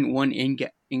 like, didn't one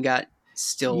ingot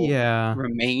still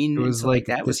remain? It was like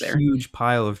that was this there. Huge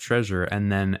pile of treasure,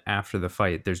 and then after the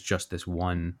fight, there's just this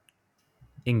one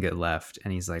ingot left,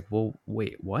 and he's like, "Well,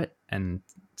 wait, what?" And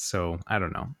so I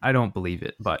don't know. I don't believe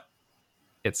it, but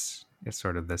it's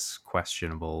sort of this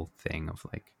questionable thing of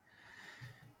like,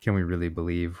 can we really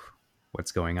believe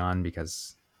what's going on,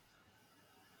 because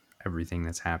everything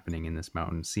that's happening in this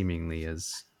mountain seemingly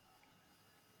is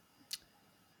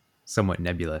somewhat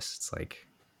nebulous. It's like,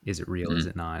 is it real? Is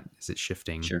it not? Is it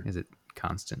shifting? Sure. Is it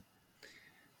constant?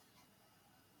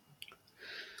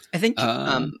 I think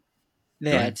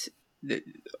that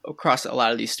across a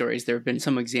lot of these stories, there have been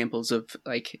some examples of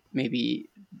like maybe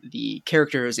the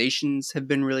characterizations have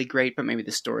been really great, but maybe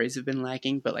the stories have been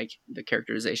lacking, but like the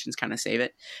characterizations kind of save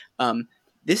it.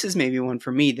 This is maybe one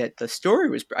for me that the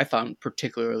story I found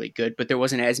particularly good, but there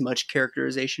wasn't as much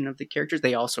characterization of the characters.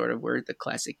 They all sort of were the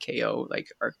classic KO like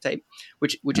archetype,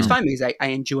 which is fine because I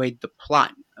enjoyed the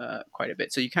plot quite a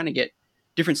bit. So you kind of get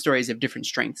different stories of different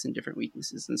strengths and different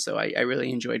weaknesses. And so I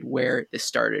really enjoyed where this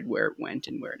started, where it went,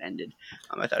 and where it ended.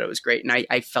 I thought it was great. And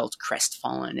I felt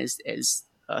crestfallen as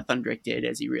Thundrick did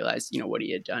as he realized, what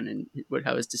he had done and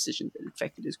how his decisions had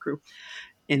affected his crew.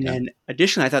 And then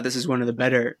additionally, I thought this is one of the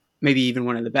better, maybe even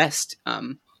one of the best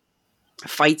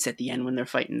fights at the end when they're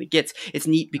fighting the Gits. It's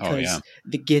neat because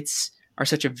the Gits are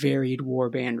such a varied war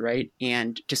band, right?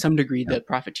 And to some degree, the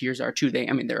Profiteers are too.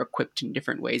 They're equipped in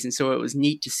different ways. And so it was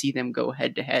neat to see them go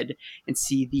head to head and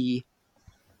see the,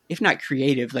 if not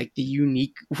creative, like the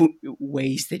unique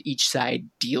ways that each side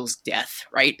deals death,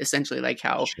 right? Essentially like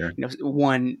how,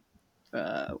 one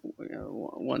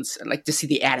once, like to see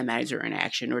the atomizer in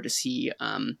action, or to see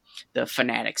the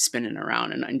fanatics spinning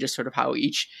around, and just sort of how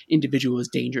each individual is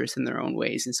dangerous in their own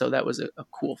ways. And so that was a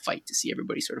cool fight to see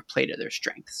everybody sort of play to their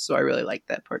strengths. So I really liked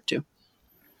that part too.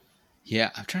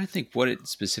 Yeah, I'm trying to think what it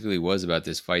specifically was about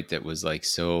this fight that was like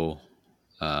so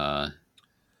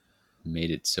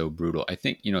made it so brutal. I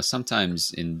think,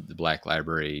 sometimes in the Black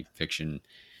Library fiction,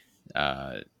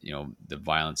 the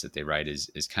violence that they write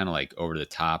is kind of like over the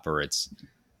top, or it's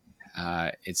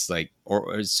like,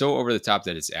 or it's so over the top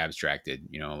that it's abstracted,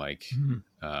 like,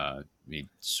 he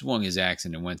swung his axe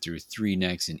and it went through 3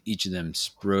 necks, and each of them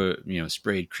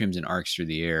sprayed crimson arcs through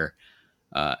the air.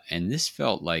 And this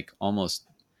felt like almost,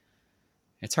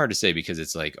 it's hard to say because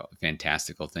it's like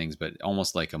fantastical things, but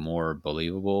almost like a more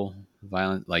believable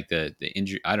violent, like the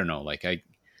injury. I don't know. Like I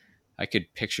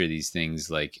could picture these things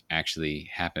like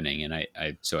actually happening. And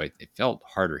it felt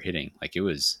harder hitting. Like it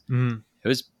was,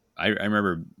 I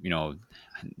remember,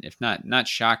 if not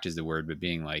shocked is the word, but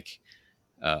being like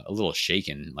a little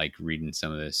shaken, like reading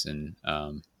some of this. And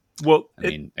I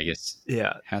guess,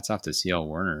 hats off to C.L.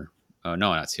 Werner. Oh,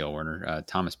 no, not C.L. Werner,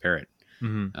 Thomas Parrott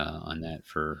on that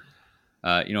for,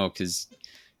 because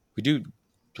we do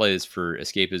play this for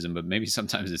escapism, but maybe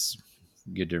sometimes it's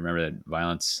good to remember that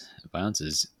violence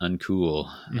is uncool.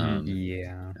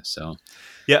 So,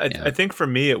 I think for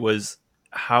me, it was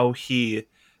how he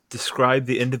described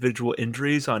the individual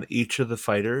injuries on each of the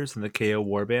fighters in the KO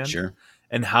warband, sure,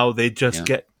 and how they just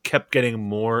kept getting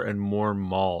more and more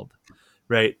mauled.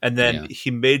 Right. And then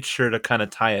he made sure to kind of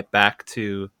tie it back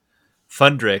to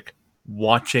Thundrick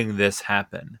watching this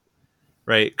happen.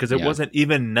 Right. Because it wasn't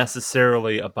even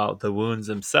necessarily about the wounds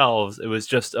themselves. It was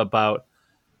just about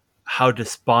how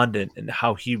despondent and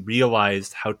how he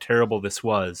realized how terrible this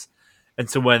was. And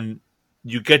so when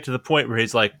you get to the point where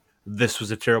he's like, this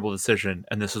was a terrible decision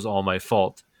and this was all my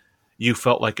fault, you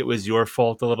felt like it was your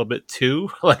fault a little bit too,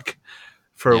 like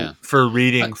for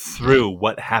reading through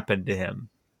what happened to him.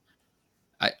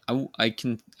 I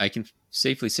can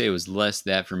safely say it was less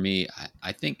that for me.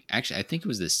 I think it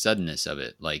was the suddenness of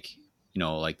it. Like,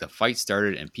 like the fight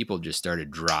started and people just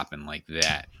started dropping like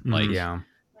that. Like,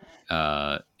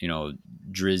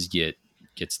 Driz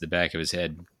gets the back of his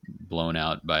head blown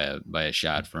out by a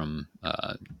shot from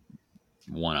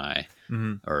One Eye,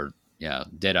 or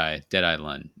Deadeye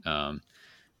Lund,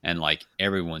 and like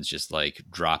everyone's just like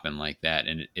dropping like that,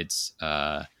 and it's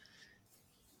I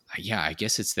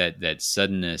guess it's that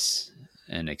suddenness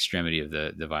and extremity of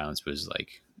the violence was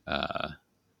like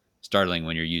startling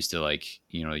when you're used to, like,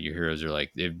 your heroes are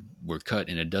like, they were cut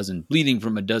in bleeding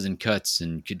from a dozen cuts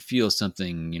and could feel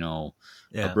something,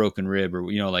 a broken rib,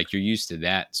 or, like you're used to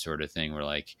that sort of thing where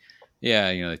like,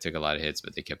 they took a lot of hits,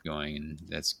 but they kept going. And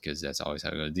that's because that's always how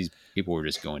it goes. These people were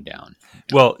just going down.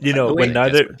 Well, when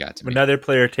neither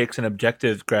player takes an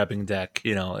objective grabbing deck,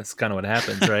 it's kind of what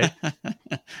happens, right?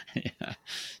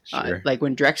 Sure. Like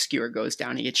when Drexskewer goes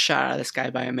down, he gets shot out of the sky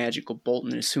by a magical bolt,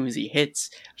 and as soon as he hits,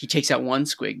 he takes out one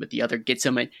squig, but the other gets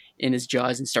him in his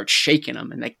jaws and starts shaking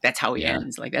him, and like that's how he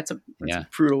ends. Like that's a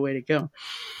brutal way to go.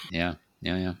 Yeah.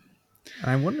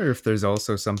 I wonder if there's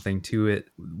also something to it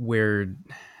where,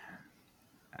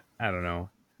 I don't know,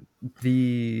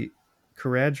 the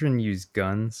Caradhran use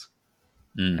guns,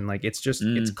 and like it's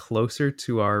it's closer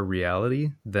to our reality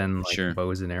than like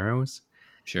bows and arrows.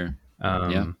 Sure.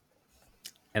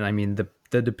 And I mean the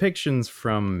depictions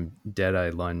from Deadeye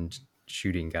Lund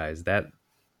shooting guys, that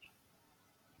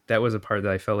was a part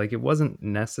that I felt like it wasn't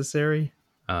necessary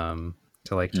to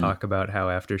like talk about how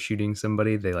after shooting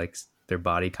somebody, they like their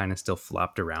body kind of still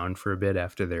flopped around for a bit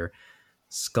after their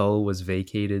skull was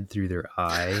vacated through their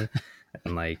eye.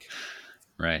 And like,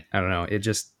 right, I don't know, it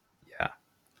just,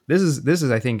 this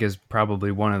is I think is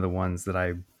probably one of the ones that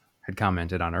I had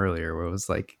commented on earlier, where it was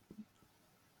like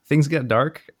things get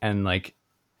dark and like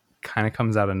kind of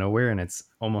comes out of nowhere, and it's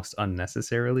almost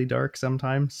unnecessarily dark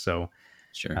sometimes. So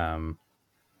sure,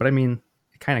 but I mean,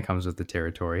 it kind of comes with the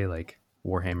territory. Like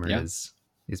Warhammer is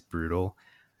brutal.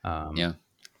 Anybody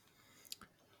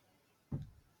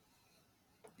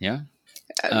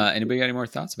got any more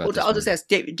thoughts about this? I'll just ask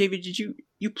David. David, did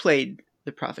you played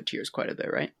the Profiteers quite a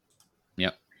bit, right?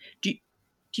 Yep.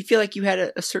 Do you feel like you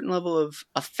had a certain level of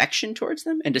affection towards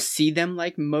them, and to see them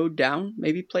like mowed down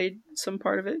maybe played some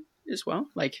part of it as well?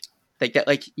 Like that,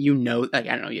 like, like, I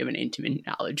don't know, you have an intimate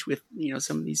knowledge with,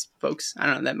 some of these folks. I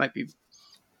don't know, that might be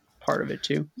part of it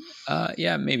too.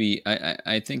 Maybe.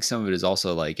 I think some of it is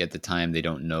also like at the time they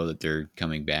don't know that they're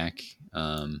coming back.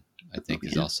 I think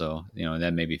is also,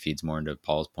 that maybe feeds more into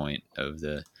Paul's point of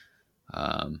the,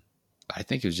 I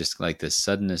think it was just like the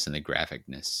suddenness and the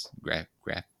graphicness,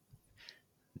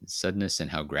 suddenness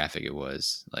and how graphic it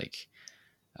was. Like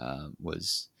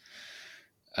was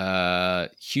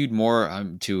hewed more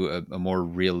to a more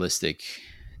realistic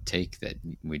take that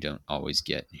we don't always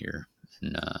get here.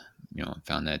 And I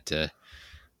found that to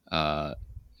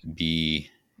be,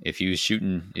 if he was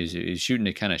shooting, he was shooting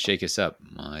to kind of shake us up.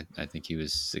 I think he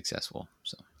was successful.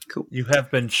 So Cool. You have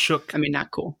been shook. I mean,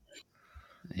 not cool.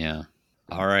 yeah.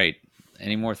 All right.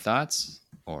 Any more thoughts?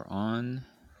 Or on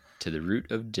to The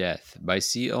Root of Death by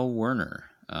C.L. Werner.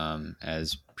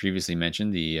 As previously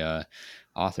mentioned, the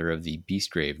author of the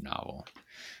Beastgrave novel.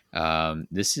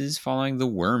 This is following the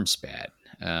Wormspat.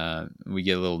 We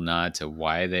get a little nod to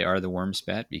why they are the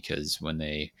Wormspat, because when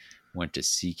they went to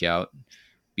seek out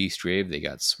Beastgrave, they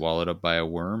got swallowed up by a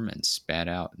worm and spat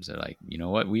out. And so like, you know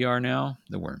what? We are now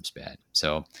the Wormspat.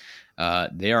 So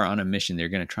they are on a mission. They're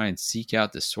going to try and seek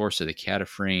out the source of the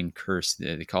Cataphrane curse.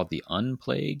 They call it the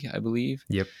Unplague, I believe.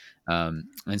 Yep.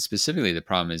 And specifically, the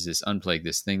problem is this Unplague,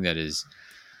 this thing that is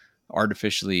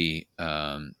artificially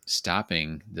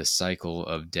stopping the cycle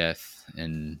of death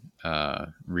and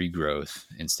regrowth.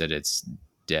 Instead, it's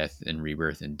death and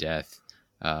rebirth and death.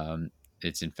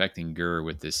 It's infecting Gur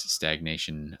with this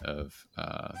stagnation of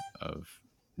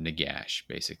Nagash,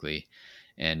 basically,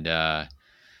 and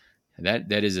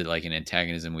that is like an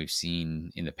antagonism we've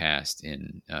seen in the past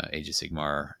in Age of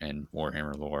Sigmar and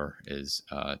Warhammer lore. Is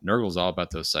Nurgle's all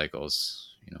about those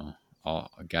cycles,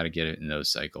 all got to get it in those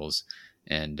cycles,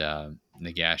 and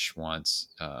Nagash wants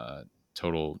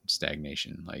total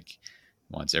stagnation, like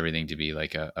wants everything to be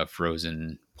like a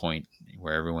frozen point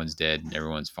where everyone's dead and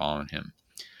everyone's following him.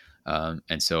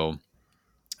 And so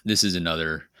this is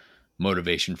another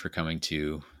motivation for coming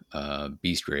to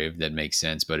Beastgrave that makes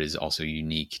sense, but is also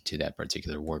unique to that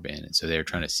particular warband. And so they're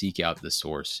trying to seek out the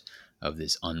source of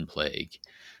this Unplague,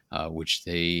 which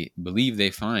they believe they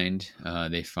find.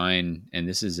 And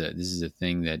this is a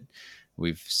thing that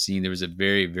we've seen. There was a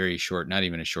very, very short, not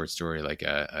even a short story, like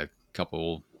a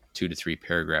couple 2 to 3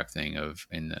 paragraph thing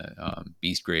in the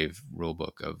Beastgrave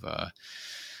rulebook of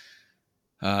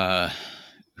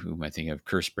who am I thinking of?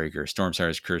 Cursebreaker,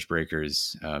 Stormsire's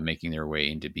Cursebreakers making their way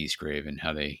into Beastgrave and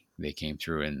how they came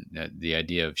through, and the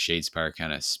idea of Shadespire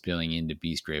kind of spilling into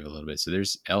Beastgrave a little bit. So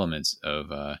there's elements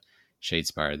of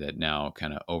Shadespire that now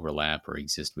kind of overlap or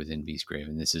exist within Beastgrave,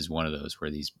 and this is one of those where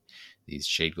these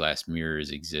shade glass mirrors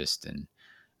exist, and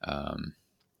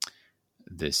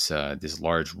this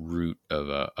large root of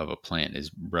a plant is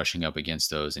brushing up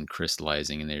against those and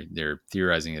crystallizing, and they're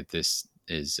theorizing that this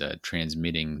is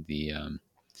transmitting the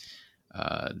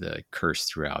curse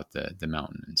throughout the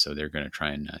mountain, and so they're going to try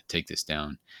and take this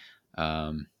down.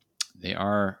 They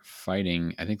are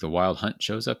fighting. I think the Wild Hunt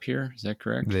shows up here. Is that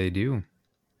correct? They do.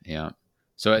 Yeah.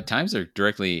 So at times they're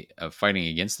directly fighting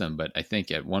against them, but I think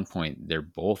at one point they're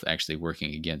both actually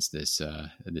working against this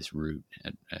root.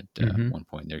 At one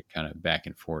point, they're kind of back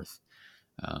and forth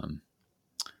on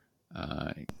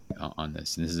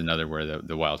this. And this is another where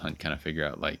the Wild Hunt kind of figure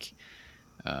out like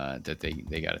that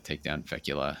they got to take down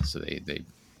Fecula, so they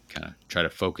kind of try to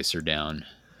focus her down,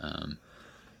 and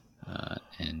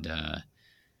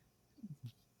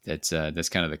that's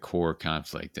kind of the core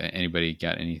conflict. Anybody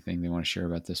got anything they want to share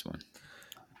about this one?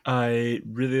 I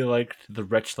really liked the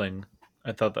Wretchling.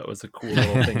 I thought that was a cool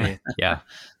little thingy. Yeah.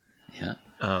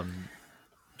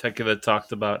 Tekula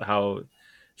talked about how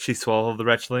she swallowed the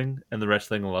Wretchling, and the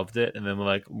Wretchling loved it, and then would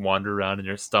like wander around in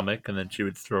your stomach, and then she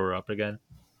would throw her up again.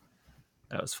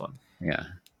 That was fun. Yeah.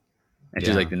 And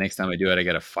she's like, the next time I do it, I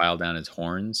got to file down his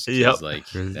horns. Yep. Like,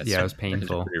 it was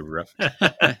painful. Pretty rough.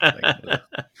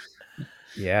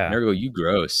 Yeah. Nurgle, you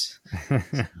gross.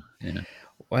 Yeah.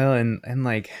 Well, and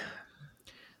like,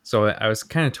 so I was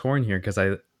kind of torn here because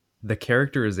the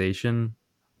characterization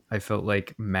I felt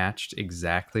like matched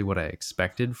exactly what I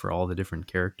expected for all the different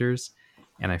characters,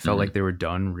 and I felt like they were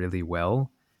done really well.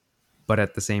 But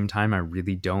at the same time, I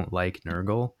really don't like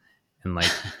Nurgle, and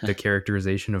like the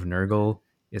characterization of Nurgle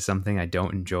is something I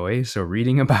don't enjoy. So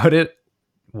reading about it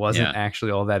wasn't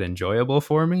actually all that enjoyable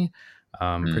for me,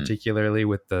 particularly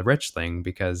with the Wretchling,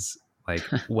 because like,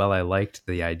 well, I liked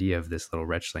the idea of this little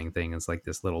Wretchling thing. It's like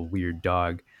this little weird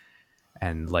dog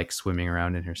and like swimming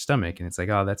around in her stomach. And it's like,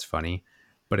 oh, that's funny.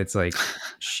 But it's like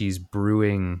she's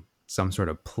brewing some sort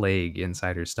of plague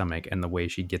inside her stomach, and the way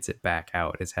she gets it back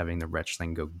out is having the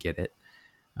Wretchling go get it.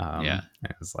 And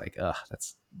it was like, ugh,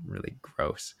 that's really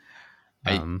gross.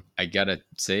 I gotta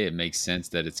say, it makes sense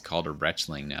that it's called a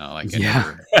Wretchling now. Like,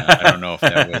 I don't know if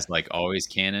that was like always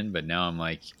canon, but now I'm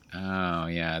like, oh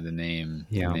yeah, the name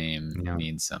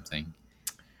means something.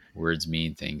 Words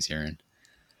mean things, Aaron.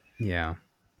 Yeah,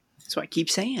 that's what I keep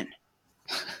saying.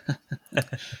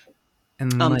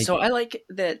 And so I like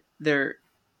that they're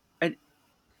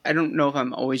I don't know if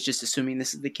I'm always just assuming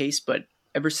this is the case, but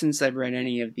ever since I've read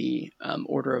any of the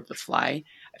Order of the Fly,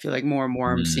 I feel like more and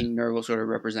more I'm seeing Nurgle sort of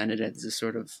represented as this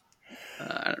sort of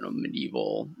I don't know,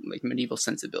 medieval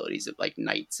sensibilities of like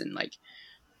knights and like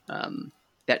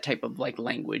that type of like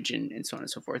language and so on and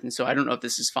so forth. And so I don't know if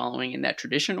this is following in that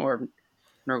tradition or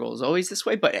Nurgle is always this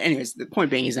way. But anyways, the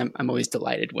point being is I'm always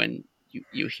delighted when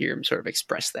you hear him sort of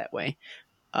expressed that way.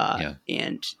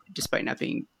 And despite not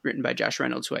being written by Josh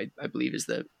Reynolds, who I believe is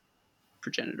the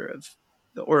progenitor of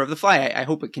the Order of the Fly, I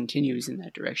hope it continues in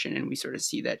that direction and we sort of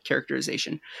see that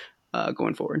characterization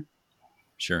going forward.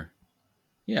 Sure.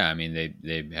 Yeah, I mean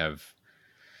they have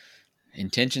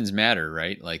intentions matter,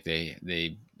 right? Like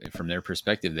they from their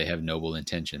perspective they have noble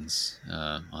intentions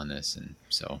on this, and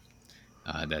so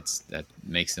that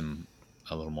makes them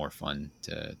a little more fun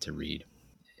to read.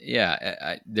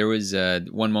 Yeah, there was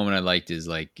one moment I liked is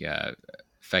like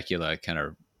Fecula kind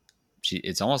of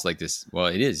it's almost like this. Well,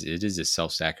 it is a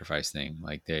self-sacrifice thing.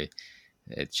 Like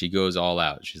she goes all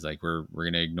out. She's like we're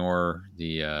gonna ignore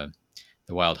the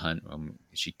wild hunt.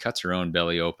 She cuts her own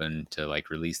belly open to like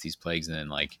release these plagues, and then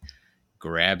like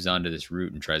grabs onto this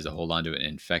root and tries to hold onto it and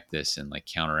infect this and like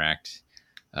counteract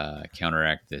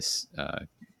this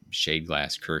shade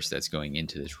glass curse that's going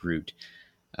into this root.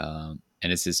 And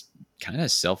it's this kind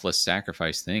of selfless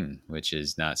sacrifice thing, which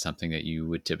is not something that you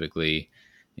would typically,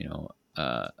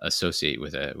 associate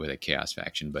with a chaos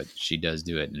faction, but she does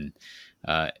do it, and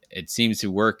it seems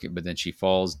to work. But then she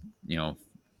falls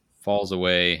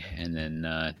away, and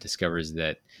then discovers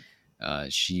that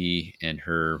she and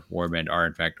her warband are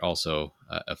in fact also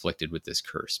afflicted with this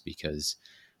curse, because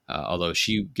although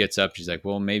she gets up, she's like,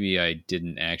 well, maybe I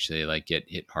didn't actually like get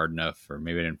hit hard enough, or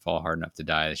maybe I didn't fall hard enough to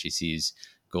die. She sees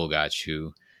Golgotch,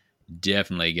 who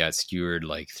definitely got skewered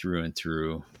like through and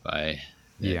through by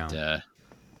that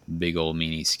big old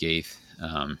meanie Skaith.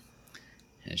 And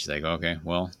she's like, okay,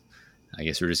 well, I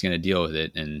guess we're just going to deal with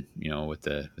it. And, with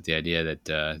the idea that,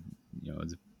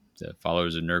 the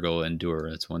followers of Nurgle endure.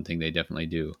 That's one thing they definitely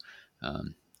do.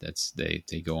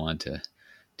 They go on to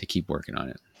keep working on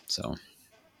it. So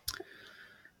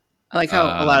I like how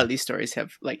a lot of these stories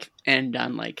have like end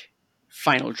on like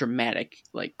final dramatic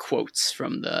like quotes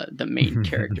from the main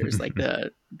characters. Like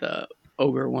the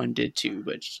ogre one did too,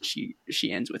 but she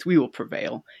ends with, "We will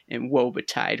prevail, and woe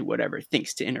betide whatever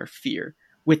thinks to interfere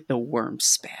with the worm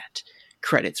spat."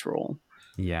 Credits roll.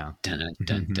 Yeah. Dun,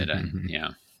 dun, dun, dun.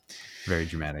 Yeah. Very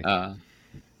dramatic.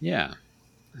 Yeah.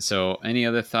 So any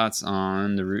other thoughts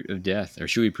on the Root of Death, or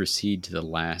should we proceed to the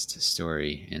last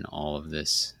story in all of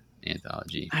this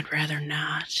anthology? I'd rather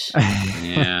not.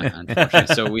 Yeah,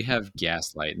 unfortunately. So we have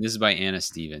Gaslight, and this is by Anna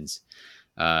Stevens.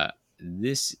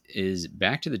 This is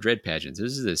back to the Dread Pageants.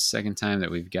 This is the second time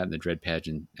that we've gotten the Dread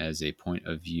Pageant as a point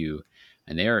of view,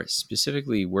 and they are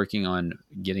specifically working on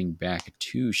getting back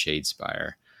to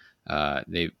Shadespire.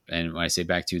 And when I say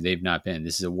back to, they've not been.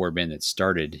 This is a warband that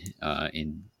started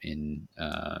in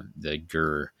the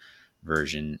Gur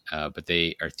version, but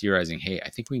they are theorizing, hey, I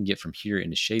think we can get from here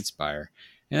into Shadespire,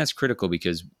 and that's critical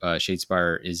because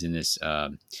Shadespire is in this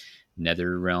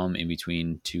nether realm in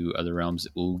between two other realms,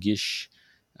 Ulgish,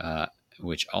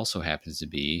 which also happens to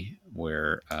be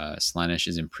where Slaanesh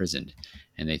is imprisoned,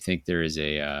 and they think there is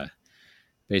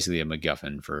basically a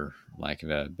MacGuffin, for lack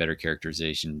of a better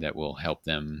characterization, that will help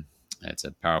them. It's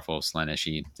a powerful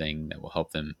Slaaneshi thing that will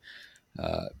help them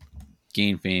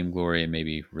gain fame, glory, and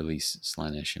maybe release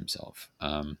Slaanesh himself.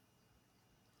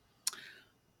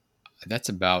 That's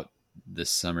about the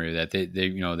summary of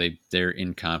that. They're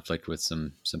in conflict with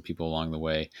some people along the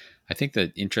way. I think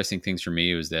the interesting things for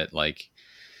me was that like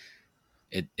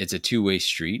it's a two-way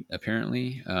street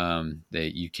apparently,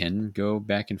 that you can go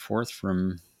back and forth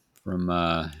from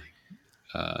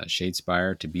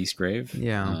Shadespire to Beastgrave.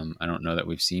 Yeah. I don't know that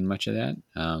we've seen much of that,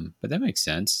 but that makes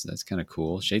sense. That's kind of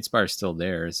cool. Shadespire's still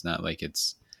there. It's not like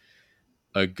it's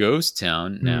a ghost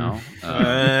town now.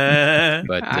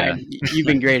 But you've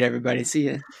been great, everybody. See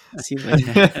you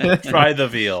later. Try the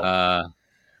veal.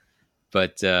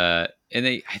 And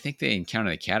I think they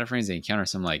encounter the Cataphragms. They encounter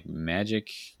some like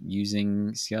magic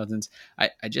using skeletons. I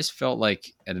just felt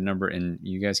like at a number, and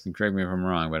you guys can correct me if I'm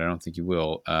wrong, but I don't think you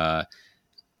will.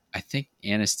 I think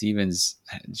Anna Stevens,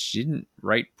 she didn't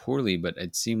write poorly, but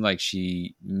it seemed like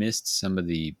she missed some of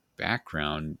the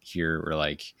background here, where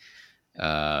like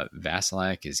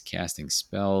Vasilak is casting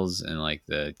spells and like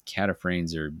the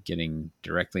Cataphragms are getting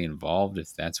directly involved,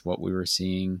 if that's what we were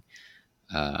seeing.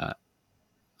 There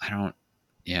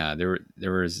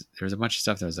was a bunch of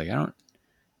stuff that was like, I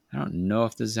don't know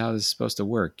if this is how this is supposed to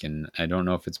work, and I don't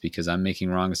know if it's because I'm making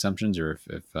wrong assumptions, or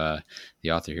if the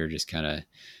author here just kind of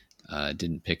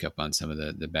didn't pick up on some of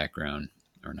the background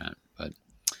or not. But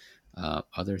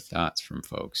other thoughts from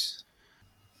folks?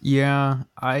 Yeah,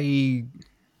 I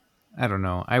don't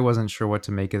know. I wasn't sure what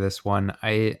to make of this one.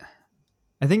 I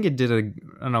think it did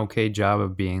an okay job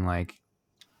of being like,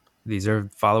 these are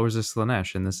followers of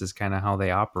Slaanesh, and this is kind of how they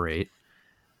operate.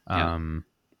 Yeah.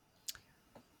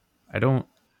 I don't,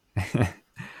 and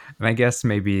I guess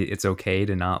maybe it's okay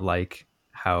to not like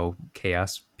how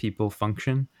chaos people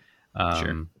function.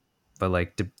 Sure. But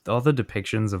like all the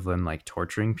depictions of them like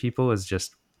torturing people is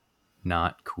just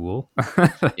not cool.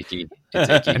 Icky. It's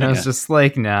icky. And I was just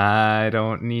like, nah, I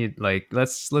don't need, like,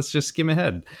 let's just skim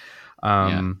ahead.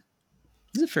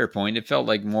 It's a fair point. It felt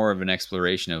like more of an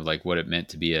exploration of like what it meant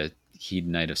to be a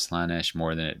hedonite of Slaanesh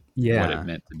more than what it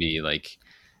meant to be like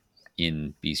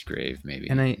in Beastgrave, maybe.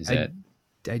 And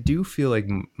I do feel like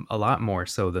a lot more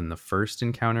so than the first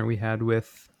encounter we had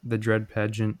with the Dread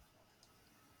Pageant,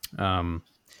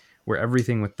 where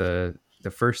everything with the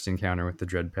first encounter with the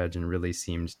Dread Pageant really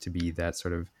seemed to be that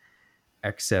sort of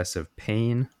excess of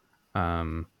pain.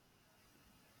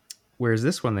 Whereas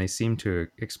this one, they seem to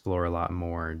explore a lot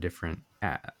more different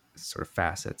sort of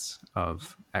facets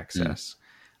of excess,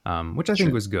 which I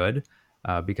think was good,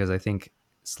 because I think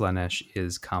Slaanesh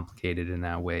is complicated in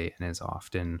that way and is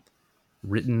often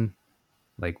written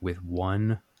like with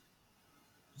one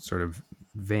sort of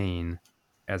vein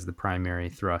as the primary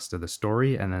thrust of the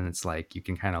story, and then it's like you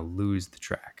can kind of lose the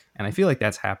track. And I feel like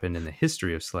that's happened in the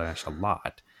history of Slaanesh a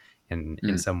lot, and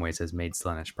in some ways has made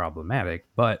Slaanesh problematic,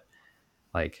 but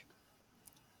like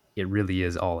it really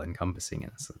is all encompassing,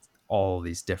 and it's all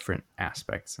these different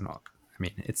aspects and all. I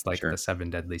mean, it's like the 7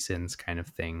 deadly sins kind of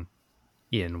thing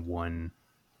in one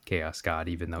chaos god,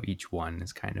 even though each one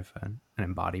is kind of an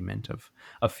embodiment of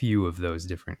a few of those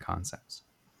different concepts.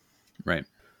 Right.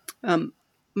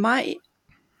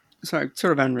 Sorry,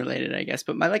 sort of unrelated, I guess,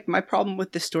 but my problem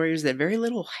with this story is that very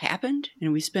little happened,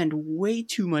 and we spend way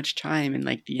too much time in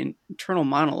like the internal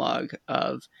monologue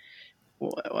of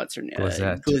what's her name?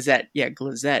 Glazette. Yeah,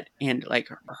 Glazette, and like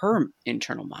her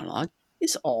internal monologue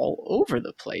is all over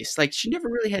the place. Like she never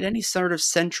really had any sort of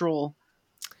central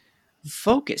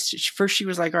focus. First she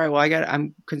was like, all right, well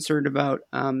I'm concerned about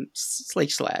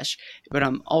Slake Slash, but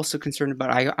I'm also concerned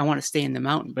about I want to stay in the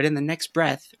mountain. But in the next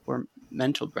breath, or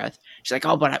mental breath, she's like,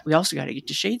 oh, but we also got to get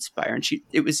to Shadespire. And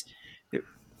it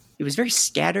was very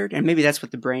scattered, and maybe that's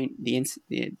what the brain,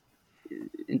 the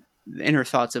inner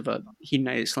thoughts of a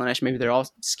hedonite Slaanesh, maybe they're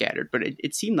all scattered, but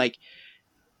it seemed like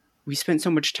we spent so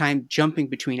much time jumping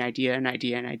between idea and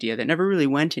idea and idea that never really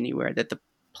went anywhere, that the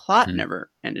plot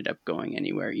never ended up going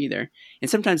anywhere either.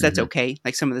 And sometimes that's okay.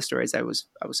 Like some of the stories I was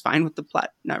fine with the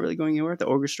plot not really going anywhere, the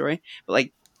ogre story, but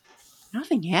like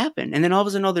nothing happened. And then all of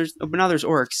a sudden now there's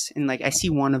orcs, and like I see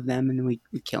one of them, and then we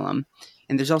kill him.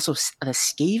 And there's also a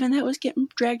Skaven that was getting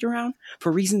dragged around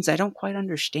for reasons I don't quite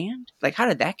understand. Like, how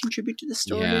did that contribute to the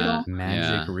story at all?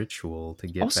 Magic ritual to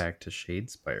get back to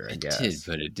Shadespire, I guess. It did,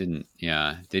 but it didn't.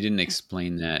 Yeah, they didn't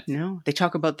explain that. No, they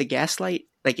talk about the gaslight.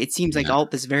 Like, it seems like all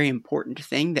this very important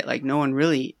thing that like no one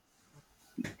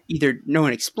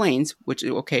explains, which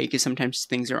is okay because sometimes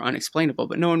things are unexplainable,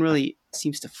 but no one really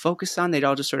seems to focus on. They'd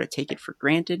all just sort of take it for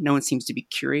granted. No one seems to be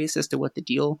curious as to what the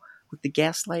deal with the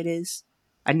gaslight is.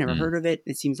 I'd never heard of it.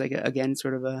 It seems like, again,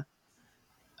 sort of a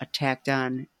tacked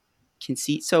on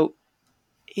conceit. So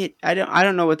I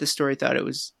don't know what the story thought it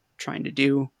was trying to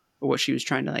do, or what she was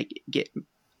trying to like get,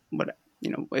 what,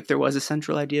 if there was a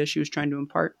central idea she was trying to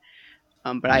impart.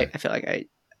 But I feel like I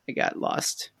got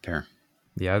lost. Fair.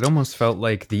 Yeah, it almost felt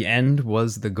like the end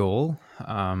was the goal,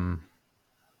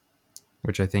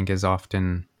 which I think is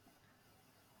often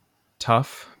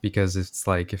tough, because it's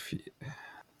like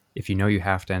if you know you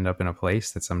have to end up in a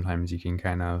place, that sometimes you can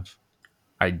kind of,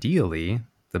 ideally,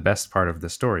 the best part of the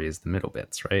story is the middle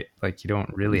bits, right? Like you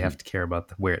don't really have to care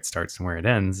about where it starts and where it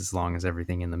ends, as long as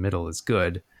everything in the middle is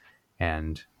good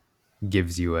and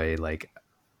gives you a like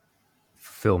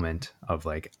fulfillment of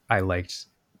like, I liked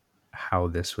how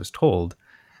this was told.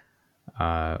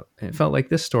 It felt like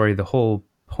this story, the whole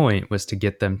point was to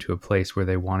get them to a place where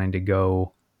they wanted to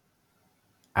go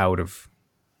out of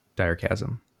Dire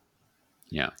Chasm.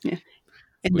 Yeah.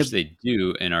 And which they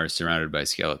do, and are surrounded by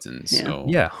skeletons. Yeah. So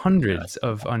yeah, hundreds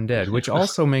of undead, which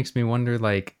also makes me wonder,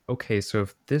 like, okay, so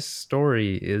if this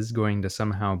story is going to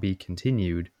somehow be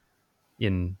continued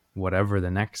in whatever the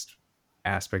next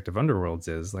aspect of Underworlds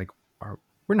is, like,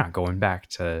 we're not going back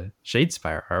to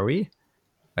Shadespire, are we?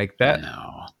 Like that.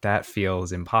 No. That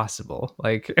feels impossible.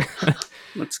 Like,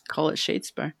 let's call it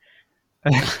Shadespire.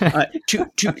 Two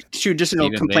additional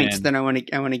Even complaints then- that I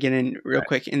want to get in real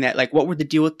quick. In that, like, what were the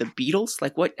deal with the Beatles?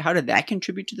 Like, how did that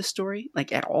contribute to the story?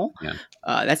 Like, at all? Yeah.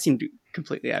 That seemed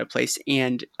completely out of place.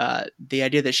 And the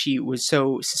idea that she was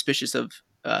so suspicious of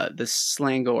the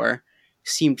Slangor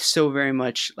seemed so very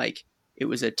much like it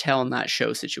was a tell not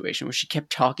show situation, where she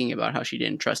kept talking about how she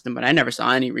didn't trust him, but I never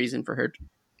saw any reason for her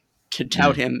to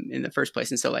doubt him in the first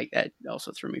place. And so, like, that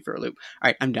also threw me for a loop. All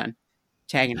right, I'm done.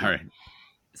 Tagging. All right.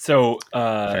 So,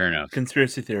 Fair enough.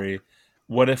 Conspiracy theory.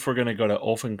 What if we're going to go to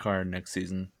Ulfenkarn next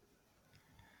season?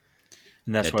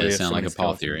 And that's That why we does have sound so like many a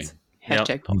Paul theory. skeletons. Yep.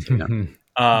 Hashtag Paul theory.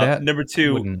 That Number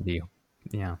 2. wouldn't be.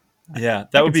 Yeah. Yeah,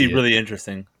 that would could be see it. really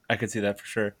interesting. I could see that for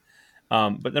sure.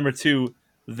 But number 2,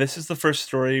 this is the first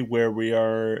story where we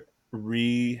are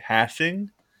rehashing,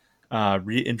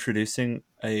 reintroducing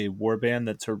a warband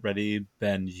that's already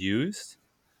been used,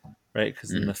 right?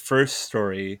 Because in the first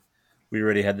story, we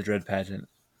already had the Dread Pageant.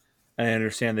 And I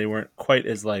understand they weren't quite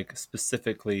as like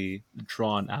specifically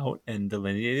drawn out and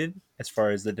delineated as far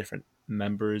as the different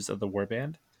members of the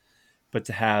warband. But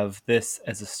to have this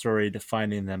as a story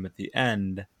defining them at the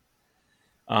end,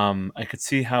 I could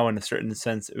see how, in a certain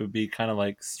sense, it would be kind of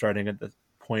like starting at the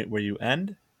point where you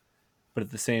end. But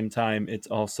at the same time, it's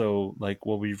also like,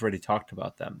 well, we've already talked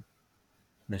about them.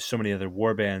 And there's so many other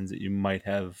war bands that you might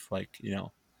have, like,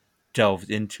 delved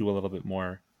into a little bit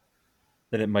more,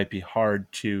 that it might be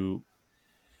hard to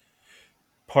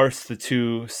parse the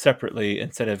two separately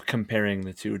instead of comparing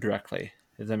the two directly.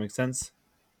 Does that make sense?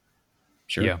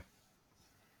 Sure. Yeah.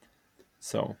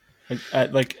 So,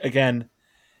 like, again,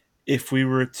 if we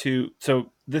were to...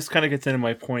 So this kind of gets into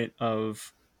my point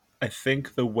of, I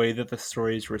think the way that the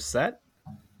stories were set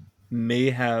may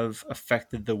have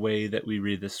affected the way that we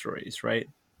read the stories, right?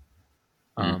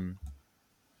 I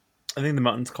think The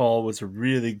Mountain's Call was a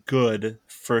really good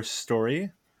first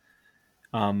story,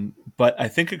 but I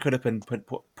think it could have been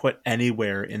put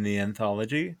anywhere in the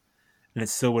anthology, and it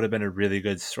still would have been a really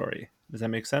good story. Does that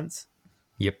make sense?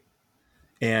 Yep.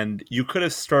 And you could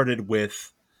have started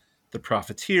with the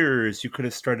Profiteers. You could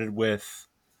have started with,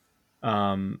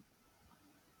 the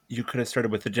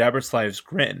Jabberslave's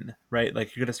Grin, right?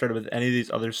 Like, you could have started with any of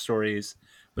these other stories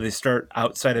where they start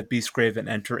outside of Beastgrave and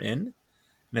enter in.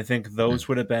 And I think those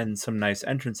would have been some nice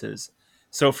entrances.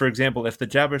 So, for example, if the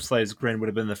Jabberslave's Grin would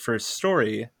have been the first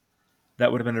story,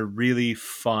 that would have been a really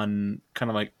fun kind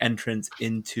of like entrance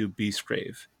into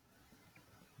Beastgrave.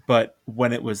 But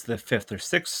when it was the 5th or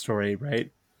 6th story,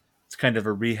 right, it's kind of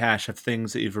a rehash of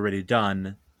things that you've already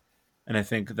done. And I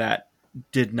think that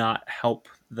did not help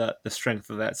the strength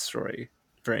of that story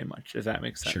very much, if that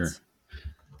makes sense. Sure.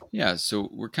 Yeah, so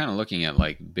we're kind of looking at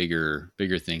like bigger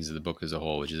things of the book as a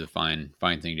whole, which is a fine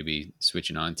thing to be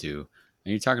switching on to.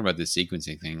 And you're talking about this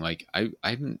sequencing thing. Like, I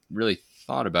haven't really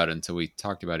thought about it until we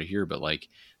talked about it here, but like,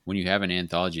 when you have an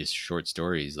anthology of short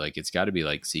stories, like, it's got to be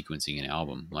like sequencing an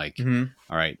album. Like,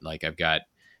 all right, like, I've got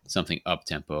something up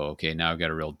tempo. Okay, now I've got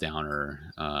a real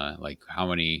downer. Like, how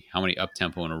many up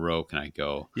tempo in a row can I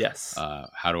go? Yes.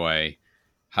 How do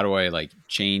I like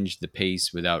change the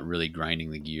pace without really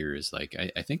grinding the gears? Like,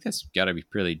 I think that's got to be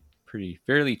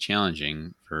fairly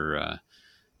challenging for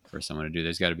someone to do.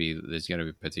 There's got to be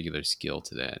a particular skill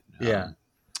to that. Yeah.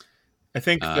 I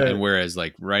think and whereas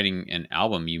like writing an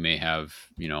album, you may have,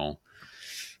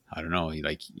 I don't know,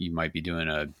 like you might be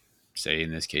doing say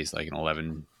in this case, like an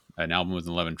album with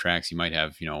 11 tracks, you might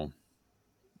have,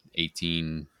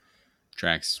 18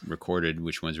 tracks recorded.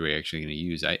 Which ones are we actually going to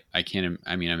use? I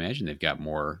imagine they've got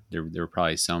more. There were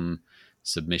probably some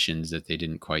submissions that they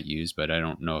didn't quite use, but I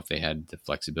don't know if they had the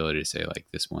flexibility to say like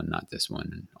this one, not this one,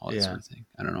 and all that sort of thing.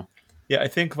 I don't know. Yeah, I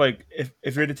think like if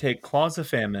you're to take Claws of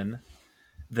Famine,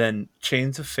 then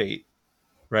Chains of Fate,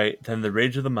 right? Then The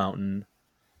Rage of the Mountain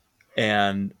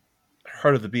and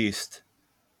Heart of the Beast,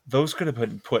 those could have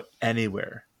been put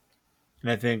anywhere. And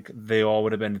I think they all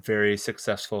would have been very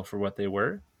successful for what they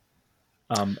were.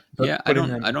 Yeah, I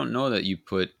don't know that you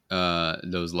put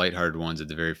those lighthearted ones at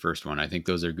the very first one. I think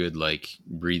those are good, like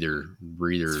breather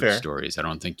stories. I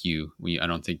don't think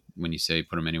when you say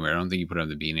put them anywhere, I don't think you put them at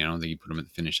the beginning. I don't think you put them at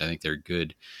the finish. I think they're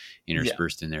good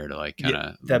interspersed in there to like kind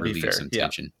of relieve some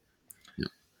tension.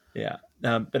 Yeah.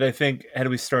 But I think had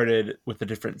we started with a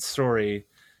different story,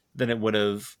 then it would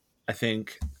have, I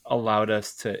think, allowed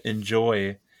us to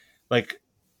enjoy, like,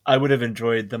 I would have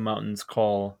enjoyed The Mountain's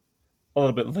Call a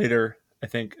little bit later, I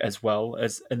think, as well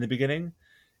as in the beginning.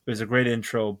 It was a great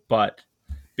intro, but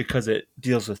because it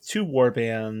deals with two war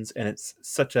bands and it's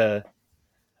such a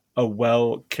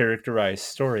well characterized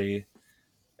story,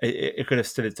 it could have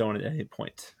stood its own at any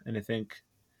point. And I think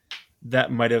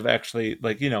that might have actually,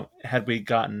 like, had we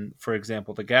gotten, for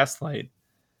example, the Gaslight,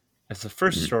 as the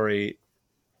first story,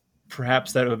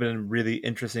 perhaps that would have been a really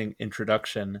interesting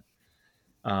introduction,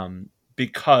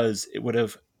 because it would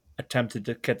have attempted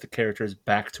to get the characters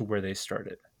back to where they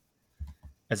started,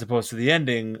 as opposed to the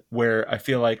ending where I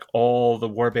feel like all the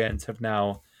warbands have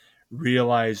now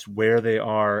realized where they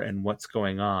are and what's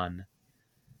going on.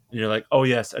 And you're like, oh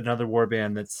yes, another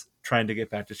warband that's trying to get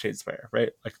back to Shadespire,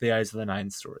 right? Like the Eyes of the Nine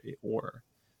story, or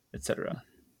etc.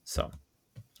 So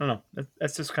I don't know.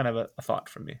 That's just kind of a thought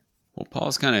from me. Well,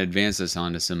 Paul's kind of advanced us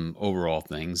onto some overall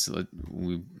things.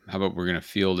 How about we're going to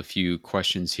field a few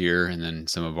questions here and then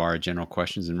some of our general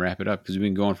questions and wrap it up, because we've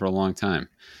been going for a long time.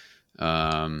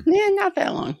 Yeah, not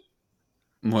that long.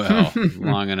 Well,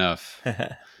 long enough.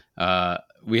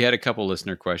 We had a couple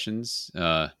listener questions.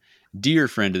 Dear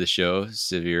friend of the show,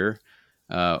 Severe,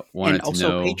 wanted and also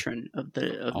to know, patron of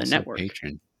the network.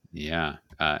 Patron, yeah,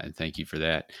 and thank you for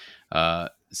that.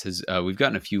 Says we've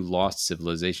gotten a few lost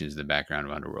civilizations in the background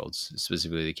of Underworlds,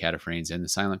 specifically the Cataphragms and the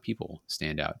Silent People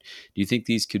stand out. Do you think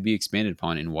these could be expanded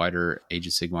upon in wider Age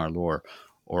of Sigmar lore,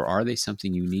 or are they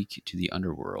something unique to the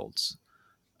Underworlds?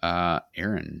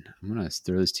 Aaron, I'm going to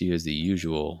throw this to you as the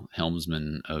usual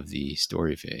helmsman of the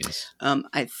story phase.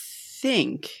 I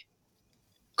think,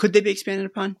 could they be expanded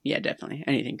upon? Yeah, definitely.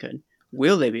 Anything could.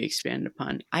 Will they be expanded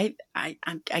upon? I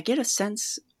get a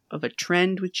sense of a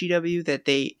trend with GW that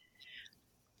they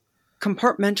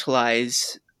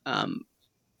compartmentalize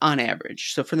on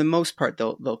average. So for the most part,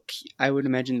 they'll I would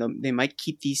imagine they might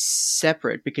keep these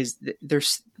separate because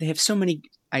they have so many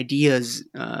ideas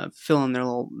filling their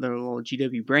little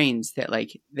GW brains that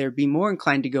like they'd be more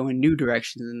inclined to go in new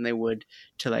directions than they would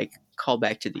to like call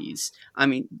back to these. I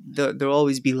mean, there'll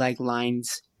always be like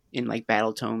lines in like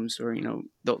battle tomes, or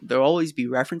there'll always be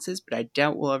references, but I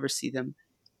doubt we'll ever see them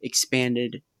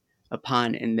expanded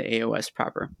upon in the AOS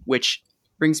proper, which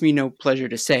brings me no pleasure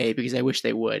to say because I wish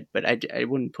they would, but I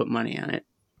wouldn't put money on it.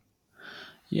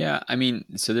 Yeah, I mean,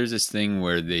 so there's this thing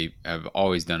where they have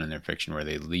always done in their fiction where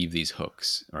they leave these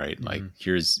hooks, right? Mm-hmm. Like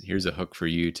here's a hook for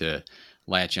you to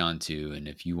latch onto, and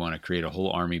if you want to create a whole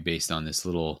army based on this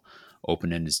little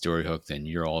open-ended story hook, then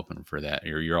you're all open for that,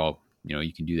 or you're all,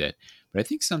 you can do that. But I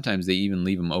think sometimes they even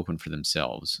leave them open for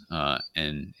themselves,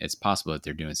 and it's possible that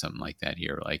they're doing something like that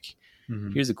here. Like,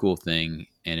 here's a cool thing,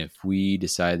 and if we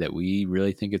decide that we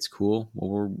really think it's cool,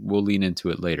 well, we'll lean into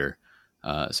it later.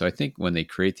 So I think when they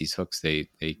create these hooks, they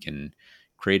can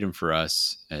create them for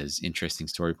us as interesting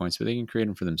story points, but they can create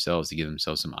them for themselves to give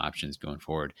themselves some options going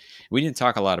forward. We didn't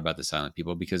talk a lot about the Silent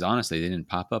People because honestly, they didn't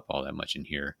pop up all that much in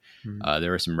here.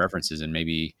 There were some references, and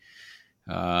maybe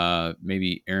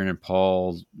Aaron and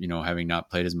Paul, having not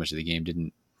played as much of the game,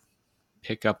 didn't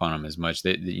pick up on them as much.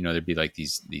 There'd be like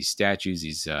these statues,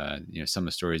 these some of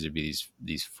the stories would be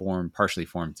these partially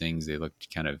formed things. They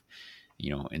looked kind of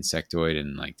insectoid,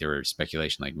 and like there were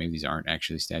speculation like maybe these aren't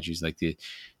actually statues. Like the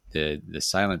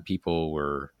Silent People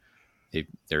were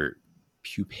their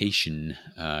pupation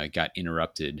got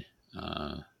interrupted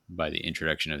by the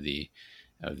introduction of the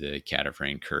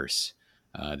Cataphragm curse.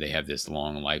 They have this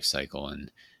long life cycle,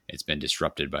 and it's been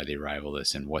disrupted by the arrival of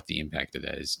this, and what the impact of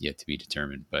that is yet to be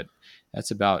determined. But that's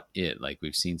about it. Like,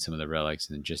 we've seen some of the relics,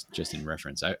 and just in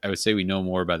reference, I would say we know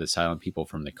more about the Silent People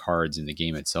from the cards in the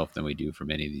game itself than we do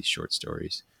from any of these short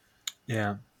stories.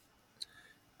 Yeah.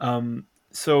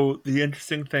 So the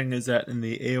interesting thing is that in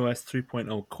the AOS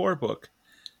 3.0 core book,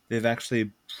 they've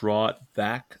actually brought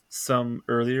back some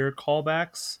earlier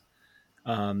callbacks.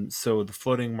 So the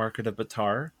Floating Market of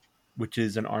Batar, which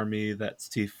is an army that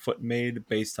Steve Foote made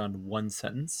based on one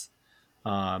sentence,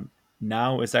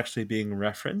 now is actually being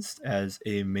referenced as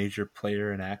a major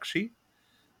player in Akshi.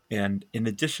 And in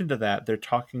addition to that, they're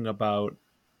talking about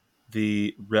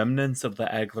the remnants of the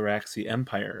Aglaraxi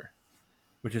Empire,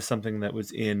 which is something that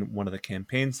was in one of the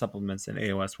campaign supplements in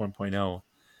AOS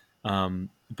 1.0.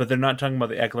 But they're not talking about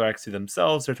the Aglaraxi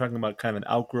themselves. They're talking about kind of an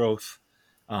outgrowth,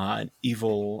 an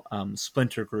evil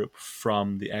splinter group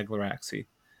from the Aglaraxi.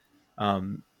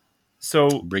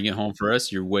 So bring it home for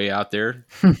us. You're way out there.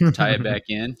 Tie it back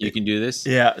in. You can do this.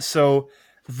 Yeah. So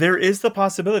there is the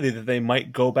possibility that they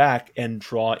might go back and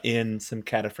draw in some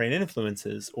Cataphragm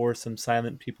influences or some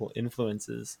Silent People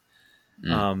influences.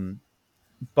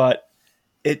 But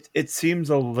it seems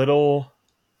a little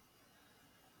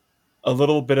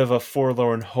bit of a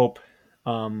forlorn hope,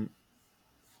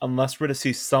 unless we're to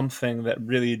see something that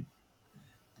really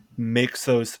makes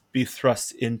those be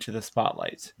thrust into the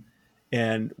spotlight.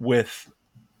 And with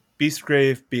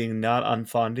Beastgrave being not on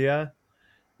Thondia,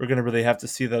 we're going to really have to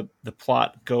see the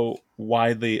plot go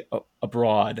widely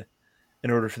abroad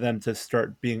in order for them to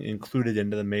start being included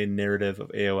into the main narrative of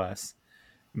AOS.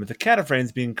 with the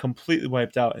Cataphragms being completely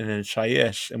wiped out and in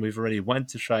Shyish, and we've already went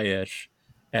to Shyish,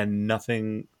 and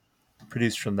nothing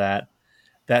produced from that.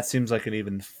 That seems like an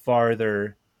even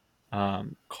farther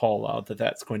call out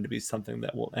that's going to be something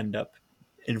that will end up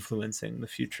influencing the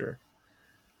future.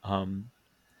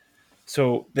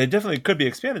 So they definitely could be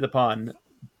expanded upon,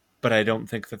 but I don't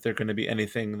think that they're going to be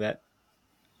anything that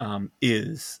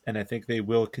is, and I think they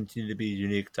will continue to be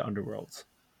unique to Underworlds.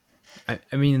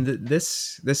 I mean,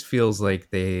 this feels like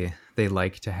they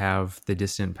like to have the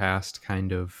distant past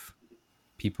kind of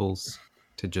peoples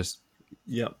to just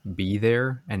be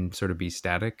there and sort of be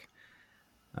static.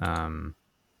 I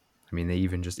mean, they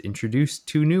even just introduced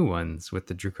 2 new ones with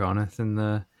the Draconith and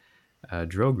the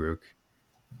Drogruk.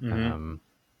 Mm-hmm.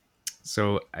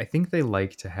 So I think they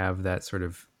like to have that sort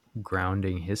of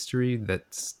grounding history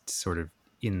that's sort of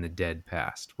in the dead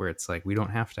past, where it's like we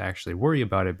don't have to actually worry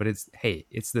about it, but it's, hey,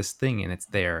 it's this thing and it's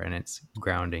there and it's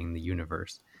grounding the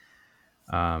universe.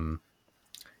 Where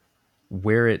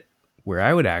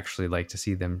I would actually like to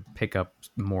see them pick up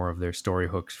more of their story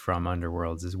hooks from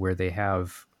Underworlds is where they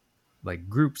have like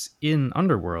groups in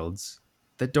Underworlds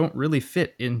that don't really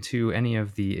fit into any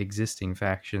of the existing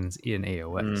factions in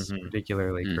AOS,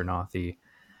 particularly Kurnothi,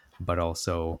 but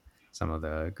also some of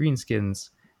the Greenskins.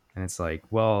 And it's like,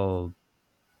 well,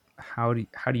 how do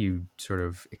you sort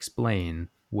of explain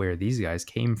where these guys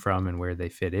came from and where they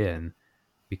fit in?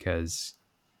 Because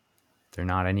they're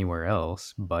not anywhere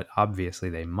else, but obviously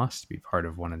they must be part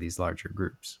of one of these larger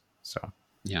groups. So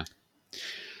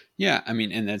yeah, I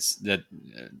mean, and that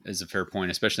is a fair point,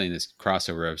 especially in this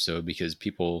crossover episode, because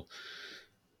people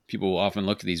often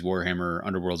look at these Warhammer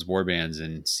Underworlds warbands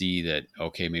and see that,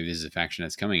 okay, maybe this is a faction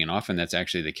that's coming, and often that's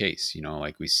actually the case.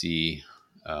 Like we see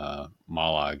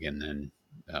Mollog, and then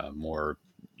more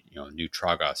new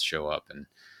Troggoths show up, and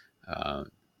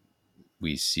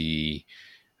we see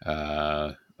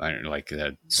I don't know, like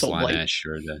the Slaanesh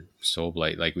or the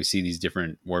Soulblight. Like we see these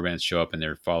different warbands show up and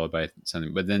they're followed by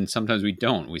something, but then sometimes we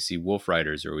don't. We see Wolf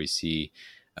Riders, or we see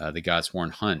the Godsworn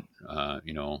Hunt,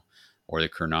 or the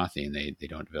Kurnothi, and they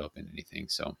don't develop into anything.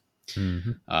 So,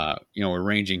 we're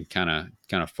ranging kind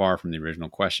of far from the original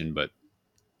question, but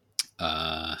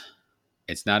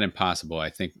it's not impossible. I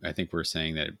think we're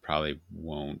saying that it probably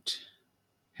won't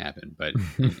happen, but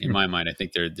in my mind, I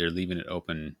think they're leaving it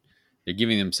open. They're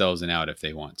giving themselves an out if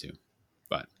they want to.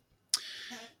 But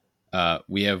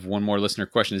we have one more listener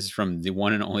question. This is from the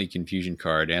one and only Confusion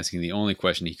Card, asking the only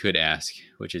question he could ask,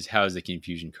 which is, how is the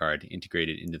Confusion Card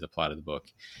integrated into the plot of the book?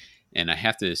 And I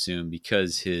have to assume,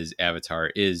 because his avatar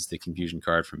is the Confusion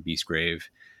Card from Beastgrave,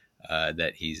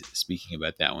 that he's speaking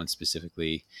about that one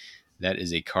specifically. That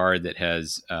is a card that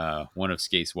has one of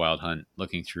Skaith's Wild Hunt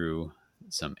looking through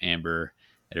some amber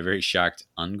at a very shocked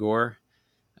Ungor.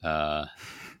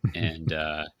 And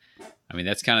I mean,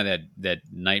 that's kind of that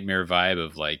nightmare vibe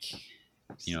of like,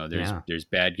 there's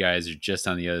bad guys are just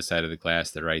on the other side of the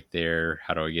glass. They're right there.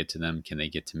 How do I get to them? Can they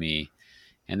get to me?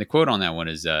 And the quote on that one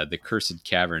is, the cursed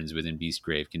caverns within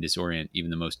Beastgrave can disorient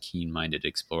even the most keen-minded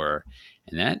explorer.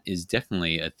 And that is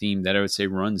definitely a theme that I would say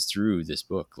runs through this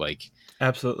book. Like,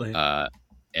 absolutely.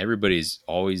 Everybody's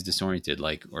always disoriented,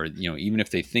 like, or, even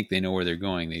if they think they know where they're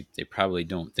going, they probably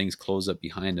don't. Things close up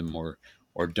behind them or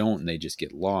don't, and they just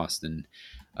get lost. And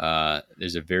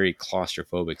there's a very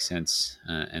claustrophobic sense,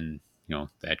 and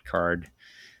that card,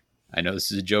 I know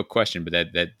this is a joke question, but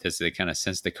that's the kind of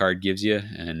sense the card gives you,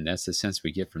 and that's the sense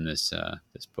we get from this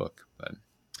book. But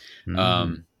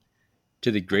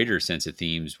to the greater sense of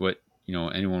themes, what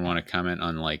anyone want to comment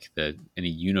on, like any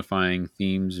unifying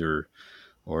themes or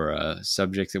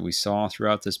subjects that we saw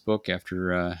throughout this book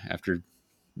after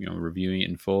reviewing it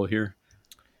in full here?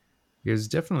 It was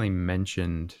definitely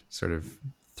mentioned sort of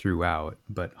throughout,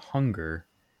 but hunger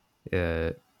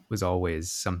was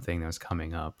always something that was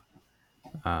coming up.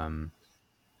 And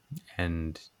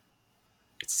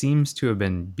it seems to have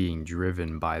been being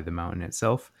driven by the mountain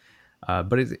itself.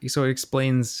 But it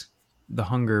explains the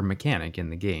hunger mechanic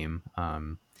in the game,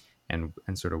 and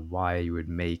sort of why you would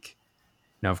make.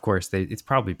 Now, of course, it's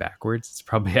probably backwards. It's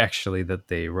probably actually that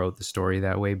they wrote the story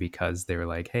that way because they were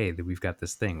like, hey, we've got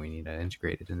this thing. We need to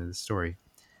integrate it into the story.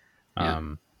 Yeah.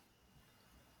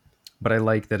 But I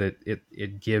like that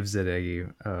it gives it a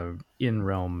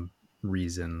in-realm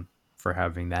reason for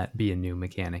having that be a new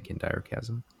mechanic in Dire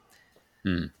Chasm.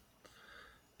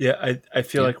 Yeah, I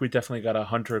feel like we definitely got a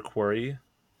hunter-quarry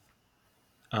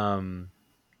kind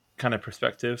of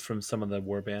perspective from some of the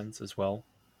warbands as well.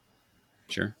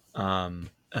 Sure.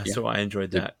 So I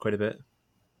enjoyed that quite a bit.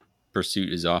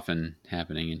 Pursuit is often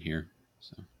happening in here.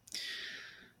 So,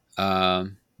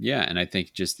 and I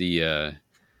think just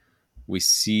we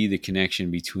see the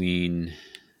connection between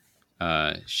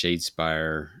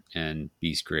Shadespire and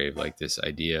Beastgrave, like this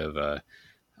idea of a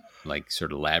like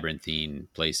sort of labyrinthine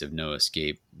place of no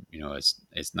escape.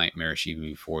 It's nightmarish even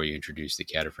before you introduce the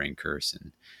Cataphrane curse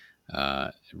and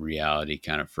reality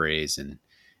kind of phrase, and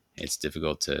it's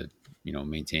difficult to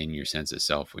maintain your sense of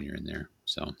self when you're in there.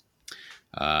 So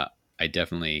I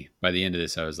definitely, by the end of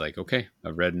this, I was like, okay,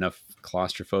 I've read enough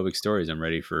claustrophobic stories. I'm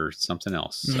ready for something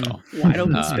else. So wide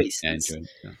open spaces.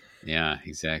 Yeah,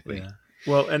 exactly. Yeah.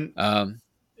 Well, and I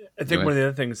think one of the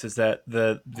other things is that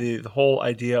the whole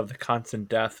idea of the constant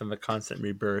death and the constant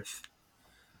rebirth,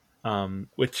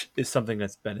 which is something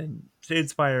that's been in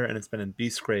Shadespire and it's been in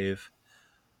Beastgrave,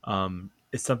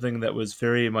 is something that was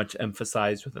very much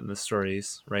emphasized within the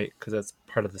stories, right? Because that's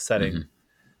part of the setting.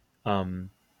 Mm-hmm.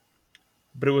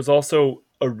 But it was also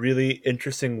a really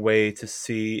interesting way to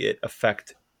see it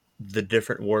affect the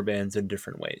different warbands in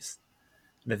different ways.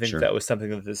 And I think that was something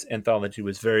that this anthology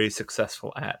was very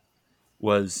successful at.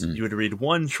 You would read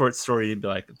one short story and be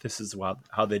like, this is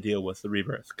how they deal with the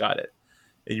rebirth. Got it.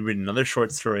 And you read another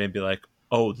short story and be like,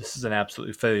 oh, this is an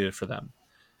absolute failure for them.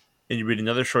 And you read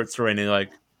another short story and you're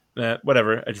like,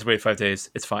 whatever, I just waited 5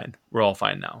 days. It's fine. We're all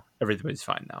fine now. Everybody's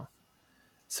fine now.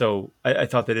 So I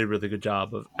thought they did a really good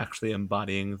job of actually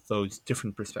embodying those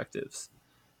different perspectives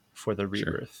for the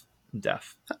rebirth and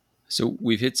death. So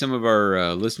we've hit some of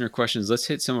our listener questions. Let's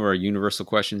hit some of our universal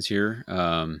questions here.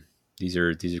 These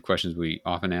are questions we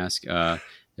often ask.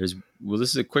 This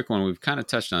is a quick one. We've kind of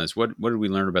touched on this. What did we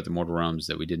learn about the Mortal Realms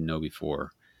that we didn't know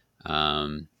before?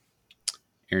 Aaron,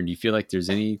 do you feel like there's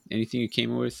anything you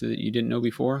came with that you didn't know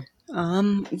before?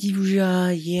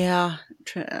 Yeah.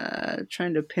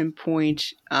 Trying to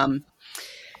pinpoint.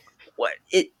 What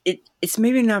it's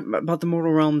maybe not about the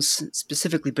Mortal Realms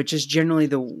specifically, but just generally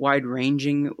the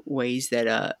wide-ranging ways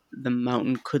that the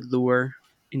mountain could lure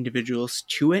individuals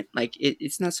to it. Like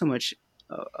it's not so much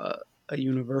a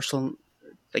universal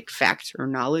like fact or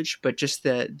knowledge, but just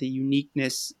the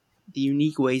uniqueness, the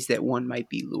unique ways that one might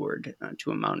be lured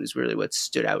to a mountain is really what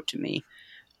stood out to me.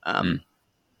 And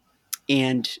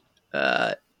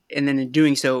then in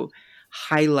doing so,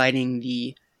 highlighting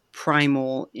the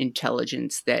primal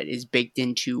intelligence that is baked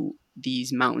into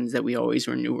these mountains that we always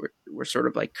knew were sort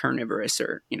of like carnivorous,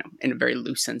 or in a very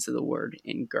loose sense of the word,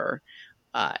 in Gur.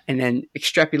 And then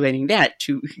extrapolating that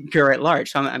to Gur at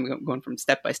large. So I'm going from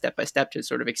step by step to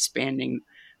sort of expanding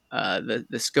the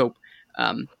scope.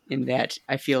 In that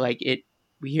I feel like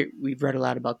we've read a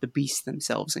lot about the beasts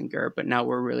themselves in Gur, but now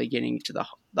we're really getting to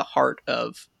the heart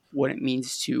of what it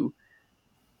means to,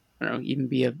 I don't know, even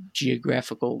be a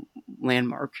geographical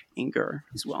landmark in Gur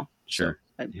as well. Sure.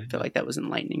 So I feel like that was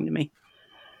enlightening to me.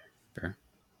 Fair.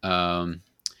 I'm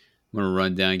going to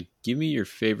run down. Give me your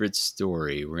favorite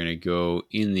story. We're going to go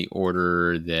in the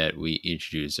order that we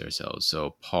introduced ourselves.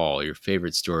 So, Paul, your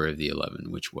favorite story of the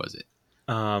 11, which was it?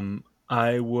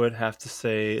 I would have to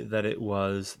say that it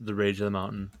was The Rage of the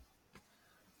Mountain.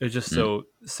 It was just so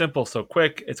simple, so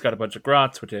quick. It's got a bunch of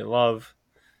grots, which I love.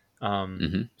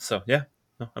 So, yeah.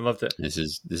 No, I loved it. This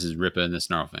is Rippa and the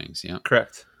Snarlfangs, yeah?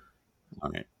 Correct.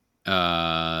 All right.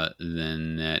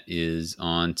 Then that is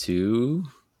on to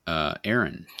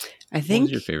Aaron. I think, what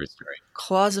was your favorite story?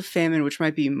 Claws of Famine, which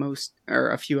might be most,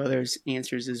 or a few others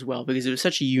answers as well, because it was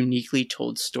such a uniquely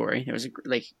told story. There was a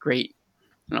great,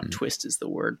 I don't know, twist is the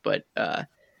word, but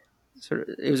sort of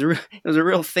it was a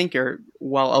real thinker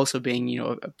while also being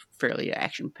a fairly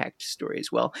action packed story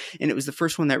as well. And it was the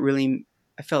first one that really,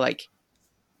 I felt like,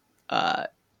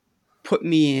 put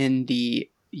me in the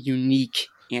unique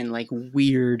and like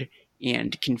weird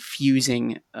and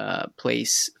confusing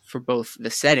place for both the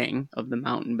setting of the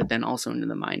mountain, but then also into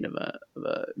the mind of a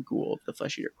ghoul of the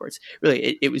Flesh Eater Courts.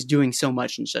 Really, it was doing so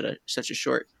much in such a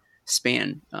short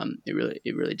span. It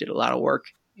really did a lot of work,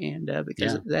 and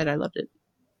because of that, I loved it.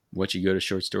 What you go to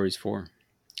short stories for?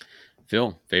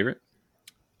 Phil, favorite?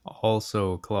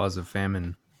 Also, Claws of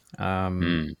Famine.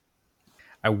 I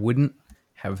wouldn't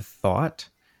have thought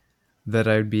that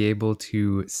I'd be able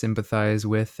to sympathize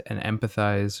with and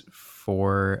empathize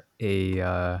for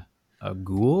a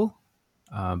ghoul,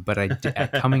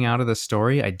 but coming out of the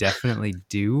story, I definitely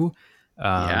do.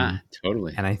 Yeah,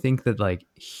 totally. And I think that like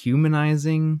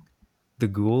humanizing the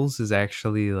ghouls is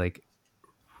actually like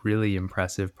really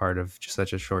impressive part of just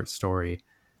such a short story.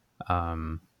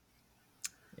 And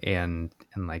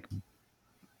like,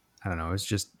 I don't know, it's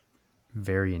just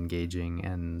very engaging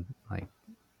and like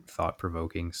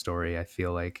thought-provoking story, I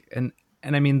feel like. And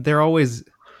I mean, they've always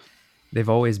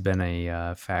been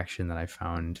a faction that I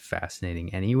found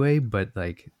fascinating anyway, but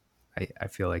like I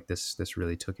feel like this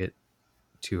really took it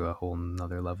to a whole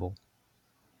nother level.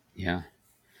 Yeah.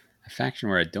 a faction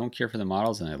where I don't care for the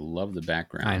models and I love the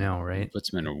background. I know, right? It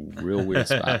puts them in a real weird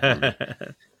spot for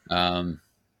me.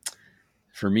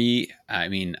 For me, I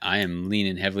mean, I am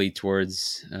leaning heavily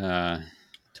towards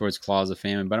Claws of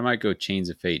Famine, but I might go Chains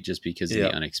of Fate just because of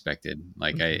the unexpected.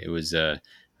 Like it was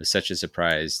such a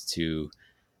surprise to,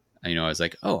 I was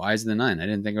like, oh, Eyes of the Nine. I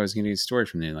didn't think I was going to get a story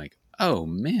from there. Like, oh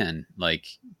man, like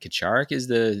Kacharik is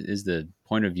the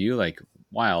point of view, like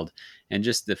wild. And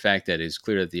just the fact that it's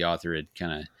clear that the author had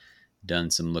kind of done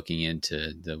some looking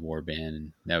into the warband,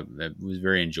 and that was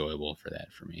very enjoyable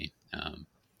for me.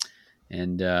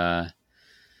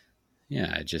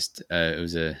 Yeah, it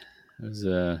was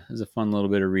a fun little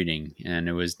bit of reading, and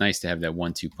it was nice to have that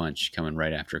 1-2 punch coming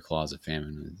right after Claws of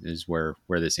Famine. Is where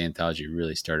this anthology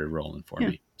really started rolling for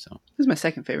me. So this is my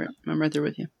second favorite. I'm right there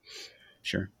with you.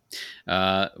 Sure.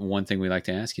 One thing we like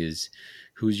to ask is,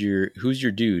 who's your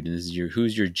dude, and this is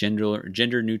who's your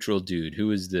gender neutral dude?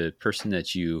 Who is the person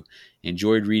that you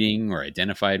enjoyed reading or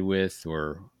identified with,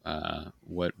 or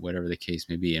whatever the case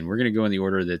may be? And we're going to go in the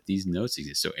order that these notes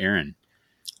exist. So, Aaron.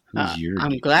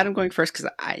 I'm glad I'm going first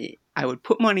because I would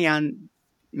put money on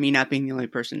me not being the only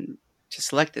person to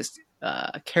select this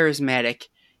charismatic,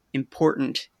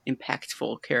 important,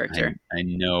 impactful character. I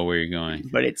know where you're going,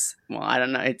 but I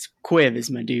don't know. It's Quiv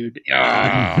is my dude.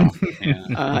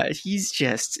 He's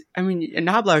just, I mean,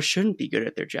 Noblars shouldn't be good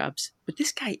at their jobs, but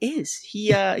this guy is.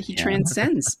 He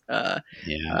transcends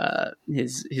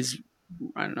his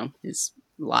I don't know, his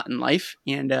lot in life,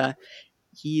 and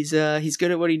he's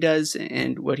good at what he does,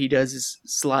 and what he does is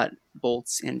slot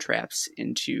bolts and traps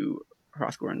into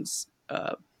Hrothgorn's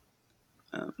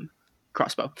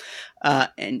crossbow.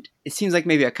 And it seems like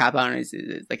maybe a cop out is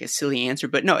like a silly answer,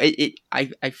 but no,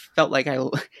 I felt like I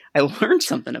learned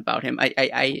something about him.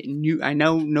 I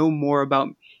know more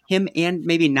about him and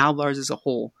maybe Noblars as a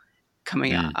whole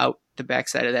coming out the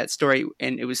backside of that story,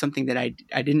 and it was something that I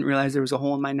didn't realize there was a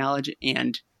hole in my knowledge,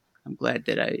 and I'm glad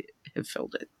that I have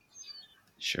filled it.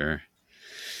 Sure.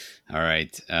 All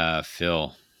right.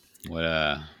 Phil,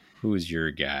 who is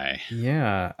your guy?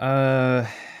 Yeah.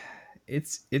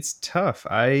 It's tough.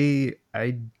 I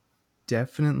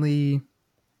definitely,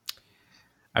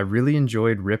 I really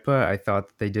enjoyed Ripa. I thought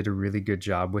that they did a really good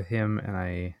job with him, and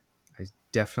I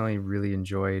definitely really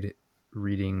enjoyed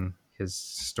reading his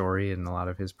story and a lot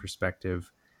of his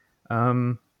perspective.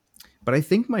 But I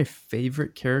think my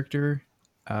favorite character,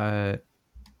 it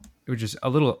was just a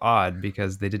little odd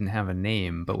because they didn't have a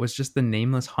name, but was just the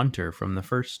nameless hunter from the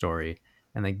first story,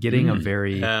 and like getting a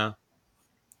very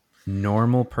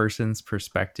normal person's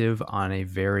perspective on a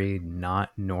very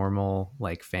not normal,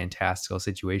 like fantastical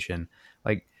situation.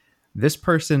 Like this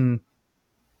person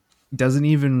doesn't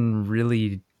even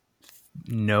really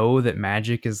know that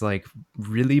magic is like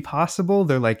really possible.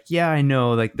 They're like, yeah, I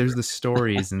know, like there's the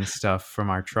stories and stuff from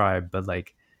our tribe, but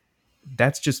like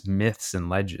that's just myths and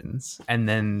legends, and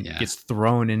then gets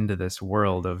thrown into this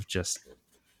world of just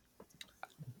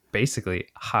basically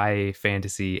high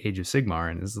fantasy Age of Sigmar,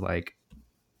 and is like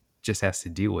just has to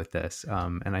deal with this.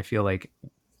 And I feel like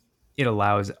it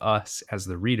allows us as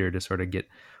the reader to sort of get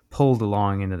pulled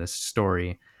along into this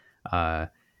story,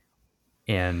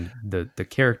 and the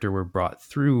character we're brought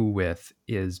through with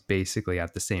is basically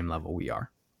at the same level we are.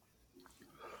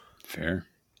 Fair.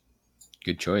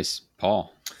 Good choice.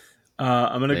 Paul.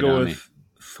 I'm going to go with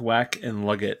Thwack and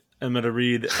Luggett. I'm going to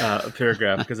read a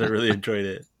paragraph because I really enjoyed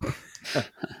it.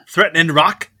 Threaten and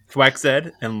rock, Thwack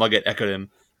said, and Luggett echoed him.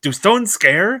 Do stones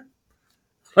scare?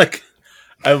 Like,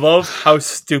 I love how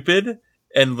stupid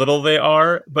and little they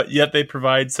are, but yet they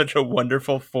provide such a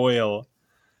wonderful foil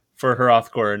for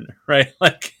Hrothgorn, right?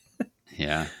 Like,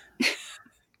 yeah.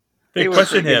 They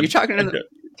question him. You talking to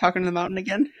the mountain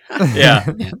again? Yeah,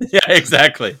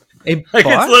 exactly. Like,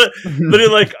 it's literally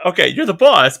like, okay, you're the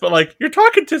boss, but like you're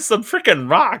talking to some freaking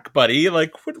rock, buddy.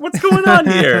 Like, what's going on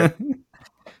here?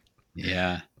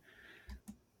 Yeah.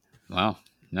 Wow.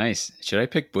 Nice. Should I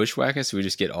pick Bushwhacker so we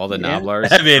just get all the Noblars?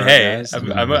 I mean, hey,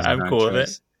 I'm cool with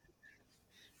it.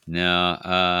 No,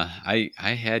 I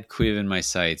had Quiv in my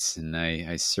sights, and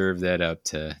I served that up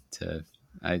to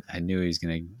I knew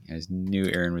I knew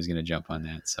Aaron was gonna jump on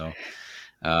that. So,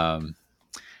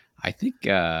 I think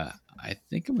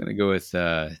I'm gonna go with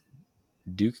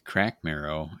Duke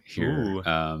Crackmarrow here.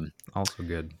 Also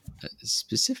good,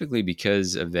 specifically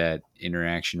because of that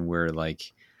interaction where,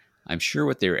 like, I'm sure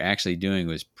what they were actually doing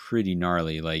was pretty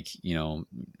gnarly. Like,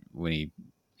 when he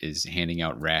is handing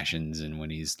out rations and when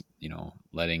he's,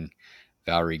 letting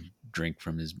Valerie drink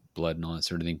from his blood and all that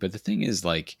sort of thing. But the thing is,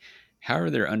 like, how are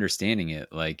they understanding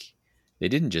it? Like, they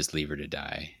didn't just leave her to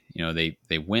die.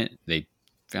 They went, they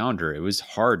found her. It was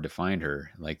hard to find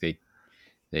her. Like,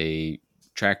 they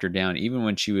tracked her down, even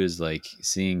when she was like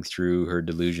seeing through her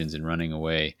delusions and running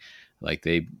away. Like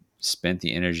they spent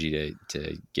the energy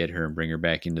to get her and bring her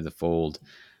back into the fold.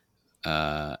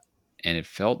 And it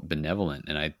felt benevolent,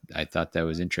 and I thought that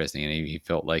was interesting. And he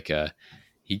felt like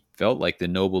the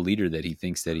noble leader that he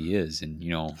thinks that he is. And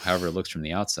however it looks from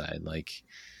the outside, like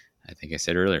I think I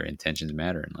said earlier, intentions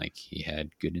matter, and like he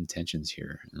had good intentions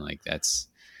here, and like that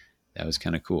was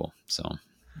kind of cool. So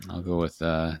I'll go with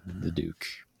the Duke.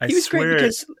 He was great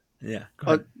because Go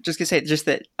ahead. just gonna say just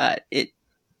that it.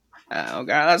 Oh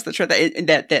god, that's the truth.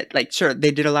 That like sure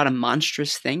they did a lot of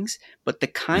monstrous things, but the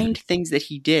kind things that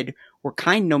he did were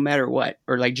kind no matter what,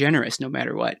 or like generous no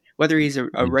matter what. Whether he's a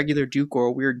regular duke or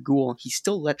a weird ghoul, he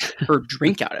still let her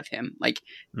drink out of him. Like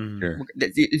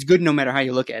it's good no matter how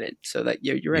you look at it. So that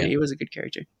you're right. He was a good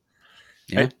character.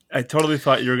 Yeah. I totally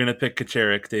thought you were gonna pick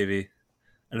Kacherik, Davey,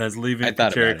 and I was leaving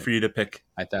Kacherik for you to pick.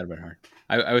 I thought about it hard.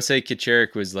 I would say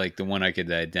Kacherik was like the one I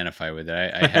could identify with.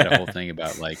 I had a whole thing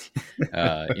about like,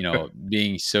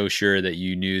 being so sure that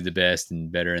you knew the best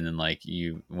and better, and then like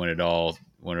when it all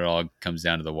comes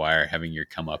down to the wire, having your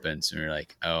comeuppance, and you're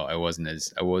like, oh, I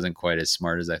wasn't quite as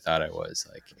smart as I thought I was.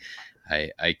 Like,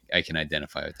 I can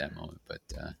identify with that moment, but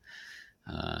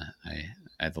I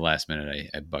at the last minute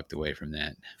I bucked away from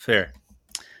that. Fair.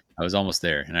 I was almost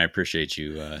there, and I appreciate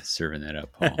you serving that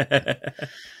up, Paul.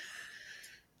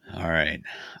 All right.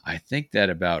 I think that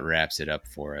about wraps it up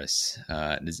for us.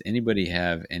 Does anybody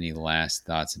have any last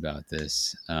thoughts about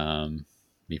this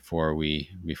before we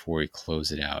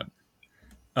close it out?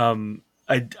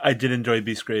 I did enjoy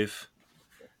Beastgrave.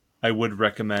 I would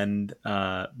recommend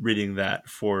reading that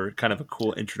for kind of a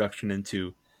cool introduction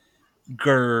into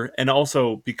Gur, and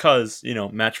also because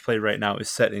Match Play right now is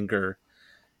set in Gur.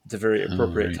 It's a very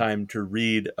appropriate time to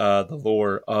read the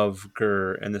lore of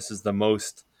Gur, and this is the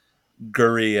most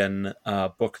Gurian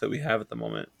book that we have at the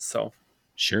moment. So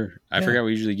sure. I forgot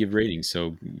we usually give ratings,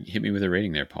 so hit me with a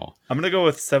rating there, Paul. I'm gonna go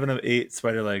with 7 of 8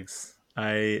 spider legs.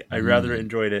 I rather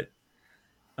enjoyed it.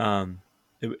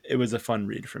 It was a fun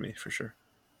read for me, for sure.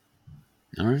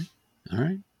 All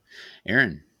right.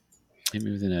 Aaron, hit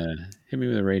me with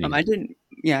a rating.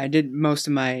 I did most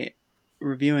of my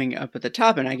reviewing up at the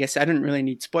top, and I guess I didn't really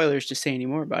need spoilers to say any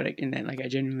more about it. And then like I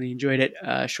genuinely enjoyed it.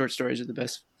 Short stories are the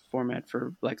best format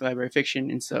for Black Library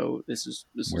fiction, and so this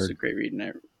was a great read, and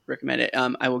I recommend it.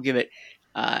 I will give it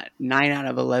 9 out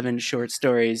of 11 short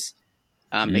stories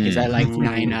because I liked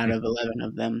 9 out of 11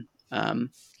 of them.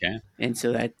 And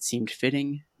so that seemed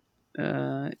fitting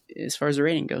as far as the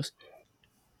rating goes.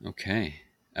 Okay,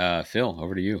 Phil,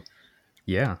 over to you.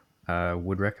 Yeah,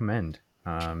 would recommend.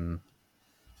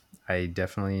 I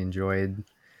definitely enjoyed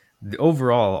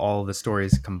overall all the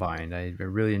stories combined. I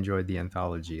really enjoyed the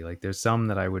anthology. Like there's some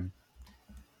that I would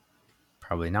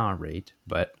probably not rate,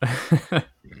 but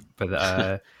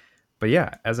but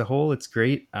yeah, as a whole it's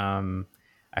great. I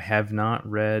have not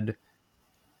read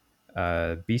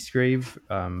Beastgrave,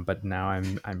 but now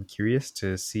I'm curious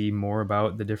to see more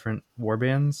about the different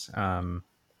warbands.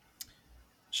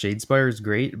 Shadespire is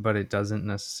great, but it doesn't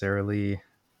necessarily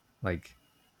like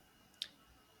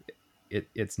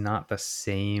it's not the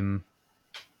same.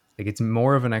 Like it's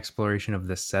more of an exploration of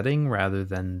the setting rather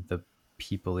than the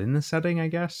people in the setting, I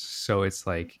guess. So it's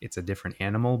like it's a different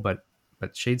animal, but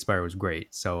Shadespire was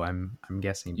great. So I'm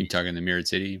guessing you talking the Mirrored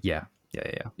City? Yeah,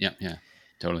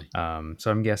 totally. So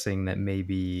I'm guessing that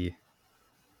maybe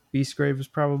Beastgrave is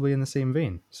probably in the same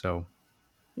vein. So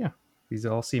yeah, these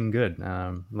all seem good.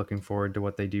 Looking forward to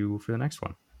what they do for the next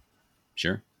one.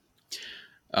 Sure.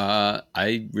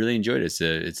 I really enjoyed it.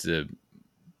 It's the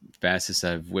fastest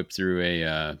I've whipped through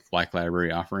a Black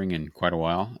Library offering in quite a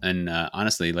while. And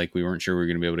honestly, like we weren't sure we were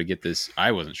going to be able to get this.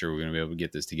 I wasn't sure we were going to be able to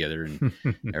get this together. And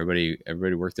everybody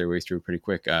worked their way through pretty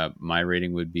quick. My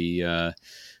rating would be,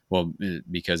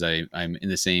 because I'm in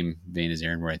the same vein as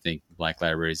Aaron, where I think Black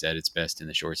Library is at its best in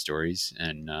the short stories.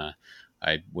 And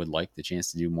I would like the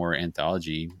chance to do more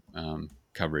anthology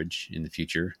coverage in the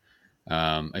future.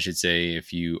 I should say,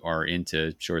 if you are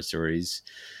into short stories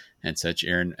and such,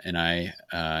 Aaron and I,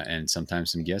 and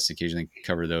sometimes some guests occasionally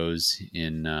cover those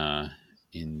in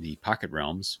the Pocket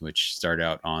Realms, which start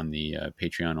out on the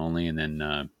Patreon only, and then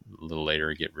a little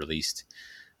later get released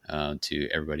to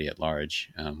everybody at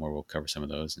large, where we'll cover some of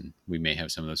those, and we may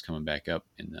have some of those coming back up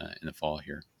in the fall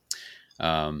here.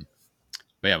 But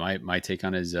yeah, my take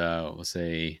on it is, we'll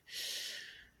say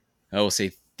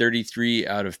 33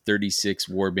 out of 36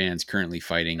 war bands currently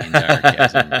fighting in Dire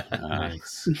Chasm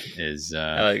is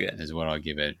what I'll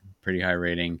give it. Pretty high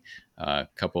rating.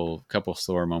 Couple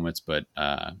slower moments, but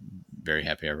very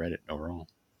happy I read it overall.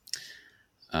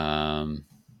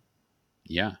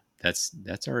 Yeah,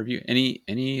 that's our review.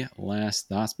 Any last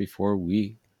thoughts before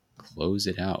we close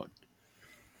it out?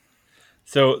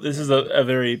 So this is a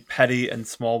very petty and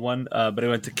small one, but I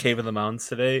went to Cave of the Mountains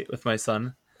today with my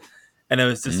son, and I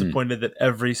was disappointed that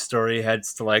every story had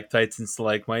stalactites and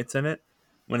stalagmites in it,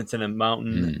 when it's in a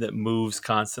mountain that moves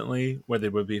constantly, where they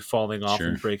would be falling off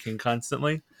and breaking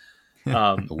constantly.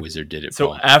 A wizard did it. So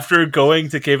Paul. after going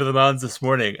to Cave of the Mountains this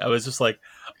morning, I was just like,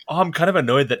 oh, I'm kind of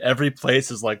annoyed that every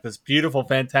place is like this beautiful,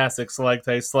 fantastic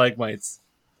stalactites, stalagmites.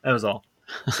 That was all.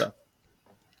 So.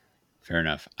 Fair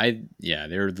enough.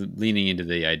 They're leaning into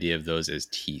the idea of those as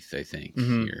teeth, I think,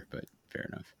 here, but fair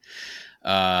enough.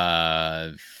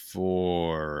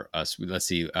 For us, let's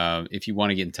see. If you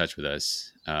want to get in touch with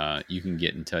us, you can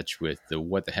get in touch with the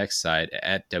What the Hex side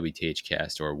at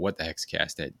WTHcast or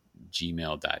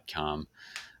whatthehexcast@gmail.com.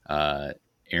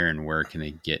 Aaron, where can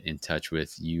they get in touch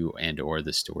with you and or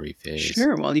the Story Phase?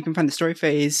 Sure. Well, you can find the Story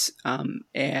Phase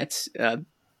at the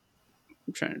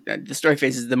Story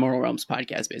Phase is the Mortal Realms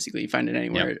podcast. Basically, you find it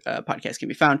anywhere podcasts can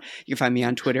be found. You can find me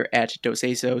on Twitter at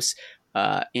DosAsos,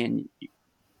 and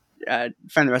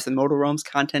find the rest of the Mortal Realms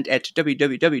content at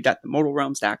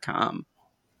www.themortalrealms.com.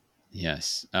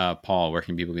 Yes. Paul, where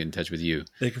can people get in touch with you?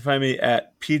 They can find me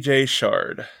at PJ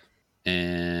Shard.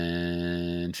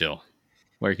 And Phil,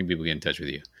 where can people get in touch with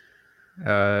you?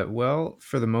 Well,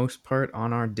 for the most part,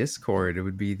 on our Discord, it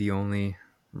would be the only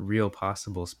real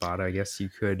possible spot. I guess you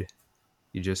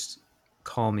just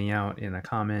call me out in a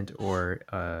comment or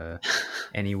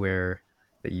anywhere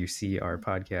that you see our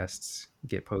podcasts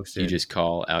get posted. You just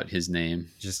call out his name.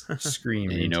 Just scream.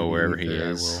 And you know wherever he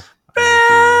is. But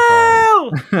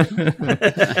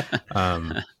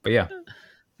yeah.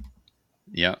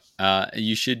 Yeah.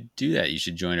 You should do that. You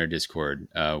should join our Discord.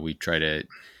 We try to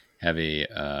have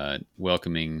a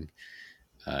welcoming,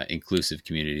 inclusive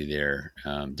community there.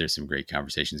 There's some great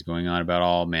conversations going on about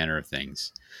all manner of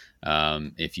things.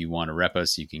 If you want to rep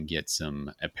us, you can get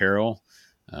some apparel.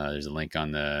 There's a link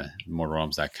on the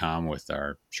mortalrealms.com with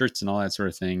our shirts and all that sort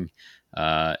of thing.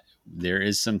 There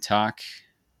is some talk.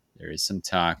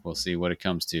 We'll see what it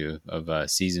comes to of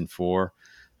season 4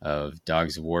 of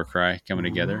Dogs of Warcry coming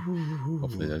together.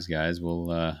 Hopefully those guys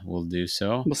will do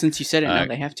so. Well, since you said it, now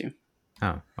they have to.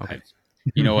 Oh, okay.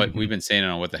 You know what? We've been saying it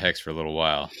on What the Hex for a little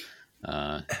while,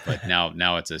 but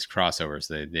now it's this crossover,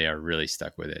 so they are really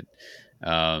stuck with it.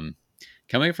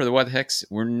 Coming up for the What the Hex,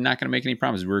 we're not going to make any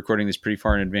promises. We're recording this pretty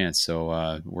far in advance,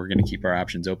 so we're going to keep our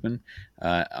options open.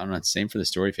 I'm not saying for the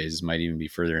Story Phase. This might even be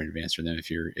further in advance for them if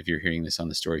you're hearing this on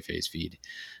the Story Phase feed.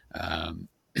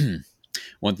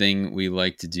 One thing we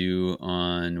like to do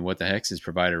on What the Hex is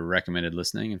provide a recommended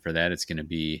listening, and for that it's going to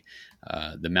be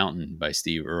The Mountain by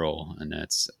Steve Earle, and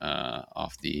that's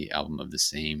off the album of the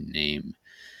same name.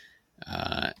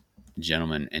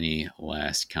 Gentlemen, any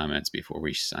last comments before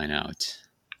we sign out?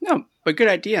 No, but good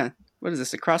idea. What is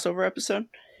this, a crossover episode?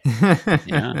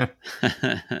 Yeah.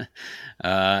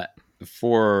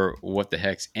 For What the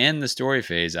Hex and the Story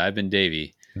Phase, I've been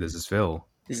Davey. This is Phil.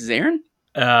 This is Aaron.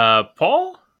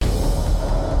 Paul?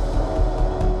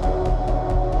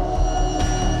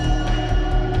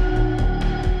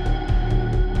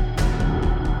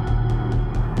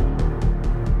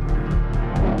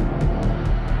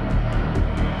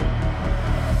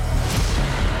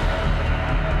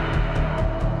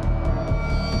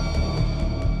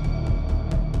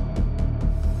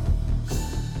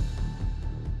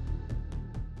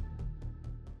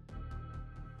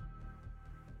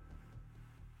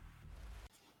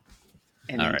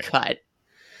 And then cut.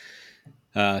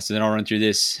 So then I'll run through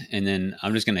this, and then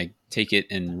I'm just going to take it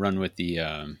and run with the,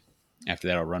 after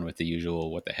that I'll run with the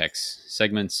usual What the Hex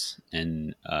segments,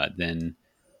 and then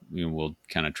we'll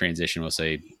kind of transition. We'll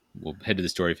head to the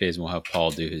Story Phase, and we'll have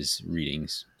Paul do his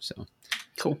readings. So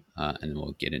cool. And then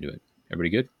we'll get into it.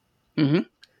 Everybody good? Mm-hmm.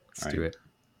 Let's do it.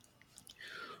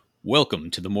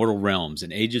 Welcome to the Mortal Realms,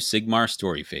 an Age of Sigmar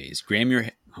Story Phase.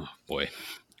 Oh boy.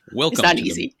 Welcome. It's not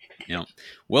easy.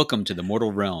 Welcome to the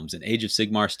Mortal Realms, an Age of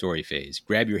Sigmar Story Phase.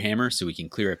 Grab your hammer so we can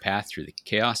clear a path through the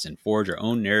chaos and forge our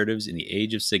own narratives in the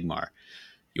Age of Sigmar.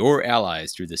 Your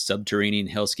allies through the subterranean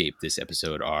hellscape this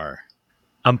episode are...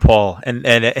 I'm Paul. And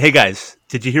hey guys,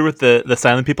 did you hear what the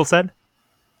silent people said?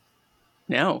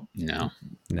 No. Yeah,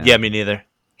 me neither.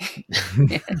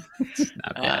 It's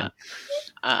not bad.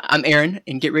 I'm Aaron,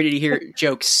 and get ready to hear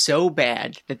jokes so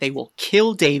bad that they will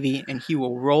kill Davey and he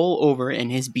will roll over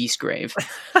in his beast grave.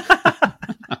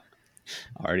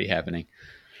 Already happening.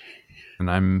 And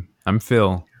I'm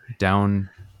Phil, down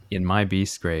in my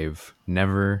beast grave,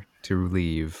 never to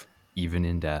leave, even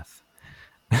in death.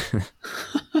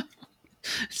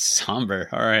 Somber.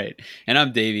 All right. And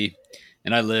I'm Davey,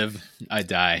 and I live, I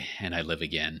die, and I live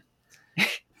again.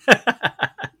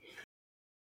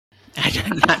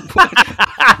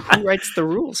 Who writes the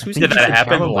rules? Who's Did that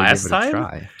happen Probably last give it a time?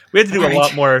 try. We had to do a Alright.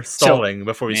 lot more stalling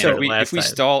before we Man, started last if we time.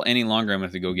 stall any longer, I'm going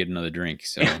to have to go get another drink.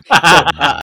 So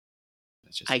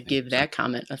I give that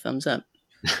comment a thumbs up.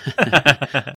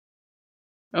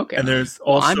 Okay. And there's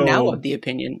Well, also I'm now of the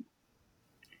opinion.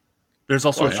 there's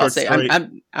also Well, a I'll short say story.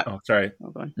 I'm Sorry. oh,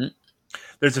 go on.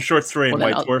 There's a short story in Well,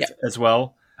 then White I'll- Dwarf as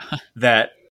well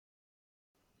that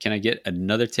Can I get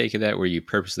another take of that where you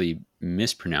purposely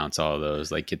mispronounce all of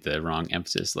those, like get the wrong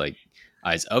emphasis, like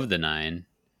Eyes of the Nine,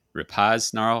 Rapaz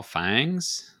Snarl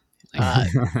Fangs? Like,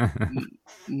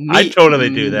 I totally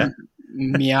do that.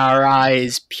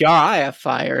 Miarais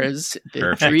Purifiers, the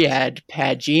Perfect. Dryad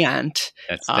Pageant,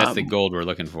 that's the gold we're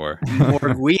looking for.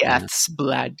 Morguiath's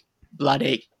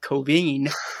Bloody Covine,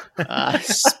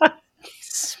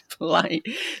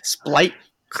 Splite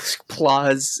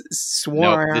Claws, No,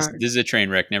 Swar. this is a train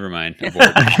wreck. Never mind. Abort.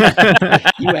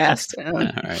 You asked. All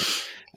right.